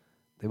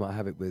 They might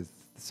have it with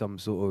some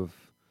sort of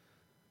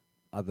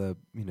other,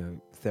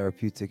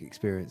 therapeutic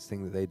experience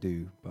thing that they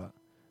do. But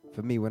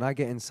for me, when I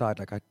get inside,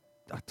 like I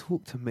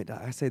talk to,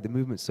 I say the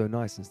movement's so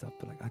nice and stuff,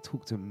 but like I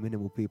talk to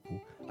minimal people.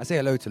 I say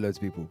hello to loads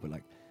of people, but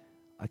like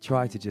I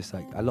try to just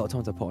like, a lot of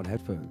times I put on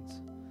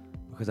headphones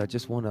because I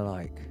just want to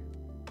like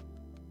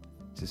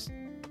just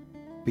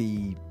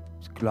be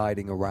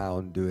gliding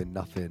around doing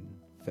nothing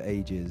for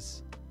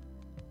ages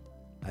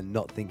and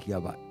not thinking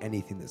about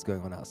anything that's going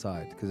on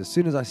outside. Because as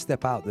soon as I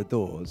step out the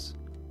doors,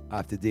 I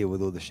have to deal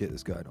with all the shit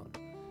that's going on.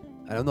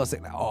 And I'm not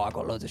saying like, I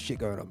got loads of shit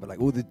going on, but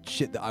like all the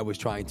shit that I was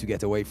trying to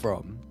get away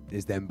from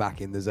is then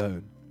back in the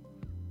zone.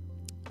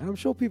 And I'm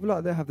sure people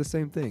out there have the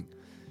same thing.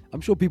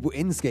 I'm sure people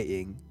in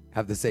skating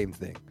have the same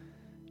thing,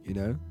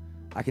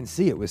 I can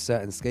see it with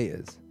certain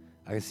skaters.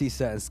 I can see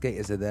certain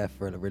skaters are there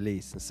for a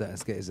release and certain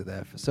skaters are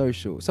there for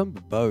social. Some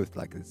both,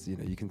 like it's,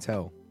 you can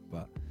tell.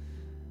 But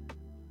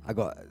I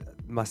got a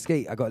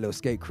little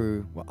skate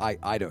crew. Well,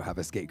 I don't have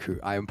a skate crew.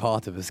 I am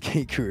part of a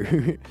skate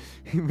crew.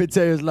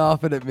 Mateo's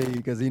laughing at me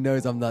because he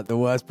knows I'm not the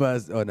worst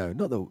person. Oh no,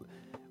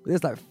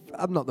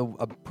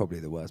 I'm probably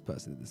the worst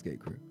person in the skate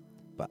crew.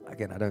 But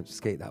again, I don't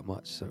skate that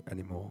much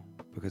anymore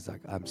because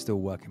like I'm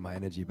still working my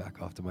energy back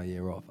after my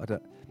year off.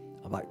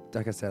 I'm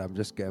like I said, I'm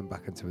just getting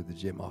back into the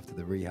gym after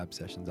the rehab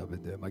sessions I've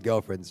been doing. My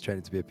girlfriend's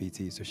training to be a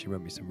PT, so she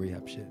ran me some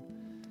rehab shit.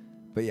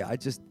 But yeah,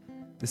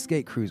 the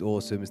skate crew's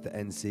awesome. It's the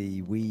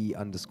NC, we_the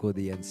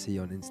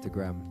NC on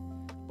Instagram,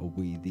 or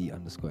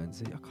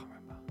we_the_NC. I can't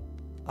remember.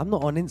 I'm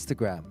not on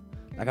Instagram.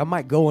 Like, I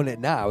might go on it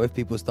now if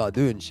people start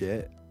doing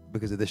shit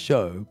because of the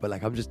show, but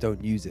like, I just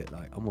don't use it.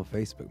 Like, I'm on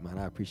Facebook, man.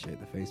 I appreciate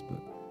the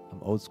Facebook.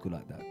 I'm old school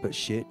like that. But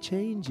shit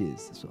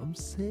changes. That's what I'm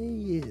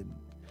saying.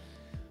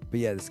 But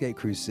yeah, the skate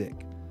crew's sick.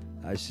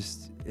 It's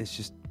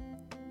just,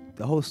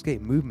 the whole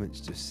skate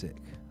movement's just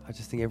sick. I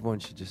just think everyone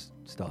should just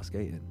start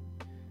skating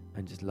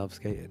and just love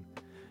skating.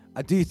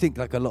 I do think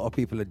like a lot of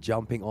people are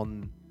jumping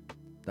on,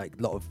 like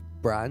a lot of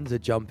brands are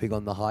jumping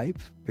on the hype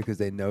because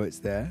they know it's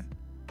there.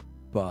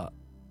 But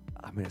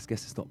I mean, I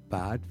guess it's not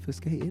bad for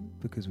skating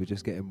because we're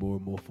just getting more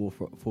and more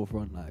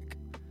forefront. Like,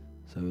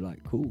 so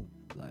like, cool.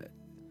 Like,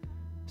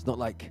 it's not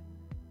like,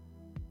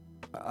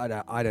 I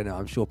don't know.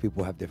 I'm sure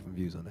people have different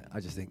views on it. I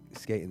just think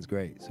skating's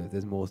great. So if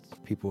there's more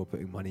people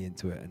putting money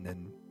into it and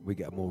then we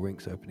get more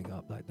rinks opening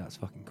up, like that's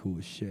fucking cool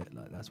as shit.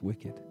 Like that's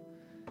wicked.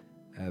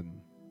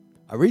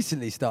 I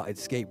recently started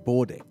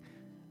skateboarding.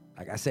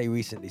 Like I say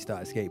recently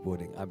started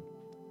skateboarding. I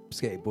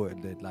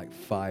skateboarded like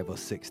 5 or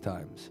 6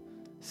 times.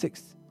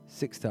 Six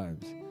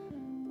times.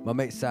 My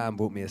mate Sam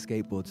brought me a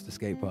skateboard to the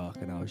skate park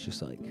and I was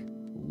just like,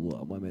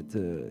 what am I meant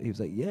to? He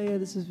was like, yeah,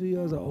 this is for you.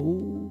 I was like,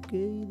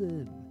 okay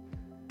then.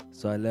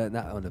 So I learned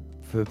that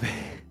for a bit.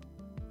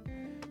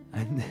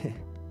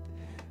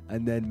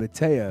 And then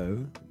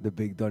Mateo, the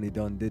big Donny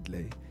Don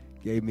Diddley,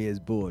 gave me his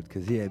board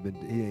because he ain't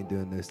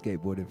doing no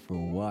skateboarding for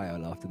a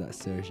while after that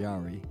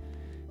Sergiari.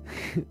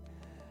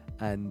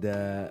 and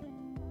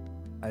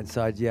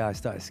so I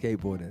started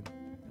skateboarding.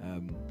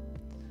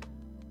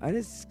 And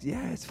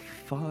it's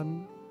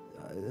fun,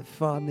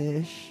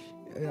 fun-ish.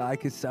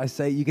 I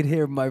say you can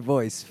hear in my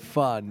voice,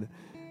 fun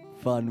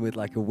with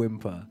like a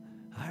whimper.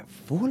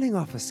 Falling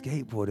off a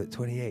skateboard at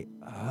 28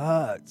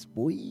 hurts,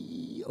 boy.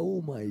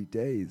 Oh my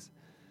days.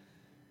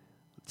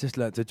 Just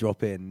learned to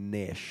drop in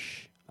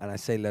niche. And I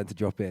say learn to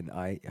drop in.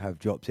 I have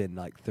dropped in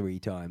like 3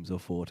 times or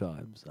 4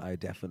 times. I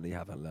definitely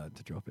haven't learned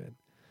to drop in.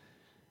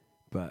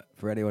 But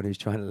for anyone who's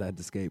trying to learn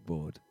to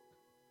skateboard,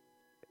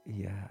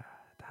 yeah,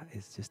 that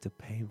is just a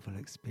painful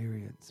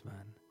experience,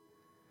 man.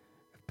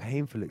 A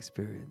painful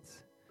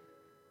experience.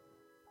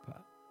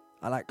 But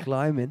I like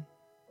climbing.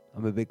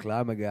 I'm a big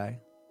climber guy.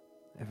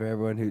 And for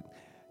everyone who...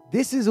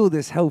 This is all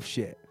this health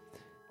shit.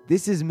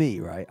 This is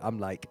me, right? I'm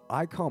like,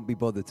 I can't be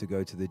bothered to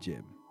go to the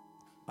gym.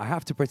 I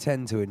have to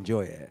pretend to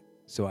enjoy it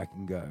so I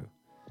can go.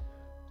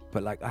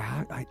 But like,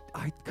 I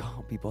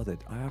can't be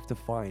bothered. I have to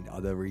find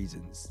other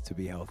reasons to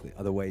be healthy,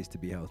 other ways to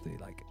be healthy,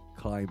 like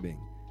climbing,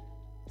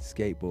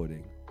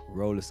 skateboarding,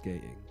 roller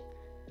skating.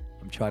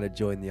 I'm trying to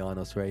join the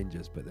Arnos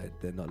Rangers, but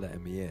they're not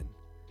letting me in.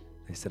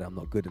 They said I'm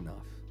not good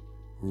enough.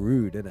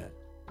 Rude, innit?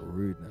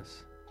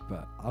 Rudeness.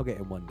 But I'll get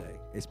in one day.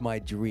 It's my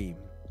dream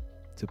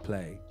to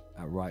play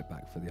at right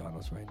back for the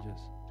Arnos Rangers.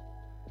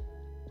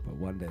 But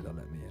one day they'll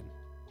let me in.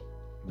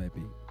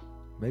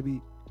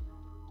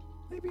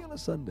 Maybe on a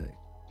Sunday.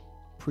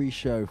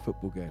 Pre-show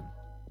football game.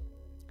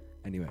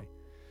 Anyway.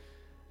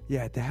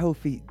 Yeah,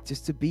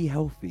 just to be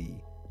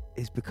healthy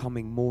is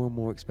becoming more and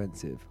more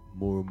expensive,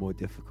 more and more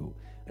difficult.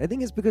 And I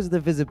think it's because of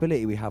the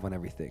visibility we have on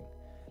everything.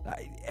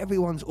 Like,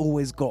 everyone's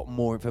always got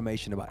more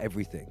information about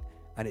everything.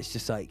 And it's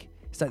just like,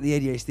 it's like the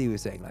ADHD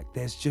was saying, like,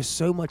 there's just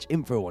so much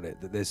info on it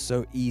that there's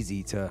so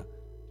easy to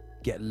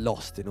get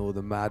lost in all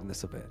the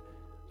madness of it.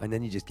 And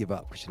then you just give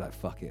up because you're like,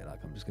 fuck it. Like,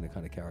 I'm just going to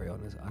kind of carry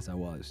on as I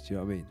was. Do you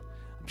know what I mean?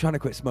 I'm trying to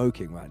quit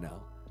smoking right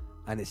now.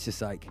 And it's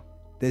just like,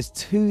 there's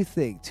 2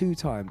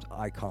 times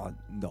I can't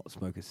not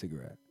smoke a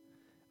cigarette.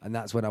 And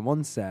that's when I'm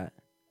on set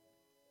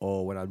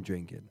or when I'm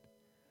drinking.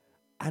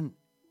 And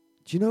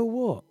do you know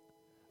what?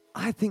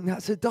 I think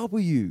that's a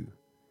W.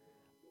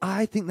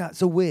 I think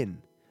that's a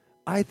win.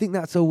 I think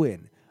that's a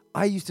win.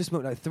 I used to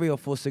smoke like 3 or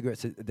 4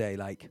 cigarettes a day,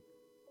 like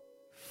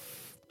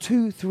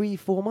 2, 3,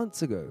 4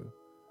 months ago.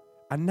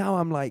 And now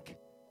I'm like,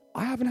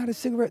 I haven't had a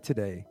cigarette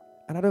today.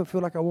 And I don't feel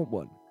like I want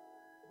one.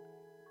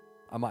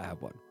 I might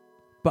have one.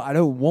 But I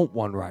don't want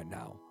one right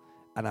now.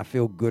 And I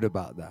feel good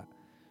about that.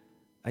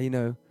 And you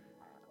know,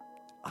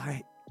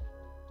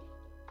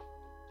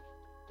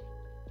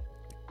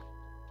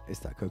 it's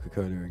that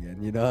Coca-Cola again,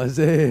 you know what I'm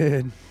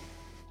saying?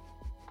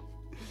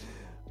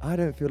 I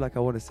don't feel like I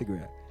want a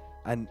cigarette.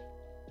 And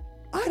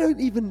I don't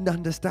even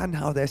understand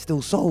how they're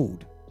still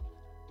sold.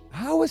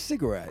 How are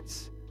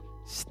cigarettes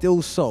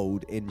still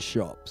sold in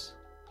shops?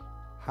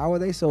 How are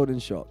they sold in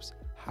shops?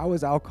 How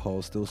is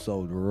alcohol still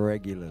sold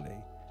regularly?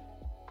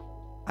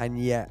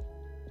 And yet,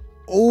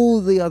 all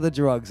the other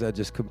drugs are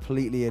just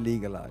completely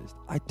illegalized.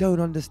 I don't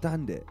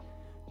understand it.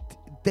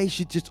 They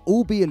should just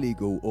all be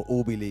illegal or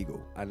all be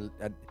legal. And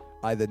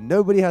either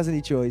nobody has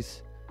any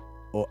choice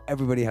or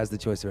everybody has the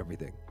choice of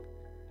everything.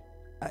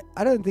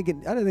 I don't think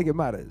it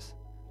matters.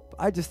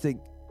 But I just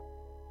think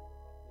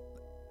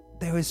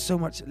there is so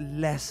much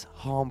less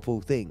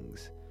harmful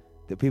things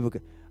that people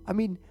can... I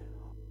mean,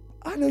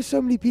 I know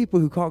so many people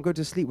who can't go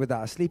to sleep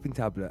without a sleeping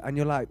tablet. And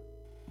you're like,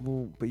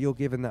 well, but you're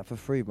given that for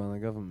free by the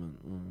government.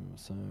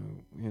 So,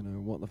 you know,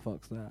 what the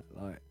fuck's that?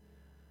 Like,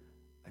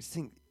 I just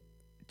think,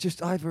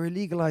 just either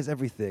illegalize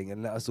everything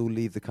and let us all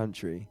leave the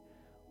country,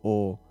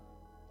 or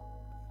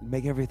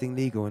make everything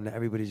legal and let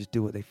everybody just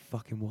do what they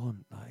fucking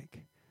want. Like, do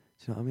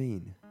you know what I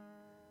mean?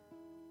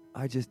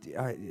 I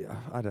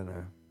don't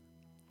know.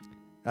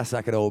 That's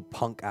like an old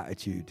punk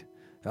attitude.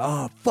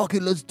 Fuck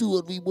it, let's do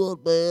what we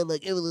want, man.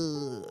 Like,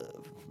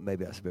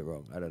 maybe that's a bit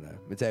wrong. I don't know.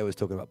 Mateo was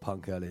talking about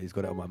punk earlier. He's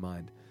got it on my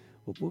mind.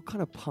 What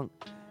kind of punk?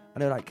 I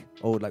know, like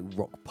old like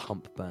rock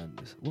pump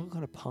bands. What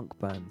kind of punk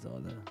bands are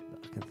there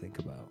that I can think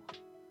about?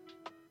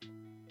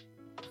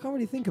 I can't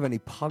really think of any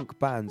punk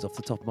bands off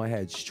the top of my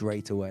head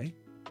straight away.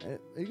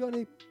 You got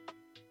any?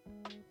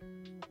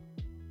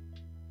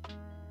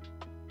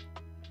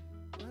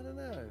 I don't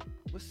know.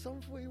 Was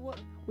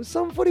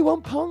Sum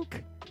 41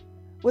 punk?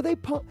 Were they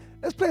punk?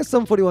 Let's play a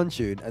Sum 41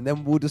 tune, and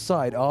then we'll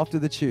decide after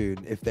the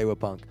tune if they were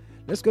punk.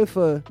 Let's go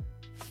for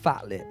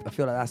Fat Lip. I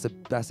feel like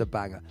that's a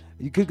banger.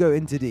 You could go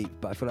Into Deep,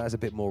 but I feel like that's a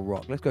bit more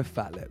rock. Let's go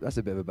Fat Lip. That's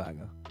a bit of a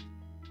banger.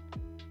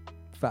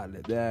 Fat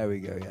Lip. There we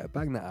go. Yeah,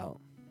 bang that out.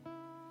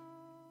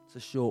 It's a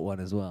short one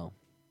as well.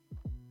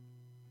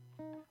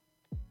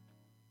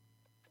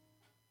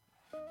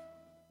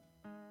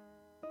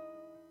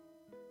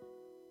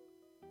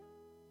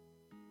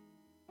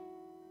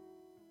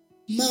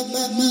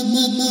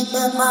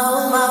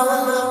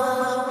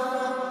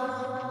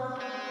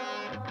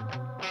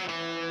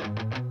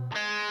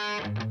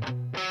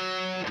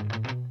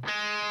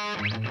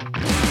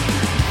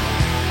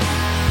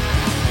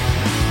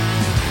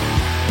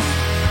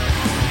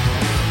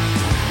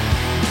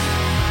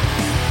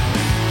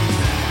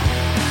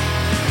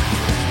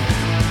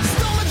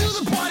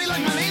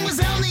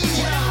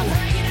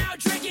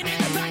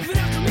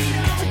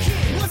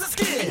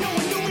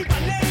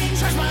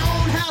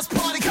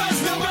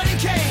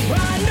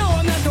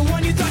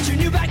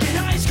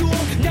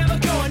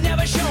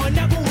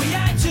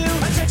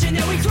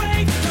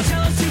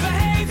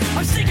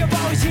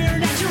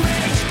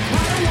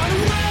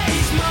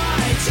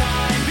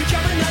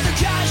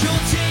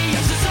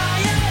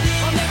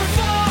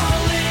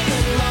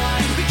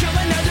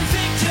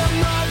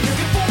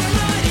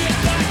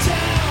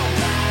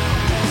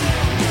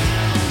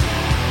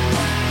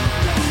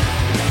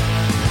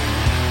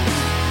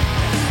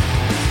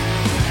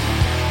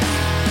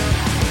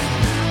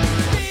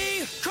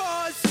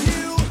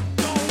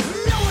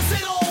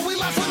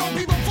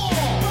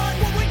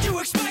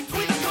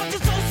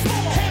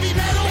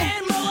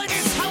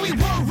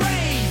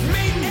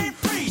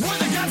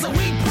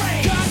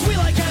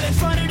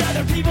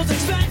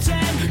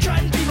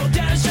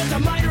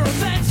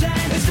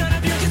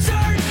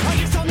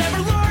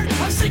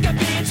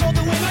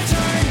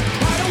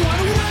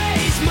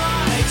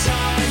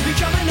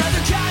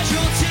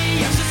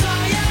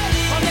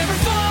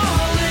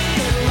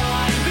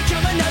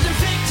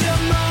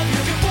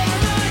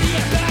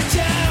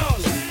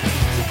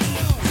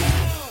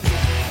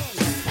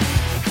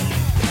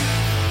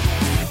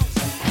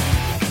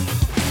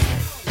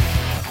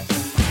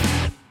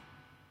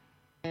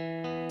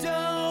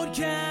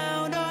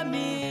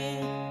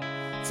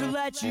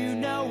 You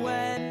know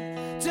when.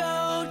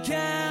 Don't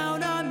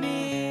count on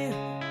me,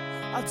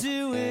 I'll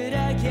do it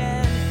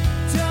again.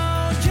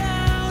 Don't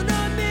count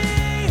on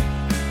me,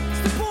 it's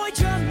the point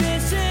you're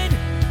missing.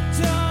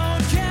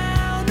 Don't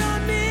count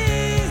on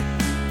me,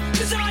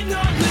 'cause I'm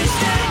not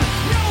listening.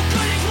 No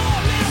good is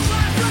law, middle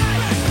class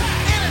right.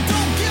 And I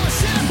don't give a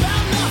shit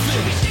about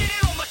nothing. You be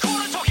sitting on the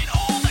corner talking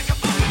all that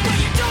about me. But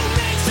you don't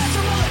make sense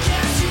from all the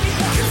cash you be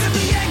hustling. 'Cause if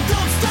the egg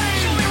don't stay,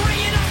 you'll be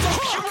ringing off the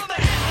hook. You're on the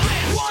hit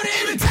list. What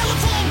in the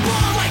telephone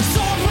bar like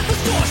song with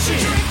distortion.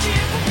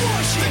 Drinking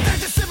proportion. Think that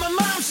just in my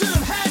mom should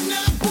have had an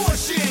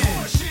abortion.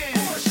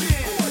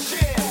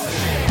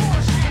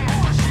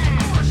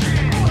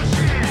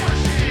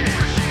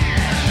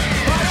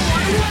 I don't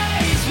wanna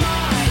waste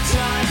my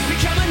time,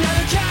 become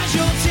another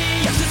casualty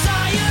of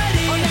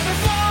society. I'll never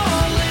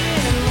fall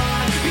in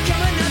line,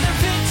 become another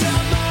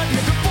victim of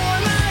your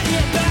conformity.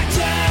 And back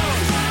down,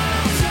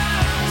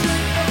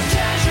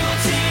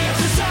 casualty of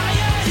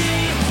society.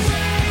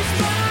 Waste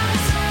my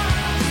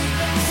time,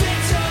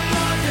 victim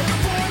of your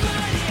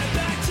conformity. And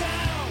back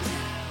down.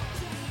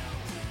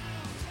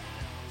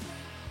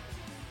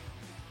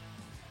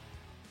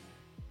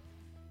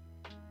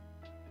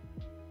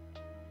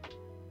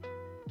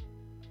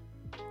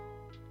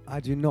 I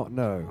do not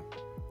know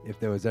if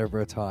there was ever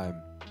a time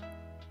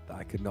that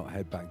I could not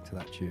headbang to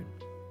that tune.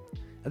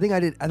 I think I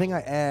did. I think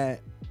I air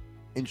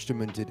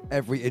instrumented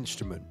every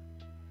instrument,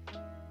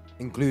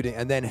 including,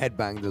 and then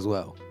headbanged as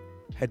well.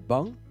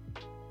 Headbung?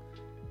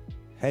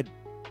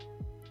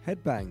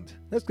 Headbanged.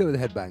 Let's go with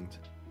headbanged.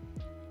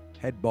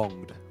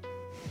 Headbonged.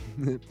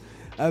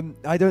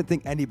 I don't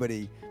think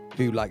anybody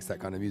who likes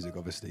that kind of music,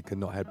 obviously, could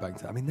not headbang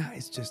to. I mean, that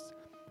is just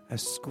a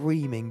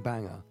screaming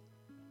banger.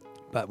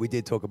 But we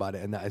did talk about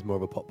it, and that is more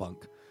of a pop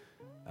punk.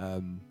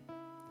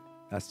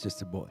 That's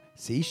just a more.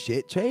 See,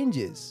 shit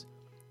changes.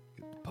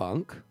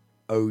 Punk,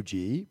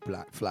 OG,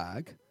 Black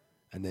Flag,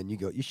 and then you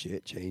got your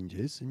shit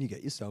changes, and you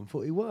get your Sum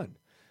 41.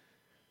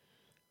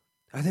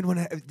 I didn't want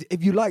to.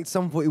 If you liked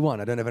Sum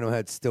 41, I don't know if anyone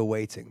heard Still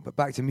Waiting, but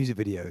back to music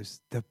videos.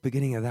 The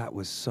beginning of that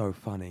was so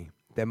funny.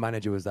 Their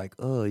manager was like,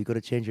 "Oh, you got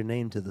to change your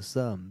name to the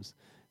Sums,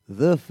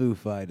 the Foo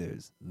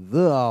Fighters,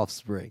 the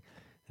Offspring."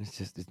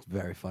 It's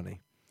very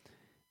funny.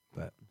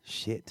 But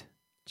shit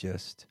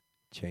just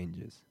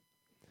changes.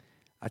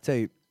 I tell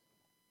you,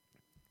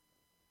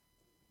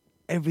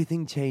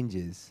 everything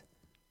changes.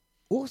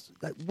 Also,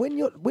 like when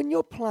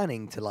you're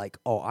planning to like,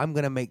 oh, I'm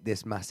gonna make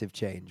this massive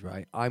change,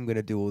 right? I'm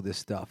gonna do all this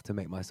stuff to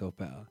make myself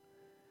better.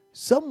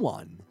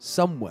 Someone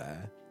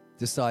somewhere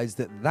decides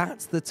that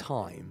that's the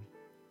time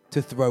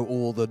to throw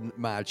all the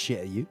mad shit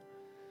at you.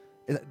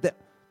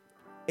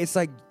 It's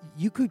like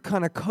you could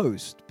kind of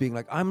coast, being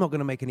like, I'm not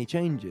gonna make any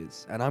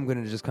changes, and I'm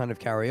gonna just kind of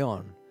carry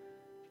on,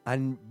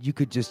 and you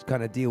could just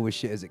kind of deal with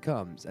shit as it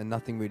comes, and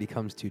nothing really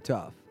comes too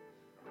tough.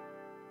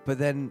 But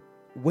then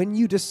when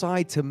you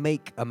decide to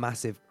make a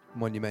massive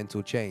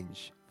monumental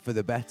change for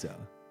the better,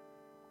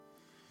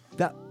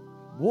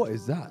 what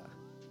is that?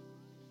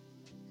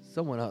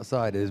 Someone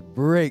outside, his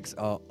brakes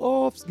are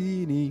off,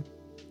 skinny.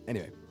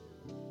 Anyway,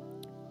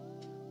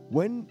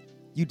 when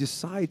you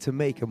decide to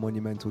make a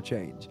monumental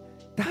change,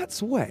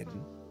 that's when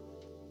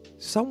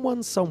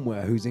someone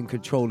somewhere who's in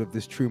control of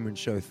this Truman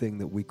Show thing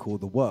that we call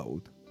the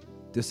world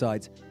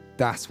decides,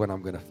 that's when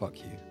I'm gonna fuck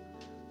you.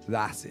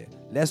 That's it.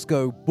 Let's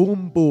go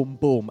boom, boom,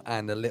 boom,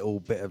 and a little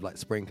bit of like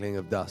sprinkling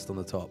of dust on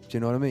the top. Do you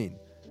know what I mean?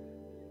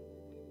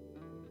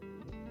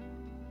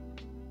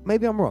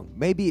 Maybe I'm wrong.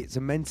 Maybe it's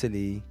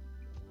mentally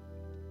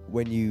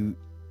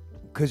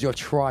because you're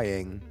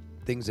trying,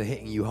 things are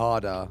hitting you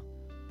harder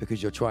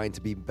because you're trying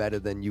to be better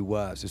than you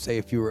were. So say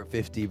if you were at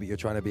 50, but you're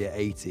trying to be at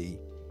 80,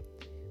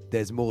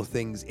 there's more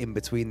things in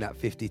between that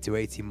 50 to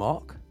 80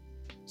 mark.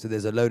 So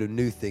there's a load of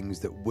new things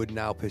that would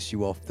now piss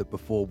you off that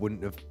before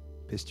wouldn't have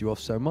pissed you off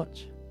so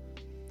much.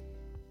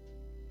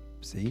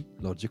 See?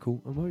 Logical,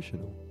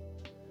 emotional.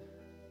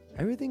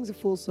 Everything's a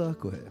full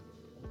circle here.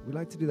 We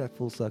like to do that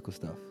full circle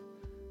stuff.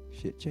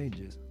 Shit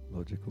changes.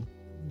 Logical,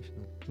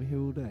 emotional. We're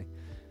here all day.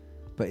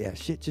 But yeah,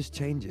 shit just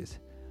changes.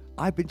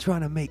 I've been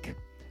trying to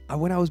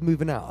when I was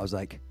moving out, I was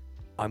like,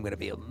 I'm going to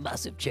be a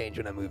massive change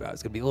when I move out.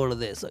 It's going to be all of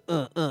this. Like,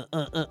 Do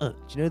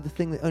you know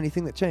the only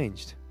thing that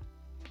changed?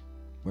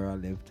 Where I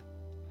lived.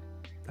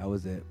 That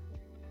was it.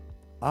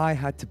 I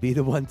had to be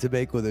the one to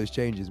make all those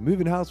changes.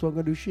 Moving house wasn't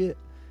going to do shit.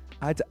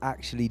 I had to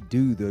actually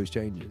do those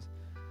changes.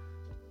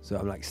 So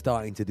I'm like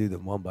starting to do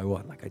them one by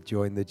one. Like I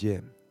joined the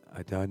gym.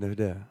 I'm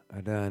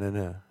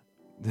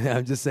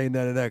just saying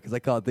no because I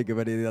can't think of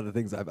any of the other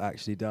things I've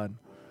actually done.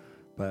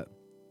 But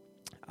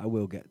I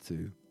will get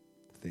to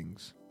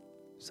things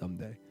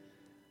someday.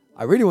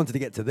 I really wanted to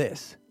get to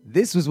this.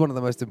 This was one of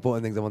the most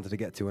important things I wanted to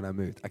get to when I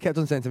moved. I kept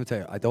on saying to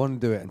Mateo, I don't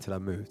want to do it until I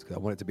moved because I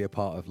want it to be a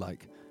part of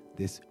like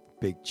this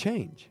big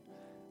change.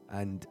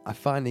 And I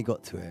finally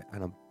got to it,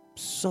 and I'm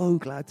so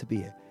glad to be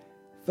here.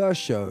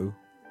 First show,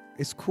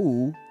 it's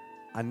cool.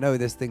 I know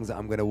there's things that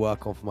I'm going to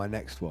work on for my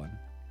next one,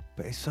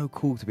 but it's so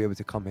cool to be able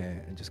to come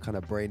here and just kind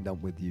of brain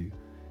dump with you,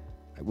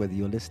 like whether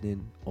you're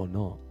listening or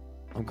not.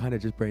 I'm kind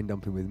of just brain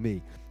dumping with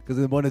me because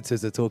the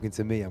monitors are talking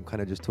to me. I'm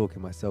kind of just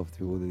talking myself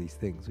through all of these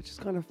things, which is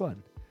kind of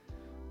fun.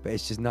 But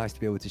it's just nice to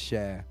be able to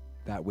share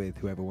that with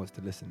whoever wants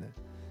to listen there.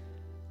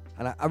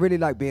 And I really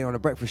like being on a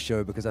breakfast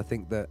show because I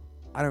think that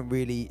I don't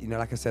really,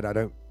 like I said,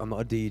 I'm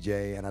not a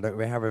DJ and I don't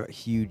really have a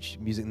huge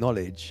music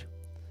knowledge,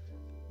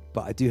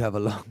 but I do have a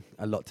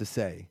lot to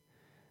say.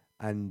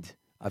 And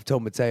I've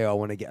told Mateo I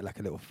want to get like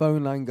a little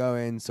phone line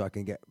going so I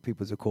can get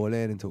people to call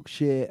in and talk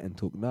shit and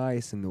talk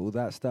nice and all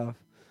that stuff.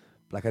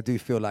 Like I do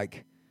feel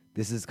like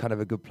this is kind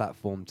of a good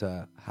platform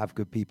to have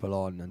good people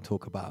on and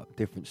talk about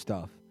different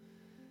stuff.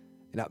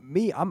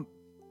 Me, I'm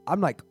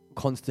like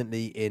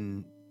constantly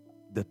in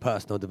the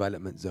personal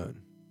development zone.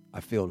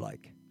 I feel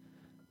like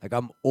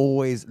I'm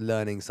always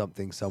learning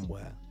something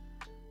somewhere,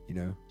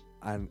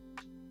 and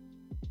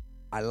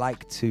I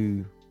like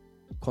to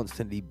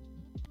constantly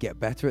get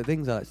better at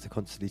things. I like to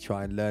constantly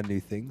try and learn new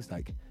things,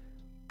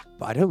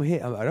 but I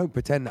don't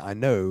pretend that I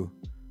know,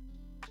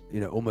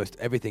 almost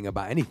everything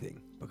about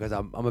anything because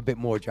I'm a bit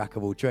more jack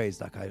of all trades.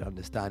 Like I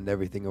understand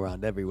everything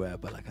around everywhere,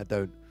 but like I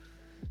don't.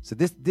 So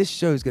this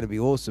show is going to be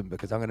awesome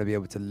because I'm going to be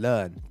able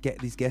to get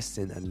these guests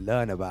in and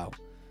learn about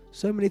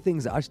so many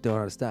things that I just don't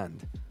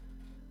understand.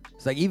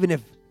 It's like even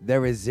if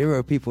there is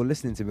 0 people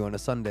listening to me on a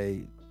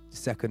Sunday,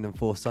 2nd and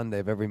 4th Sunday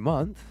of every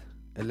month,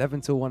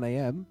 11 till 1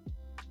 a.m.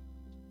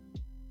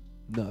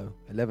 No,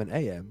 11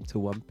 a.m. to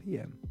 1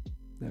 p.m.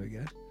 There we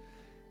go.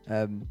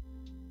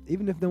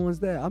 Even if no one's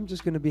there, I'm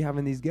just going to be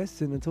having these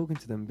guests in and talking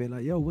to them, being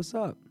like, yo, what's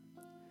up?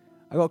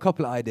 I got a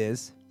couple of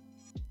ideas.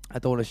 I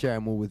don't want to share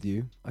them all with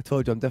you. I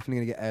told you I'm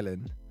definitely going to get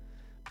Ellen.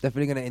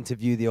 Definitely going to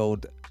interview the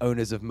old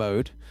owners of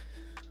Mode,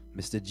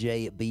 Mr.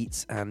 J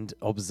Beats and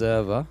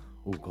Observer.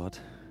 Oh, God.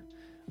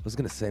 I was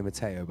going to say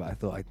Mateo, but I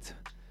thought I'd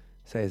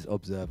say his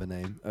Observer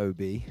name,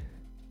 OB.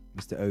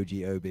 Mr.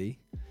 OG OB.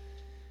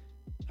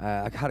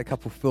 I had a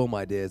couple film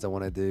ideas I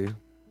want to do.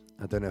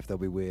 I don't know if they'll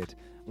be weird.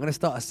 I'm going to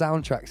start a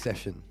soundtrack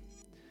session.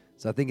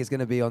 So I think it's going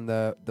to be on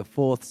the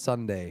 4th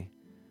Sunday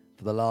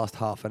for the last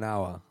half an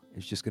hour.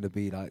 It's just going to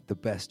be like the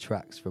best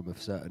tracks from a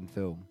certain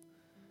film.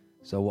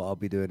 So what I'll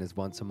be doing is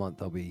once a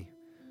month I'll be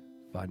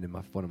finding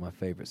one of my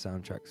favorite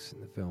soundtracks in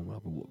the film.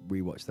 I'll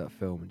rewatch that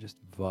film and just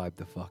vibe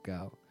the fuck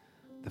out.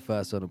 The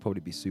first one will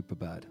probably be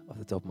Superbad off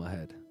the top of my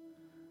head.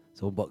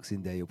 So on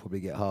Boxing Day, you'll probably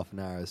get half an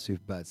hour of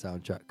Superbad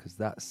soundtrack, because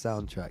that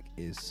soundtrack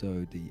is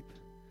so deep.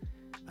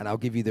 And I'll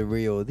give you the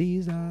real,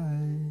 these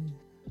eyes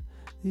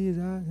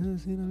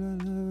have seen a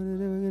lot of love, and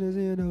they're never gonna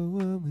see no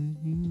one with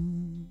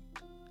you.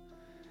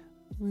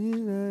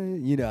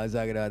 You know, I was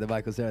talking about the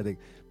Michael Cera thing,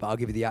 but I'll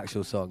give you the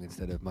actual song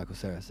instead of Michael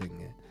Cera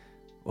singing it.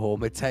 Or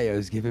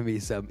Mateo's giving me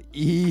some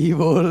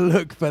evil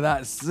look for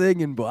that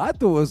singing, but I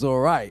thought it was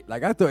alright.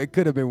 Like, I thought it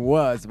could have been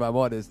worse, if I'm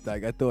honest.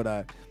 Like, I thought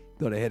I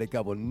hit a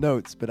couple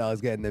notes, but I was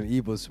getting them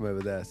evils from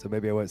over there, so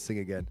maybe I won't sing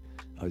again.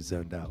 I was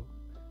zoned out.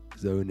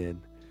 Zone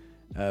in.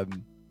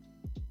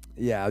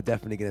 Yeah, I'm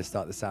definitely going to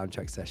start the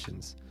soundtrack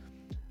sessions.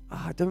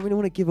 I don't really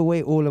want to give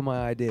away all of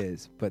my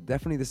ideas, but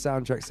definitely the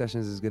soundtrack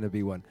sessions is going to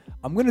be one.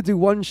 I'm going to do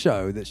one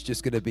show that's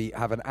just going to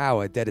have an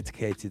hour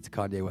dedicated to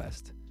Kanye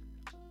West.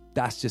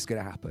 That's just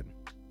going to happen.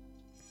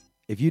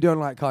 If you don't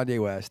like Kanye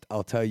West,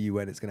 I'll tell you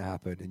when it's going to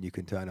happen and you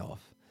can turn it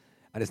off.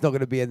 And it's not going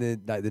to be in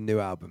the new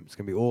album. It's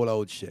going to be all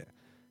old shit.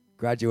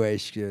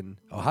 Graduation,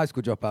 or High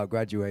School Dropout,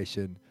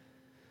 Graduation.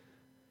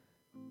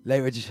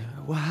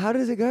 Well, how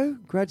does it go?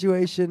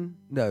 Graduation,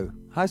 no.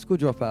 High School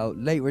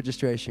Dropout, Late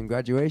Registration,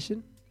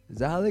 Graduation. Is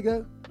that how they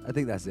go? I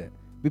think that's it.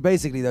 Be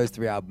basically those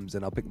 3 albums,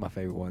 and I'll pick my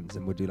favorite ones,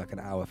 and we'll do like an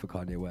hour for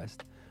Kanye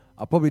West.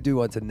 I'll probably do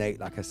one to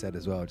Nate, like I said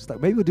as well. Just like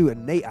maybe we'll do a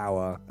Nate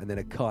hour and then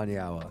a Kanye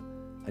hour,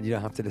 and you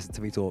don't have to listen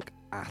to me talk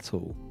at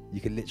all.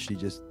 You can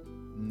literally just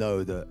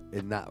know that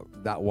in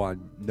that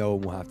one, no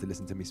one will have to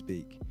listen to me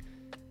speak.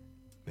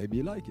 Maybe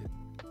you like it.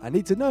 I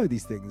need to know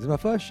these things. It's my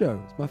first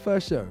show.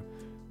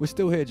 We're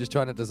still here just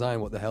trying to design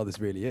what the hell this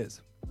really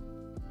is.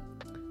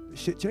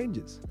 Shit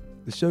changes.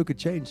 The show could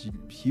change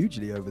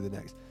hugely over the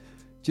next.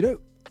 Do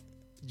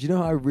you know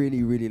who I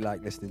really, really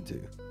like listening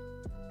to?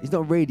 He's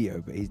not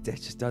radio, but he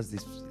just does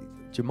this.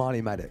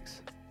 Jamali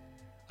Maddox.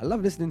 I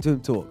love listening to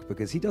him talk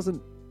because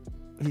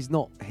he's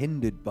not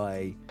hindered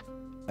by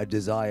a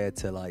desire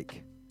to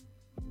like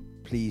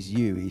please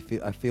you.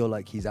 I feel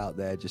like he's out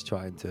there just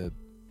trying to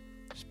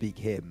speak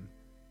him,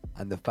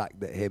 and the fact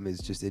that him is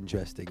just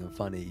interesting and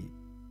funny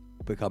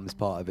becomes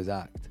part of his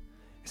act.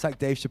 It's like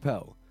Dave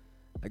Chappelle.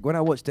 Like when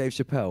I watch Dave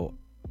Chappelle,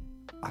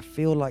 I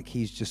feel like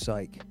he's just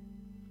like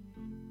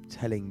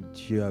telling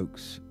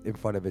jokes in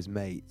front of his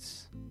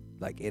mates,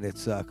 like in a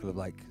circle of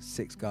like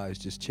 6 guys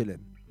just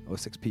chilling, or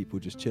 6 people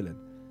just chilling.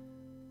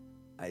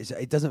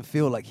 It doesn't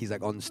feel like he's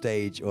like on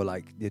stage or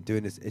like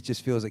doing this. It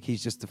just feels like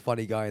he's just a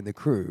funny guy in the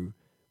crew,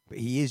 but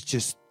he is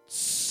just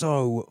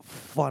so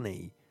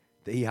funny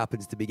that he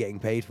happens to be getting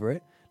paid for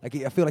it. Like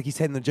I feel like he's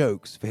telling the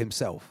jokes for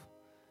himself,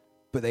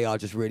 but they are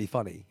just really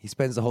funny. He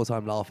spends the whole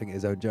time laughing at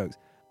his own jokes,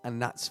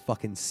 and that's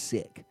fucking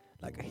sick.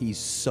 Like he's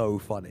so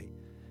funny,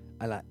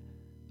 and like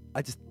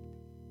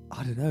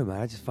I don't know,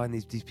 man. I just find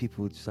these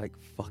people just like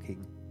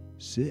fucking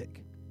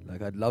sick.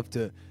 Like I'd love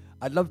to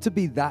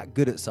be that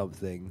good at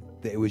something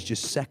that it was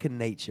just second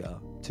nature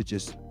to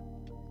just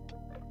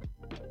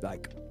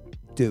like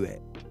do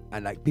it,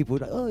 and like people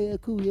would like, oh yeah,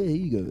 cool, yeah, here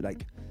you go.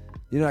 Like,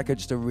 you know, like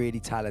just a really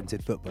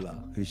talented footballer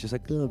who's just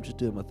like, oh, I'm just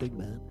doing my thing,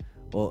 man.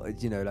 Or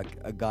you know, like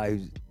a guy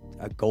who's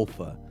a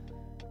golfer.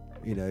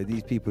 You know,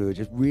 these people who are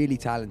just really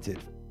talented,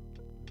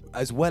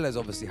 as well as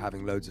obviously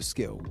having loads of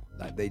skill.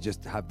 Like they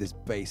just have this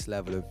base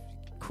level of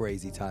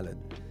crazy talent.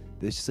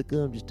 They're just like,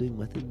 oh, I'm just doing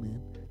my thing,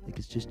 man. Like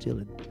it's just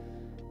chilling.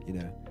 You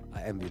know,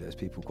 I envy those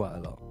people quite a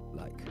lot.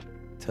 Like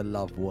to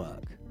love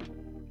work.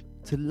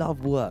 To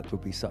love work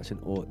would be such an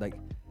like.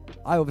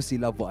 I obviously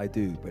love what I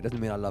do, but it doesn't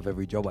mean I love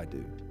every job I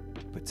do.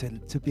 But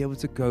to be able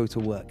to go to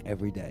work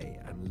every day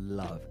and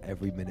love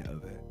every minute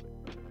of it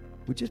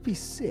would just be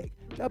sick.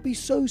 That'd be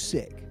so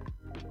sick.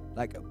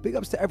 Like big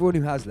ups to everyone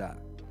who has that,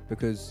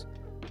 because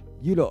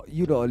you lot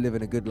are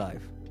living a good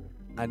life.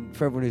 And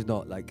for everyone who's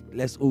not, like,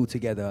 let's all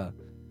together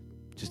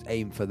just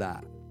aim for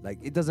that. Like,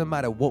 it doesn't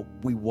matter what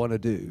we want to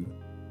do.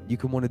 You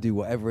can want to do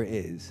whatever it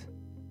is,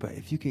 but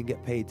if you can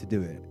get paid to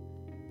do it,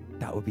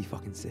 that would be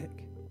fucking sick.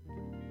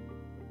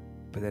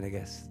 But then I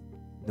guess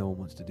no one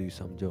wants to do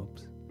some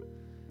jobs.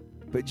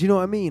 But do you know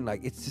what I mean?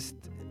 Like, it's just,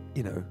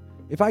 you know,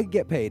 if I could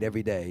get paid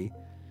every day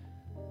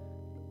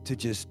to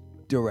just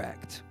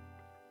direct,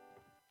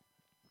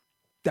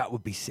 that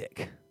would be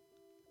sick.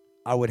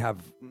 I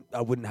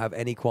wouldn't have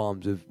any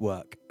qualms with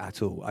work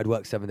at all. I'd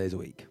work 7 days a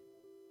week.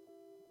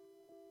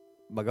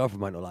 My girlfriend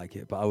might not like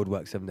it, but I would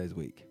work 7 days a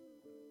week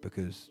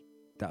because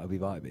that would be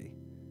vibey.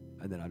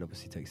 And then I'd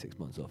obviously take 6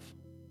 months off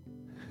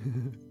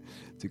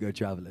to go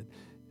traveling.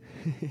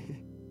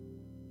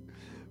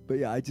 But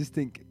yeah, I just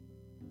think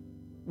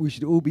we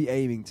should all be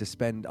aiming to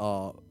spend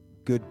our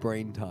good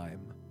brain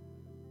time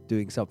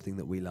doing something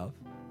that we love.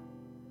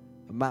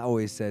 And Matt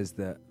always says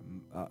that,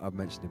 I've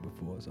mentioned it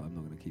before, so I'm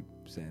not going to keep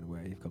saying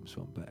where he comes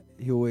from, but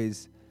he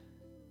always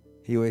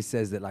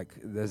says that like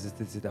there's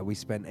this that we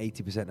spend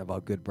 80% of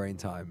our good brain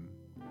time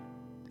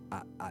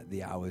at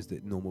the hours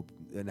that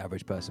an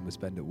average person would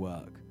spend at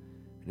work.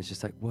 And it's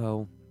just like,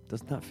 well,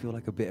 doesn't that feel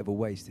like a bit of a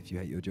waste if you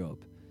hate your job?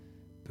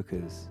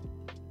 Because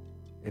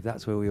if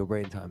that's where all your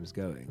brain time is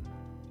going,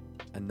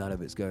 and none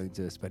of it's going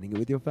to spending it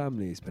with your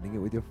family, spending it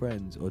with your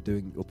friends, or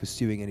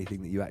pursuing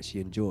anything that you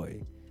actually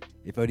enjoy,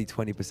 if only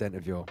 20%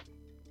 of your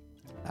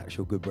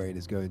actual good brain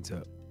is going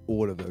to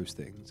all of those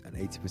things and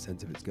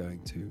 80% of it's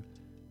going to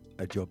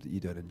a job that you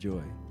don't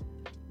enjoy,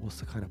 what's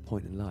the kind of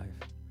point in life?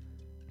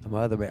 And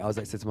my other mate,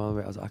 said to my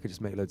other mate, I could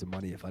just make loads of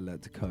money if I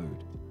learned to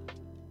code.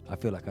 I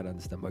feel like I'd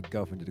understand. My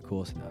girlfriend did a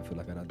course in it. I feel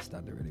like I'd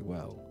understand it really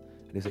well.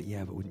 And he was like,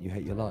 yeah, but wouldn't you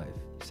hate your life?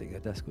 You're sitting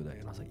at a desk all day.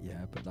 And I was like,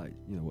 yeah, but like,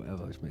 you know,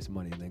 whatever, just make some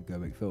money and then go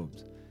make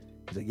films.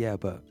 He's like, yeah,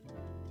 but,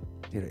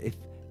 you know, if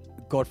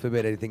God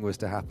forbid anything was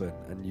to happen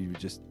and you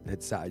just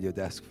had sat at your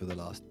desk for the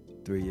last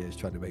 3 years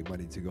trying to make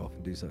money to go off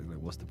and do something, like,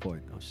 what's the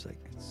point? I was just like,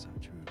 it's so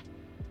true.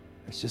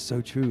 It's just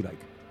so true. Like,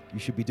 you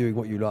should be doing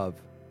what you love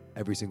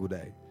every single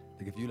day.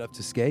 Like, if you love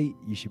to skate,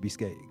 you should be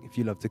skating. If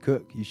you love to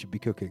cook, you should be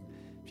cooking.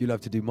 If you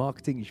love to do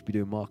marketing, you should be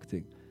doing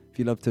marketing. If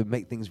you love to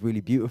make things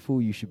really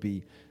beautiful, you should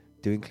be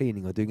doing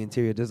cleaning or doing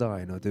interior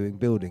design or doing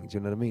building. Do you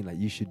know what I mean? Like,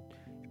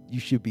 you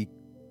should be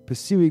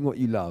pursuing what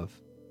you love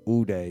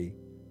all day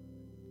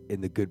in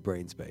the good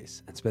brain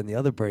space, and spend the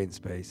other brain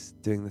space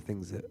doing the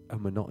things that are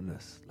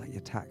monotonous, like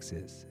your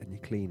taxes and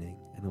your cleaning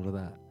and all of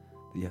that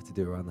you have to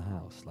do around the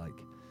house. Like,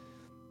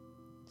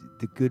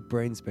 the good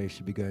brain space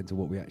should be going to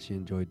what we actually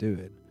enjoy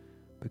doing,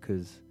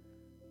 because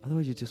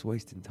otherwise you're just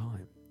wasting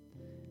time.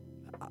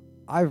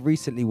 I've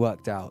recently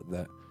worked out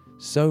that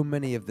so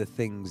many of the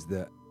things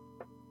that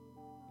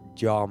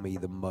jar me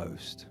the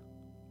most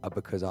are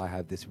because I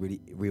have this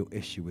really real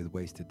issue with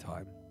wasted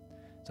time.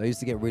 So I used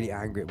to get really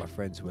angry at my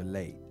friends who were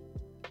late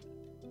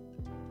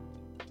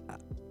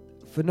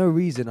for no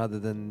reason other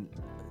than,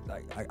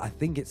 like, I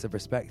think it's a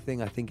respect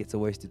thing. I think it's a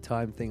wasted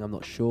time thing. I'm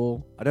not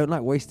sure. I don't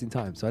like wasting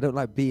time, so I don't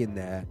like being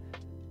there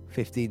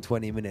 15,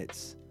 20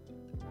 minutes,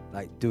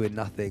 like, doing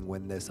nothing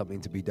when there's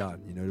something to be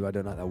done. You know, I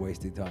don't like that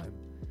wasting time.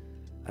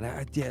 And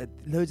I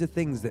loads of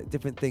things,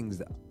 different things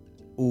that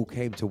all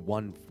came to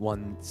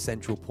one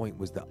central point,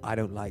 was that I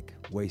don't like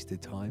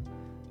wasted time.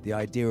 The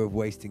idea of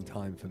wasting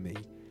time for me.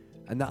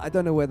 And that, I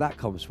don't know where that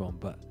comes from,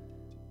 but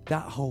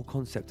that whole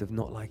concept of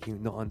not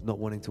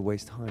wanting to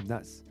waste time,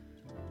 that's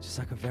just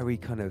like a very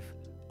kind of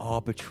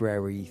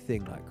arbitrary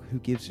thing. Like, who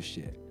gives a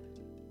shit?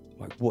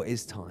 Like, what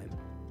is time?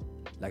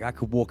 Like, I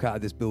could walk out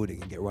of this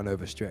building and get run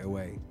over straight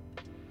away.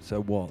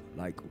 So what?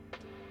 Like,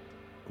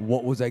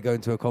 what was I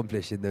going to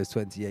accomplish in those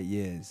 28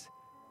 years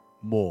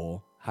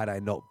more had I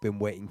not been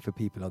waiting for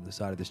people on the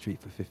side of the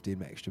street for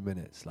 15 extra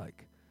minutes,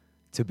 like,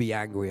 to be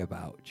angry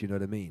about? Do you know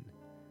what I mean?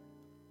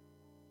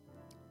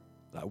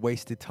 Like,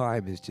 wasted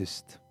time is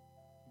just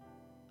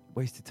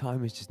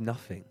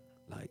nothing.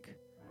 Like,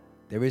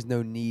 there is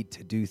no need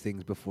to do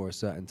things before a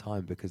certain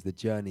time, because the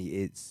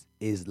journey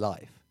is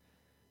life.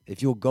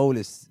 If your goal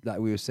is, like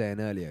we were saying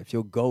earlier, if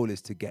your goal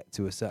is to get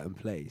to a certain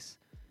place,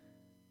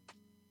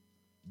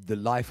 the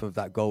life of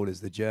that goal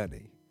is the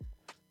journey.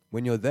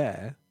 When you're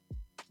there,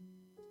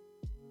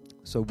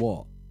 so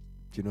what?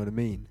 Do you know what I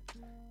mean?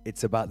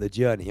 It's about the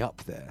journey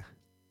up there.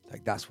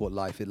 Like, that's what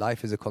life is.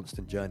 Life is a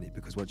constant journey,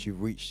 because once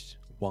you've reached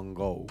one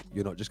goal,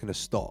 you're not just going to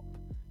stop.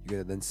 You're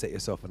going to then set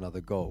yourself another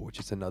goal, which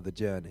is another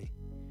journey.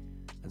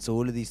 And so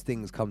all of these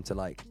things come to,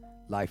 like,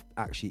 life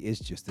actually is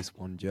just this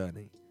one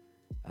journey.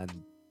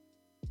 And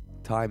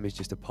time is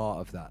just a part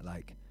of that.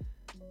 Like,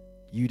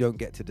 you don't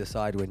get to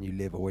decide when you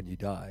live or when you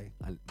die.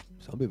 And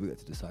some people get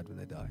to decide when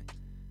they die.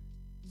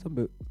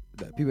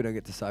 People don't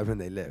get to decide when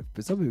they live,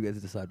 but some people get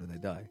to decide when they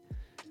die.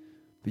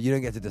 But you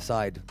don't get to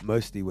decide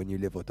mostly when you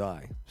live or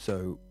die.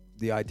 So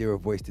the idea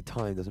of wasted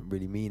time doesn't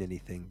really mean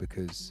anything,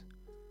 because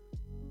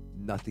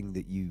nothing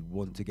that you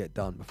want to get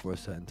done before a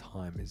certain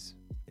time is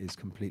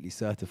completely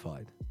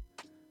certified.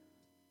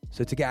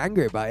 So to get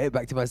angry about it,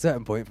 back to my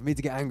certain point, for me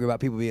to get angry about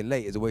people being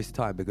late is a waste of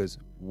time, because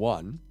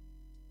 1,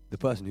 the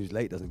person who's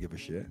late doesn't give a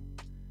shit.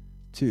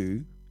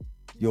 2,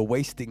 you're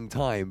wasting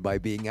time by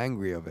being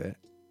angry of it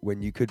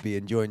when you could be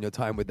enjoying your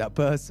time with that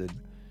person.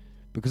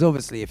 Because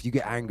obviously if you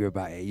get angry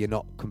about it, you're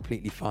not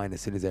completely fine as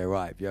soon as they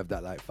arrive. You have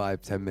that like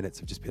 5-10 minutes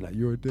of just being like,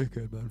 you're a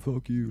dickhead, man,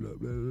 fuck you, like,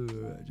 blah,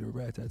 blah, blah, you're a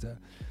rat-tat-tat.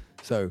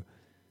 So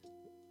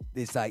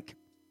it's like,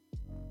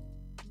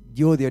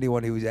 you're the only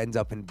one who ends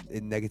up in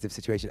negative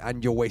situation,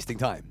 and you're wasting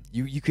time.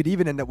 You could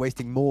even end up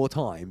wasting more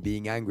time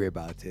being angry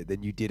about it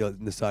than you did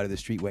on the side of the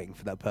street waiting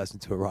for that person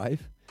to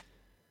arrive.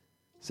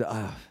 So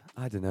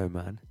I don't know,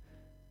 man.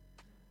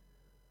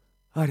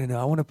 I don't know.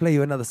 I want to play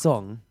you another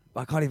song.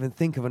 I can't even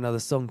think of another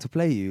song to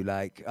play you.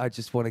 Like, I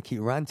just want to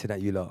keep ranting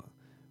at you lot.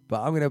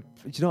 But do you know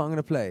what I'm going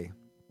to play?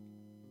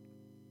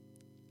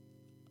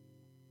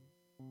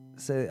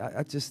 So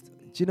do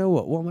you know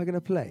what? What am I going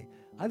to play?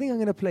 I think I'm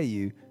going to play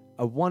you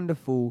a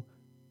wonderful,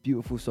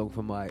 beautiful song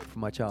from my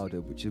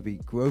childhood, which will be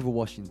Grover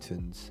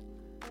Washington's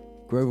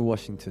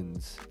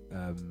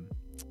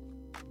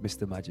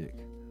Mr. Magic.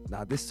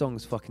 Now, this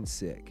song's fucking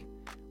sick.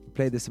 We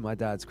played this at my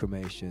dad's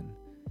cremation.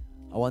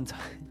 One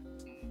time,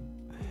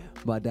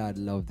 my dad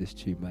loved this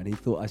tune, man. He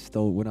thought I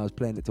stole, when I was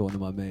playing it to one of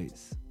my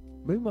mates.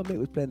 Maybe my mate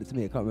was playing it to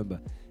me, I can't remember.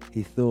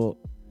 He thought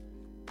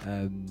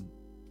I'd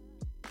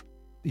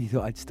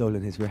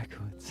stolen his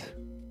records.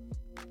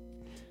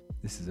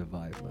 This is a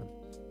vibe, man.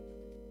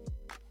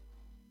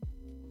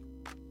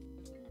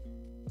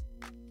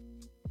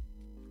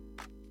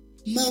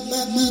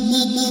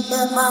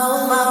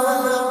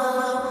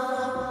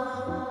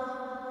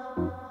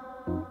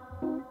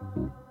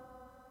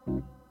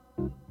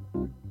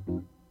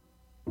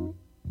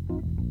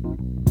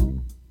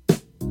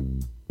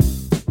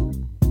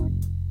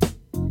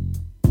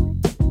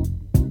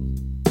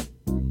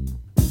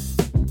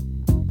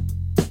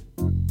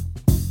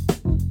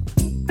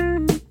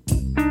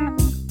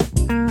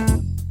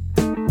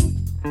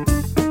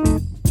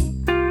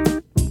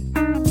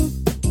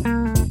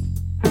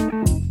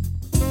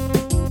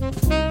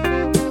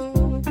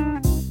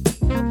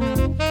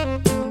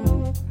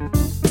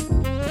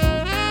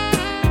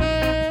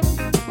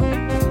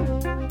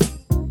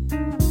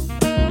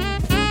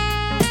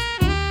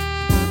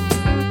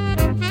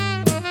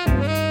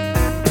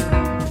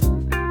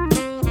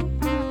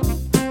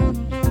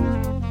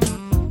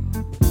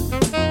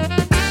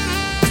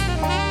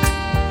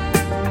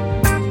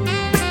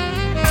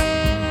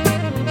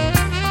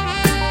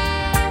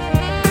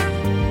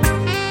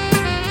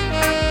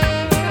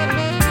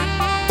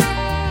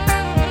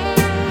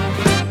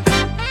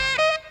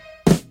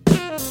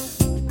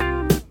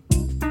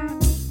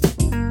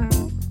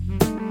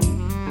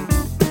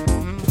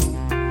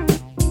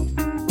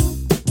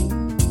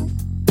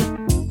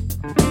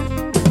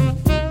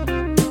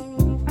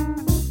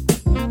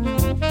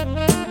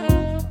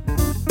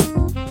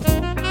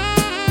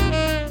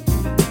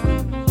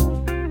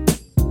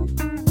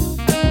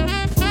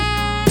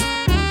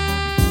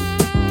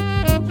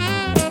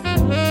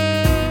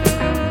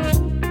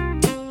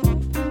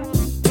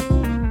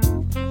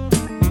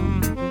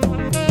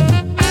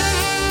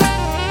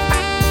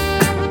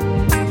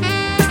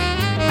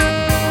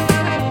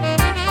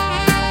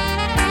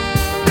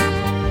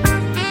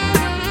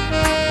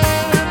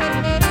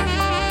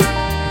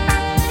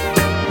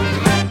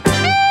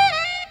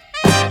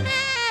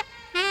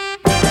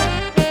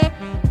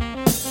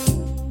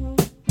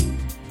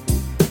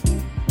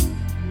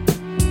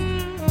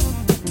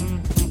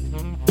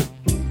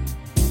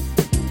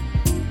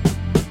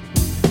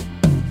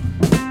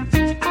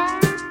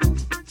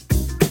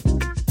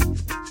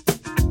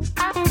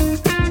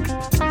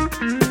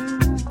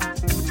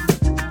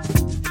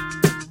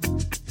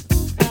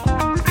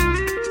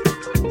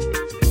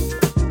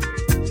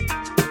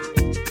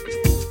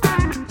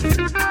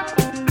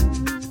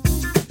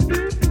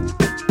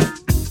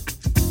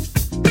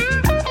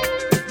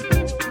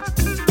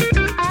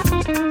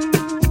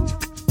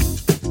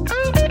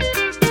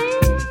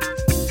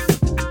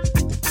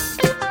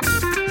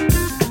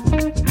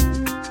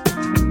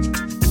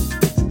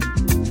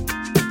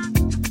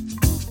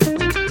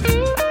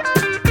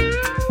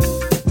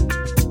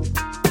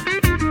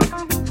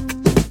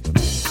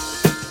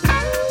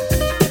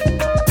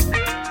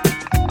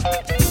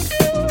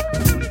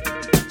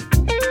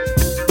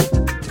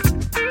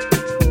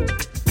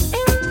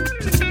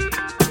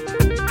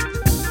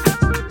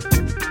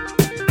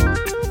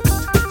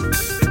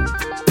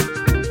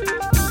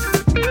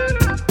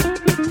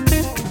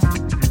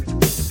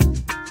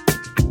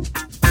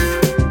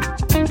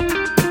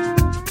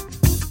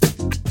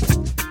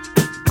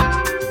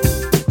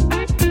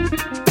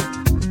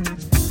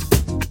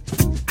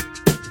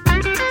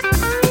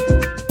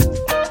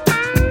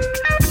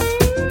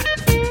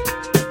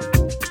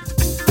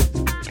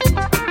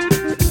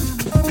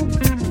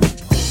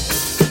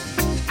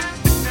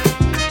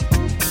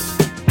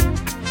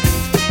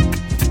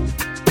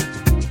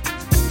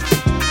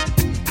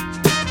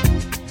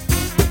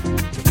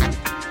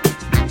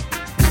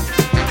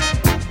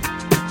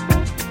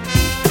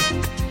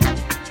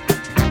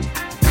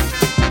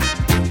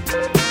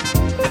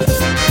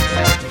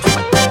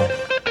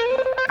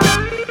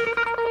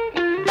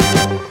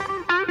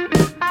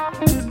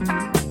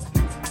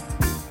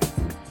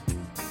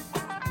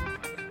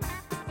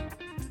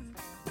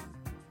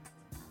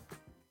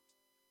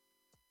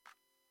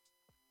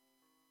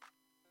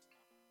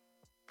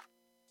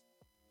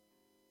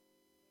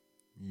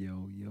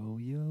 Yo, yo,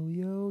 yo,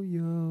 yo,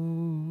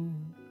 yo.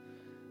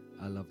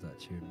 I love that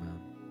tune, man.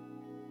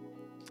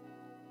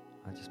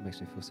 It just makes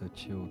me feel so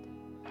chilled.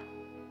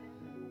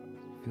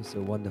 Feels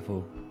so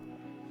wonderful.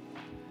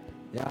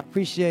 Yeah, I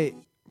appreciate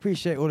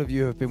all of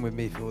you who have been with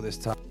me for all this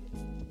time.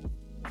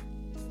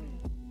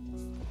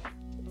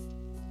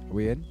 Are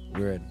we in?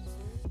 We're in.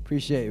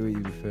 Appreciate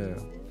you for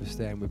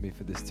staying with me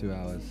for this 2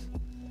 hours.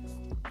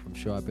 I'm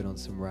sure I've been on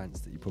some rants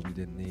that you probably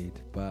didn't need,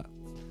 but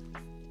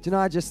do you know,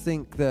 I just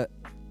think that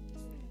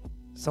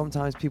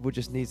sometimes people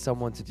just need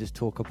someone to just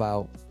talk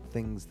about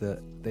things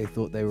that they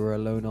thought they were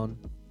alone on.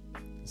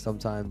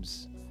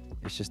 Sometimes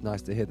it's just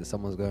nice to hear that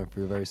someone's going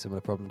through very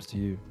similar problems to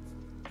you.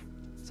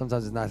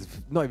 Sometimes it's nice,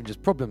 not even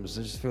just problems,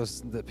 it just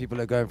feels that people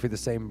are going through the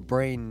same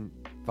brain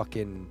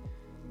fucking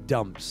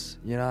dumps.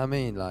 You know what I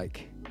mean?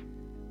 Like,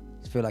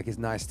 I feel like it's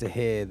nice to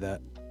hear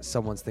that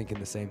someone's thinking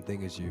the same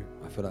thing as you.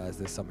 I feel like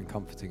there's something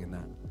comforting in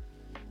that.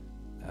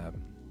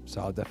 So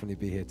I'll definitely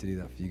be here to do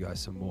that for you guys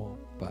some more.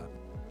 But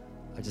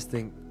I just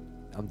think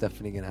I'm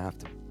definitely gonna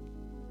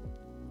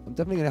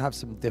have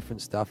some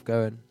different stuff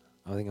going.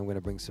 I think I'm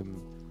gonna bring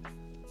some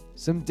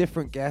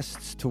different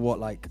guests to what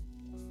like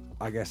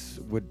I guess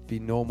would be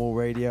normal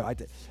radio.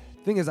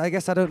 Thing is, I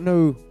guess I don't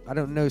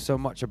know so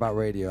much about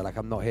radio. Like,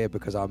 I'm not here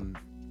because I'm,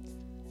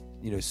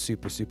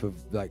 super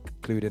like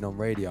clued in on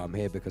radio. I'm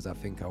here because I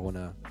think I want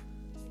to,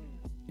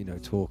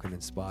 talk and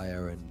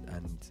inspire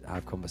and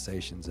have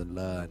conversations and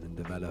learn and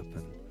develop.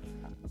 And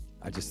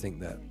I just think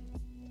that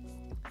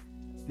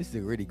this is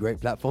a really great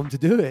platform to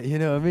do it, you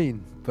know what I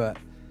mean? But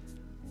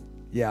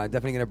yeah, I'm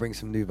definitely going to bring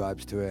some new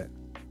vibes to it.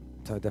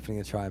 So I'm definitely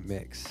going to try and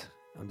mix.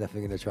 I'm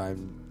definitely going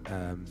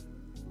to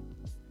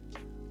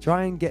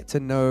try and get to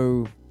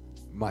know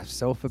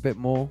myself a bit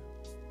more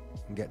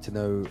and get to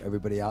know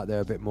everybody out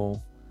there a bit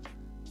more.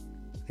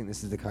 I think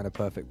this is the kind of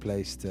perfect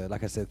place to,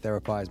 like I said,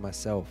 therapize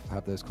myself,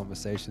 have those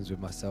conversations with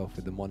myself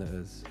with the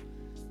monitors.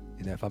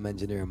 If I'm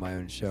engineering my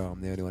own show, I'm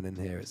the only one in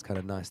here. It's kind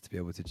of nice to be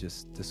able to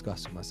just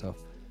discuss with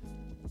myself.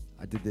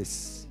 I did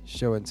this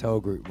show and tell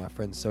group, my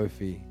friend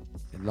Sophie,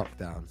 in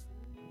lockdown.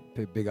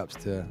 Big ups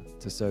to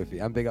Sophie,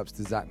 and big ups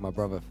to Zach, my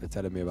brother, for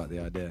telling me about the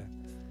idea,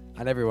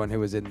 and everyone who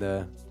was in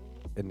the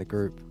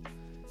group.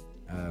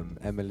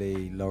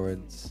 Emily,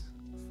 Lawrence,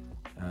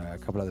 a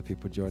couple other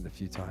people joined a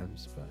few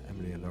times, but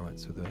Emily and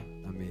Lawrence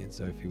and me and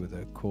Sophie were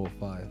the core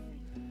 5.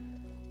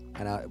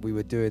 And we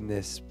were doing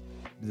this.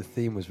 The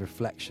theme was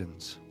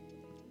reflections,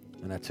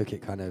 and I took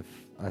it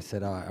I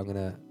said, all right, I'm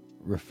gonna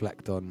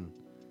reflect on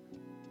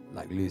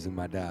like losing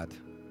my dad,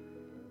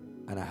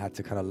 and I had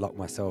to kind of lock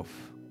myself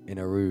in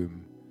a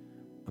room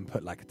and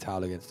put like a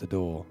towel against the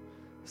door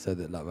so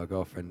that like my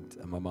girlfriend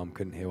and my mum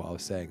couldn't hear what I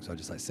was saying. So I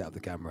just like set up the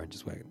camera and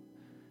just went,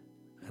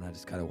 and I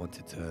just kind of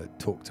wanted to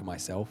talk to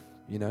myself,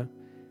 I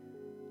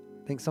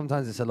think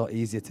sometimes it's a lot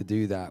easier to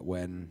do that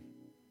when,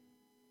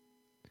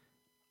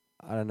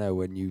 I don't know,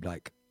 when you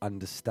like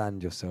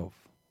understand yourself.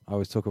 I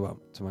always talk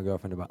to my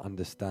girlfriend about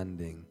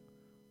understanding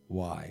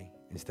why,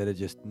 instead of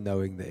just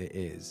knowing that it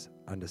is,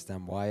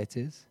 understand why it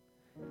is,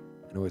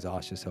 and always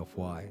ask yourself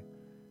why.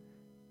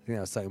 I think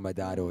that was something my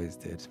dad always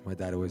did. My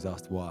dad always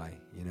asked why.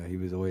 He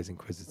was always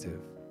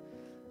inquisitive.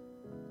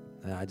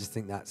 And I just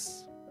think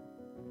it's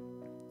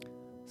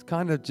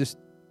kind of just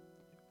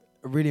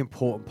a really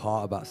important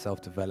part about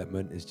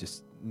self-development, is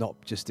just not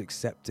just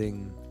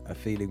accepting a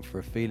feeling for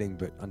a feeling,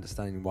 but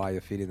understanding why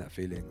you're feeling that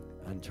feeling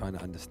and trying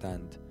to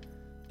understand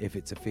if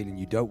it's a feeling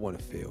you don't want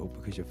to feel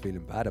because you're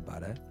feeling bad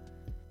about it.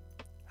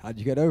 How do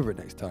you get over it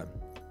next time?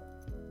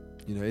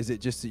 Is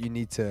it just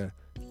that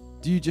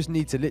do you just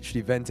need to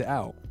literally vent it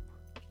out?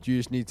 Do you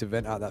just need to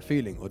vent out that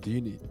feeling, or do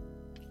you need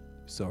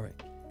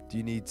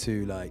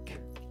to like,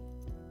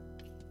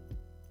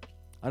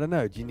 I don't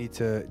know, do you need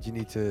to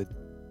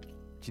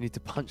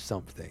punch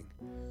something?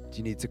 Do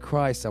you need to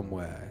cry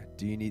somewhere?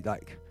 Do you need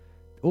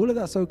all of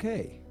that's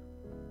okay.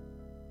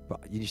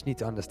 But you just need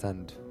to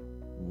understand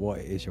what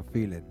it is you're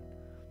feeling.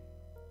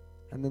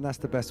 And then that's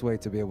the best way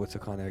to be able to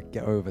kind of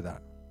get over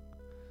that.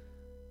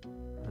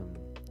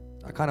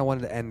 I kind of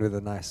wanted to end with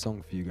a nice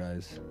song for you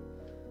guys,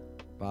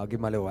 but I'll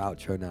give my little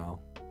outro now.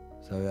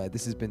 So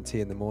this has been Tea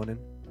in the Morning.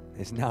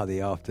 It's now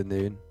the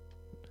afternoon,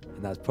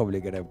 and that's probably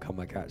going to become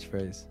my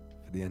catchphrase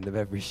for the end of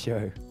every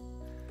show.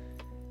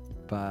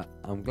 But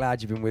I'm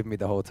glad you've been with me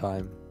the whole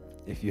time,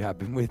 if you have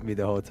been with me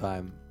the whole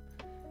time,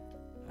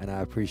 and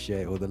I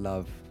appreciate all the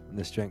love and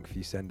the strength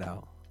you send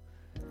out.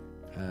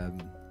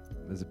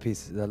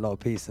 There's a lot of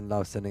peace and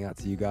love sending out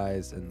to you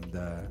guys, and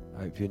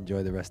I hope you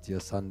enjoy the rest of your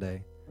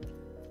Sunday.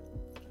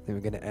 I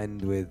think we're going to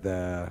end with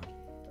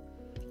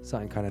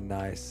something kind of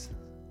nice,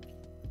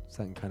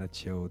 something kind of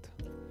chilled,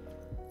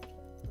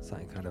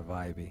 something kind of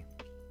vibey.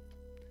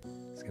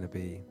 It's going to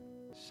be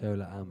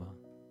Shola Ama.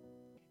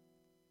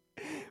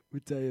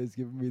 Mateo's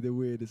giving me the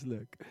weirdest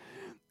look.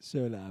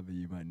 Shola Ama,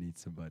 you might need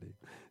somebody.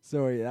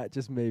 Sorry, that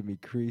just made me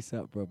crease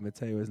up, bro.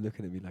 Mateo was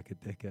looking at me like a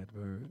dickhead,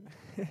 bro.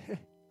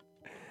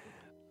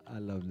 I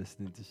love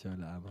listening to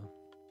Shola Ama.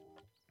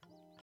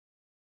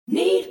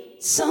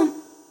 Need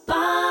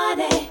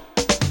somebody.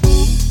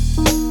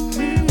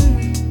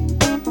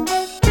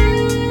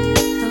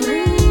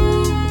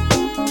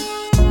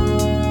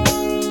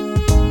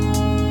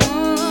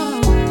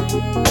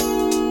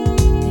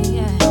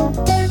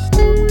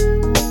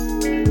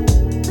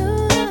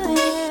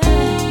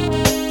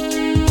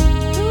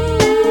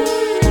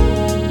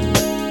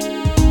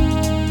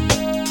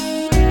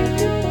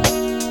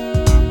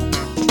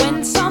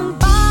 When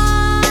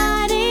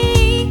somebody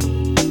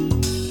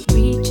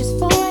reaches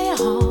for your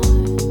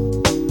heart,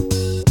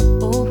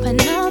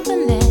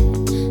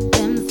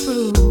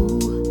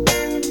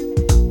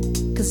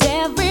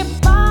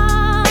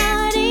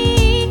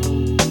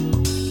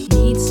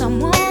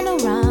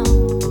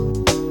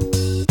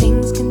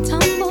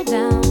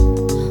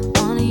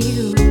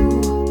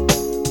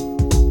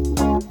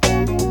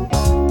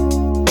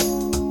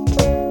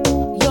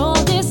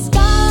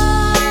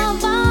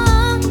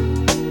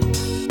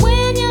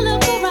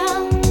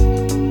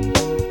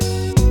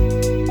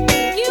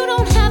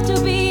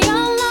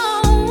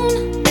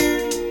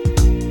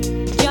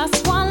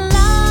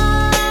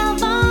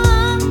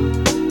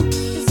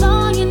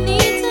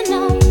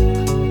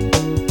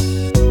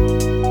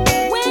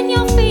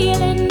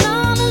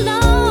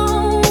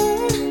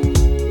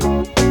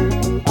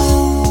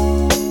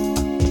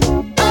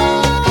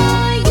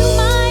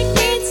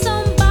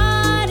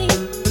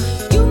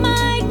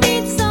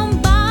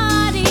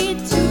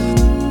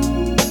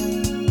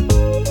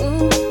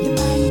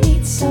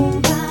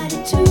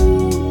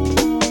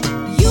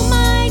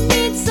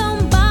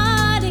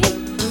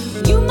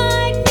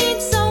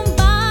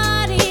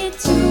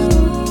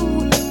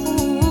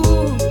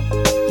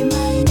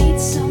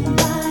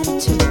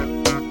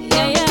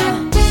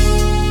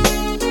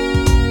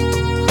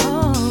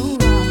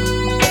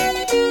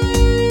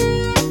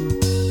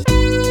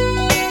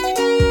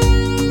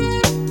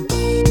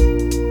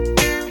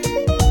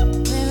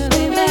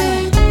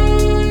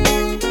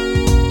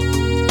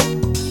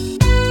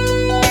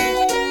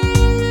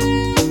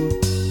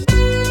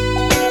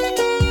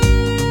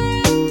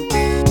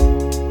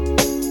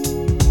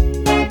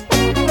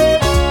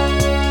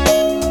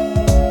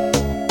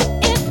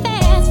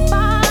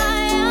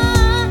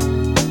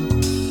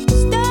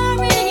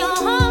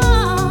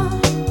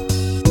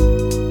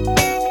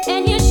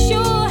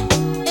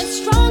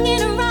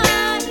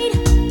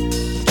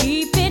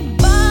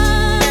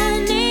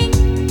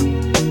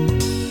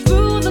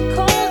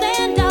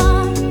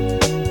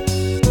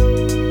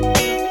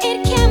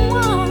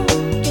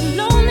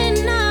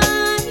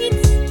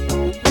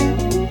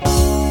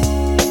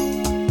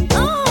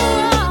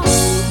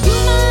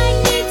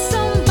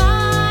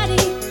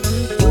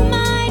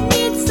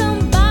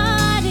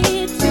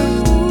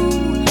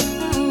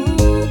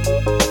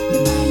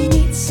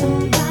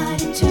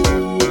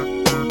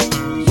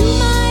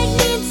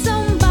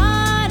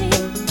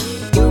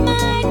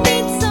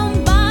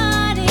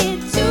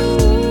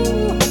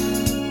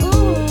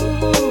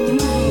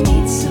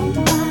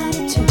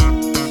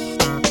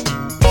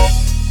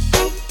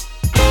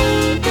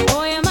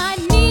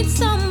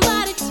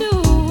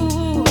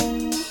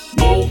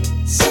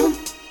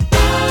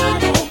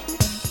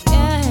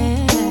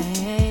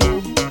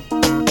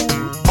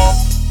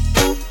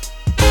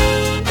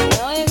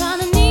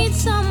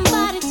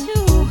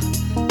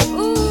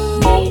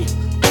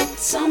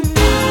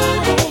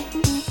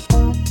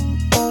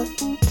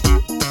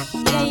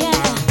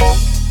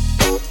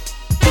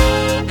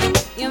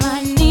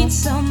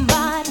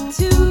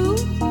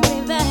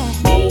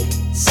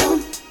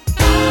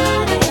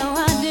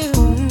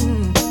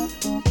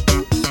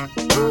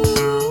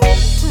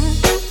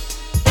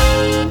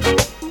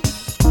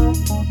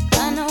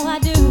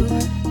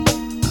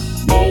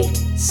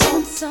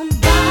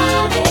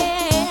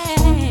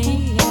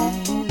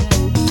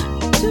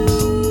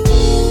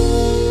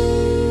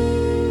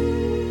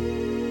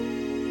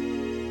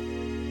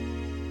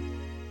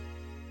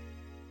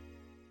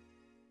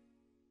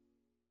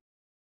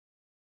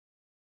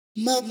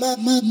 Ma